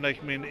progression,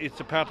 it's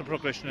a part of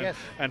progression. Yes.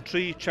 And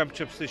 3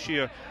 championships this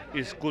year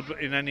is good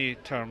in any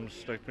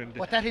terms.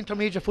 But that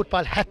intermediate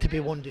football had to be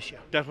won this year.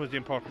 That was the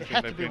important thing.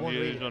 Had to be won,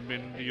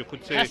 really. You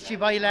could say. Passed you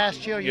by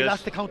last year. You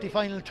lost the county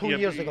final 2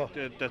 years ago.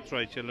 That's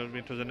right. You know,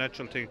 it was a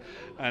natural thing.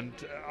 And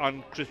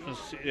on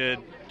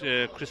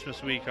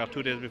Christmas week, or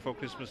 2 days before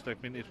Christmas,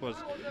 it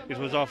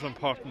was awful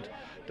important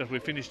that we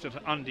finished it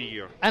on the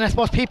year. And I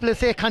suppose people will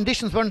say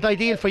conditions weren't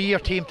ideal for your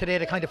team today,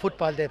 the kind of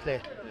football they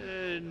played.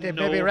 They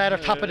maybe rather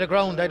top of the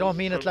ground. I don't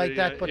mean it like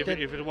that, but if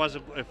it was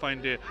a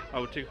fine day, I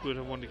would think we would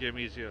have won the game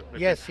easier.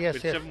 Yes.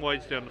 7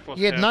 wides there in the first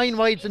You had 9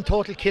 wides in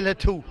total. Kill had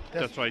 2.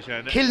 That's right.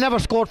 Yeah. Kill never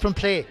scored from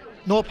play.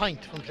 No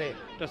point from play.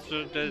 That's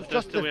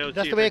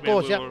the way it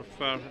goes. We were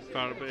far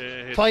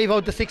ahead. 5 out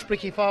of the 6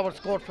 Brickey forwards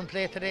scored from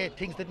play today.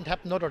 Things didn't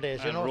happen other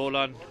days, you know. Roll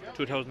on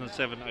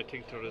 2007. I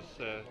think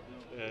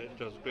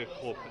there's great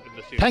hope in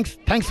the season.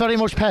 Thanks very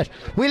much, Pat.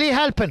 Willie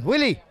Halpin.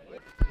 Willie.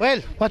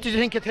 Well, what did you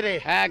think of today?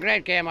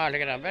 Great game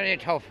altogether. Very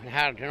tough and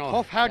hard, you know.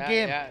 Tough, hard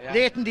game. Yeah.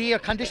 Late in the year,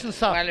 conditions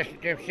soft. Well,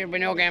 there should be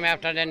no game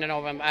after the end of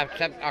November,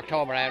 after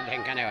October, I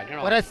think, anyway. You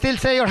know. But I'd still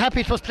say you're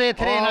happy it was played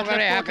today, not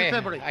very happy.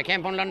 February. I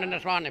came from London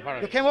this morning for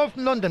it. You came over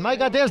from London. My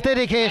God, there's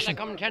dedication. I've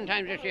come 10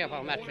 times this year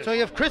for matches. So you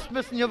have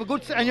Christmas and you have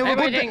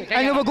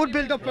a good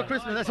build up for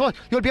Christmas. That's what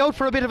you'll be out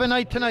for a bit of a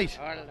night tonight.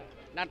 Well,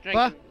 not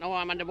drinking. What? No,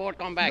 I'm on the boat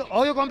going back.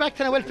 Oh, you're going back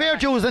tonight. Well, fair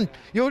dues, and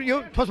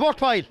it was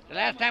worthwhile. The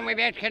last time we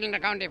beat Kill in the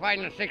county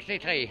final,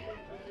 63.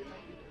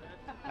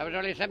 I was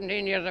only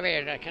 17 years of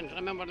age. I can't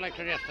remember it like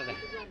it was yesterday.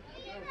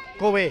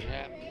 Go away.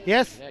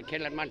 Yes?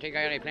 Kill at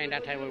Montegary playing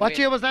that time. What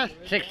year was that?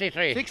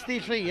 63.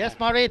 63, yes.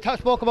 Murray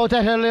spoke about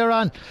that earlier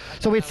on.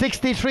 So it's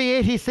 63,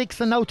 86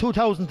 and now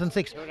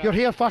 2006. You're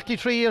here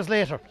 43 years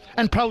later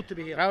and proud to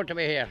be here. Proud to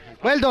be here.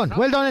 Well done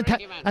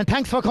and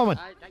thanks for coming.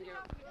 Thank you.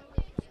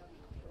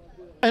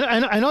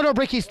 And another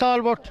Brickey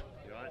stalwart.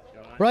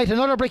 Right,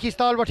 another Brickey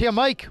stalwart here.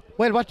 Mike,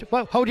 well,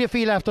 how do you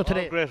feel after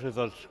today? Great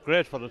results.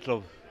 Great for the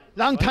club.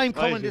 Long time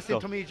coming, this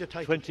intermediate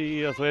title. 20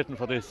 years waiting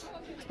for this.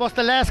 I suppose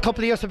the last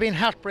couple of years have been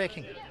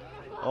heartbreaking.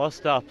 Oh,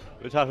 stop.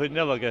 We thought we'd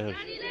never get it.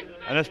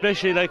 And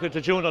especially like with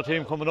the junior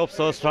team coming up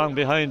so strong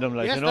behind them.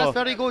 Like, yes, you know, that's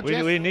very good,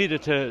 we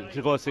needed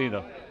to go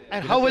senior.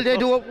 And how will they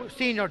do it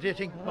senior, do you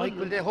think, Mike?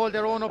 Will they hold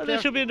their own up there?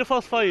 They should be in the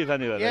first 5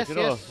 anyway. Yes, like,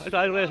 you know. yes.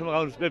 I'd rate them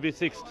around maybe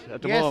 6th at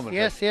the moment.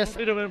 Yes. A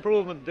bit of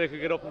improvement, they could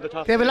get up in the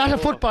top. They have a lot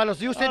of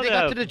footballers. You said they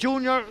got to the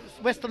junior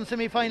Western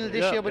semi-final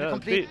this year with a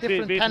complete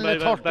different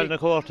panel of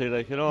 30.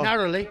 Like, you know.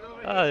 Narrowly.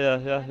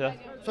 Yeah.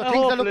 So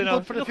things are looking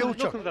good for the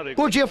future.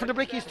 Good year for the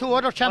Brickeys, 2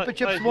 other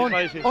championships won.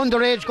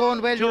 Underage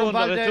going well. You're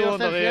involved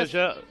there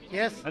yourself.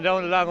 Yes. And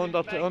down along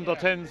under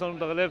 10s,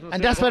 under 11s.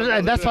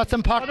 And that's what's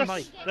important,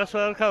 Mike. That's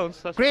what it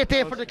counts. Great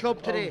day for the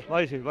club today.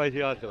 Mighty.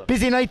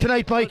 Busy night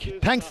tonight, Mike.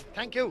 Thanks.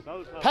 Thank you.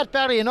 Pat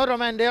Barry, another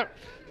man there.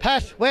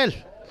 Pat, well,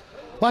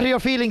 what are your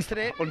feelings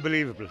today?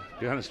 Unbelievable, to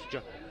be honest.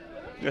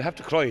 You'll have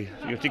to cry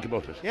when you think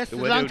about it. Yes,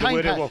 it's a long time, the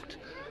way they worked.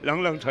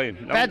 Long time.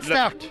 Bad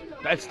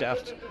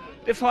start.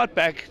 They fought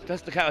back.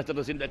 That's the character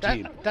that's in that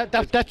team.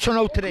 That turned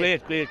out today.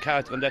 Great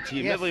character in that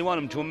team. Yes. Every one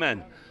of them to a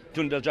man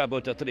doing their job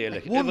out there today.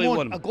 Like,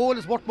 a goal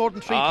is worth more than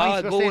 3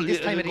 points for saying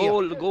this time of the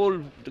year.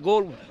 The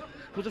goal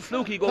was a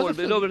fluky goal.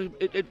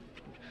 It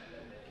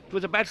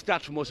was a bad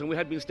start from us, and we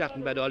had been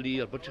starting bad all the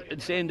year. But in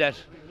saying that,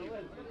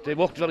 they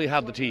worked very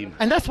hard, the team.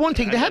 And that's one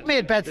thing, they have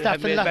made bad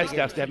starts in They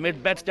have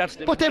made bad starts.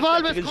 But they've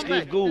always against come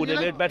back. They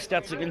made bad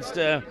starts against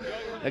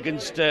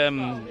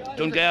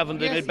Dungarvan.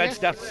 They made bad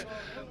starts.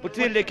 But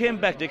still, they came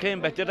back. They're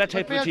that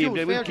type of team.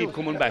 They will keep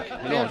coming back.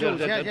 You know,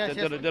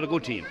 they're a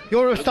good team.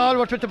 You're a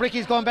stalwart with the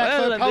Brickeys going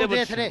back, so a proud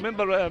day today.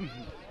 Remember,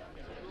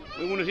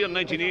 we won it here in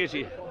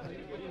 1980.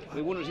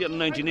 We won it here in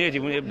 1980.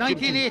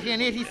 1980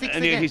 and 86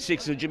 and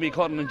 86, and Jimmy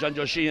Cotton and John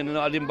Sheehan and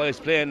all them boys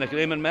playing, like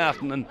Raymond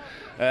Martin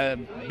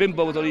and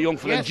Bimbo was only a young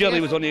fella, and Jerry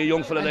was only a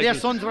young fella. And their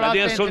sons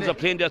were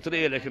playing there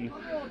today. Like, and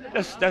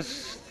that's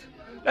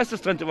the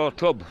strength of our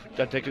club,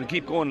 that they can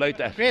keep going like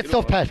that. Great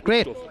stuff, Pat.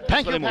 Great.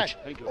 Thank you, Pat.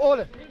 Thank you.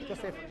 Ole.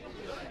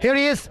 Here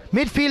he is.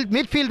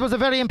 Midfield was a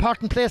very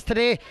important place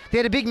today. They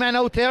had a big man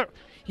out there.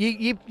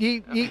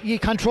 You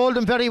controlled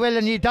them very well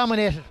and you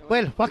dominated.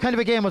 Well, what kind of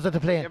a game was it to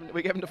play?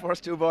 We gave him the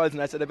first 2 balls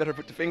and I said I better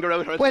put the finger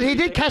out. Well, he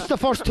did catch the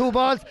first 2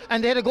 balls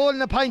and they had a goal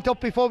and a pint up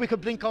before we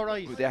could blink our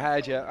eyes. They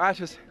had, yeah. It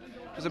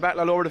was a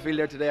battle all over the field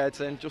there today, I'd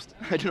say. And just,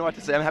 I don't know what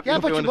to say. I'm happy. Yeah,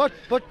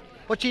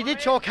 but you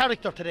did show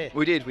character today.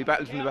 We did. We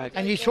battled from the back.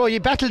 And you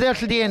battled there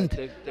till the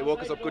end. They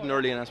woke us up good and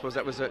early, and I suppose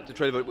that was the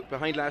trail.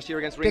 Behind last year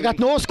against Ring. They got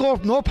no score,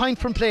 no point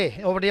from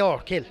play over the hour,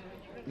 Kill.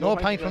 No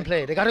point from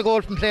play. They got a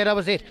goal from play, that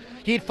was it.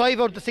 He had 5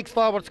 out of the 6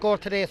 forward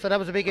scored today, so that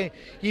was a big.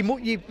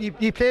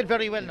 He played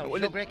very well now.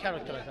 Well, great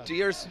character, I thought. The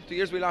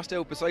years we lost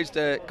out, besides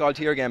the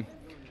Galtier game,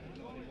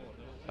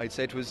 I'd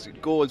say it was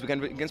goals.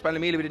 Against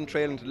Ballymena we didn't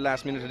trail until the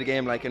last minute of the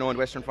game, like, you know, in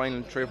Western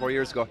final 3 or 4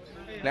 years ago.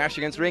 Last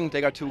year against Ring,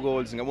 they got 2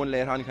 goals and got 1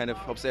 late on, kind of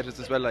upset us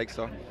as well, like,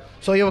 so.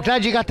 So you were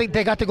glad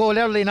they got the goal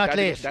early, not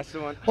late. That's the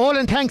one.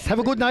 Olin, thanks. Have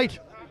a good night.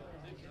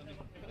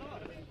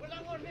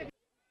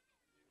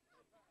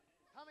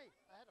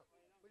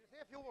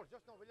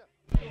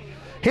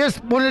 Here's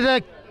one of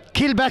the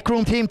Kill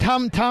backroom team.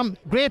 Tom,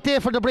 great day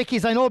for the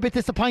Brickies. I know a bit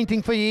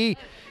disappointing for you.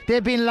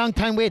 They've been a long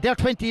time waiting. They're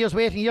 20 years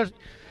waiting.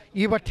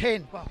 You were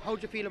 10. How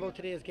do you feel about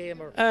today's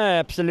game?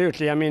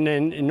 Absolutely. I mean,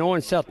 in no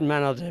uncertain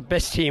manner, the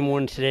best team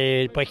won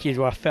today. Brickies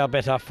were a far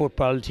better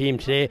football team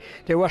today.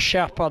 They were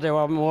sharper. They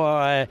were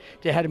more.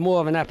 They had more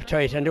of an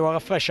appetite, and they were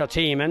a fresher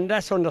team, and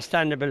that's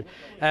understandable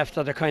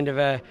after the kind of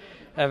a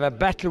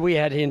battle we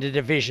had in the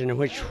division,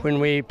 which when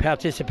we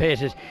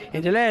participated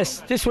in the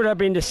last, this would have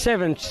been the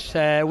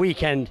 7th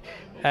weekend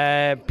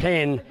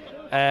playing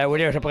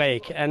without a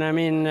break. And I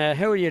mean,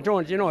 how you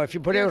don't, you know, if you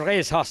put out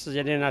race horses,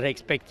 you do not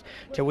expect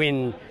to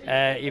win,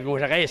 even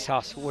with a race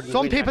horse.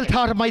 Some people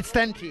thought it might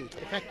stand to you.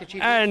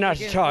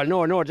 Not at all.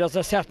 No, there's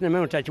a certain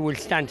amount that will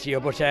stand to you.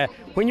 But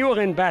when you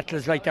were in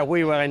battles like that,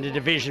 we were in the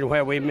division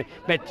where we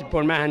met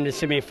Bulmahan in the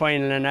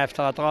semi-final, and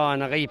after a draw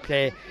and a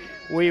replay,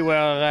 we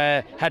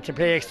were had to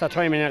play extra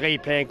time in a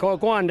replay. Go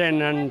on then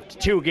and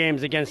 2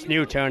 games against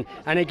Newtown,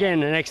 and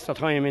again an extra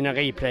time in a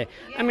replay.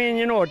 I mean,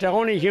 you know, they're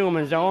only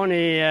humans, they're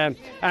only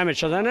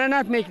amateurs, and they're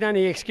not making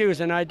any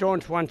excuse, and I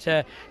don't want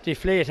to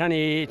deflate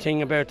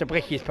anything about the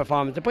Brickies'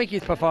 performance. The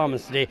Brickies'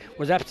 performance today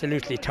was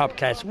absolutely top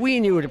class. We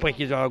knew the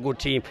Brickies were a good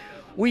team.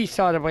 I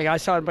saw the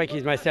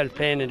Brickies myself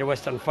playing in the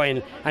Western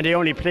final, and they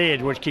only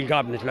played with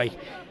Kilgobnet. Like,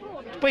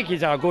 the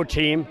Brickies are a good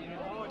team.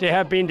 They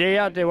have been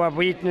there. They were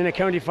beaten in a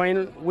county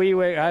final. We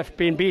have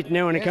been beaten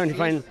now in a county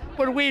final.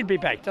 But we'll be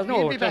back. There's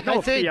no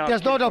fear.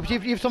 There's no doubt.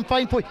 You've some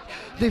fine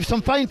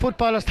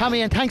footballers,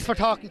 Tommy, and thanks for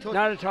talking to us.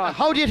 Not at all.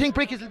 How do you think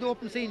Brickies will do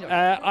open senior?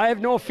 I have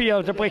no fear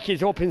of the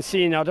Brickies open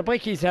senior. The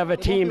Brickies have a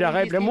team that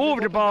are able to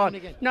move the ball.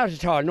 Not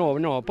at all.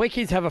 No.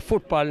 Brickies have a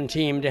footballing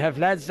team. They have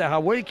lads that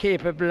are well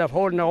capable of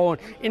holding their own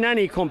in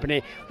any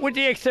company, with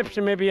the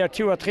exception maybe of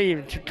 2 or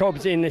 3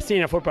 clubs in the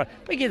senior football.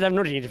 Brickies have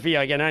nothing to fear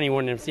against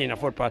anyone in senior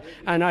football,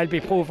 and I'll be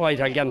proved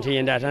right, I'll guarantee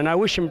you that, and I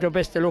wish them the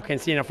best of luck in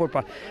senior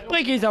football.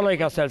 Brickies are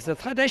like ourselves, a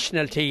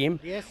traditional team.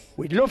 Yes.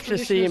 We'd love to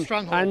see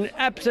them, and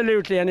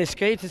absolutely, and it's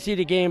great to see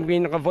the game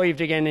being revived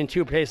again in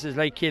 2 places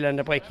like Kill and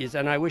the Brickies,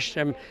 and I wish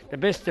them the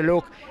best of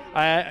luck.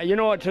 You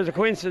know, it was a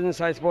coincidence,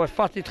 I suppose.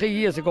 43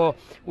 years ago,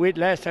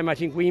 last time I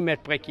think we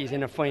met Brickies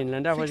in a final,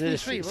 and that was in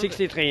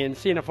 63 in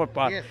senior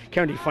football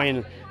county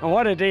final. And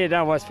what a day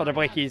that was for the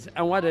Brickies,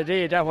 and what a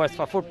day that was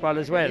for football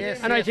as well.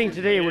 I think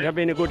today would have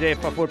been a good day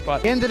for football.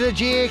 End of the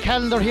GA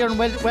calendar here in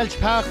Welsh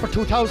Park for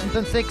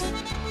 2006.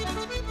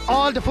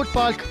 All the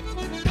football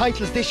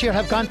titles this year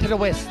have gone to the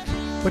West,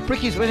 with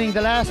Brickies winning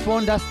the last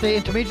one. That's the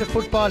intermediate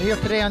football here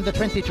today on the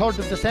 23rd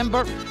of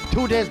December,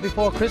 2 days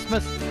before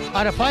Christmas.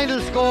 On a final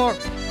score,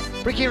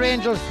 Brickey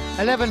Rangers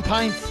 11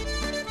 points,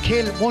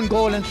 Kill 1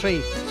 goal and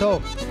 3.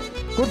 So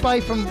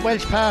goodbye from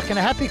Welsh Park, and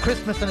a happy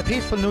Christmas and a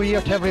peaceful New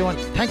Year to everyone.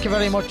 Thank you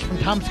very much from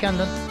Tom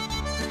Scanlon.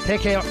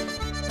 Take care.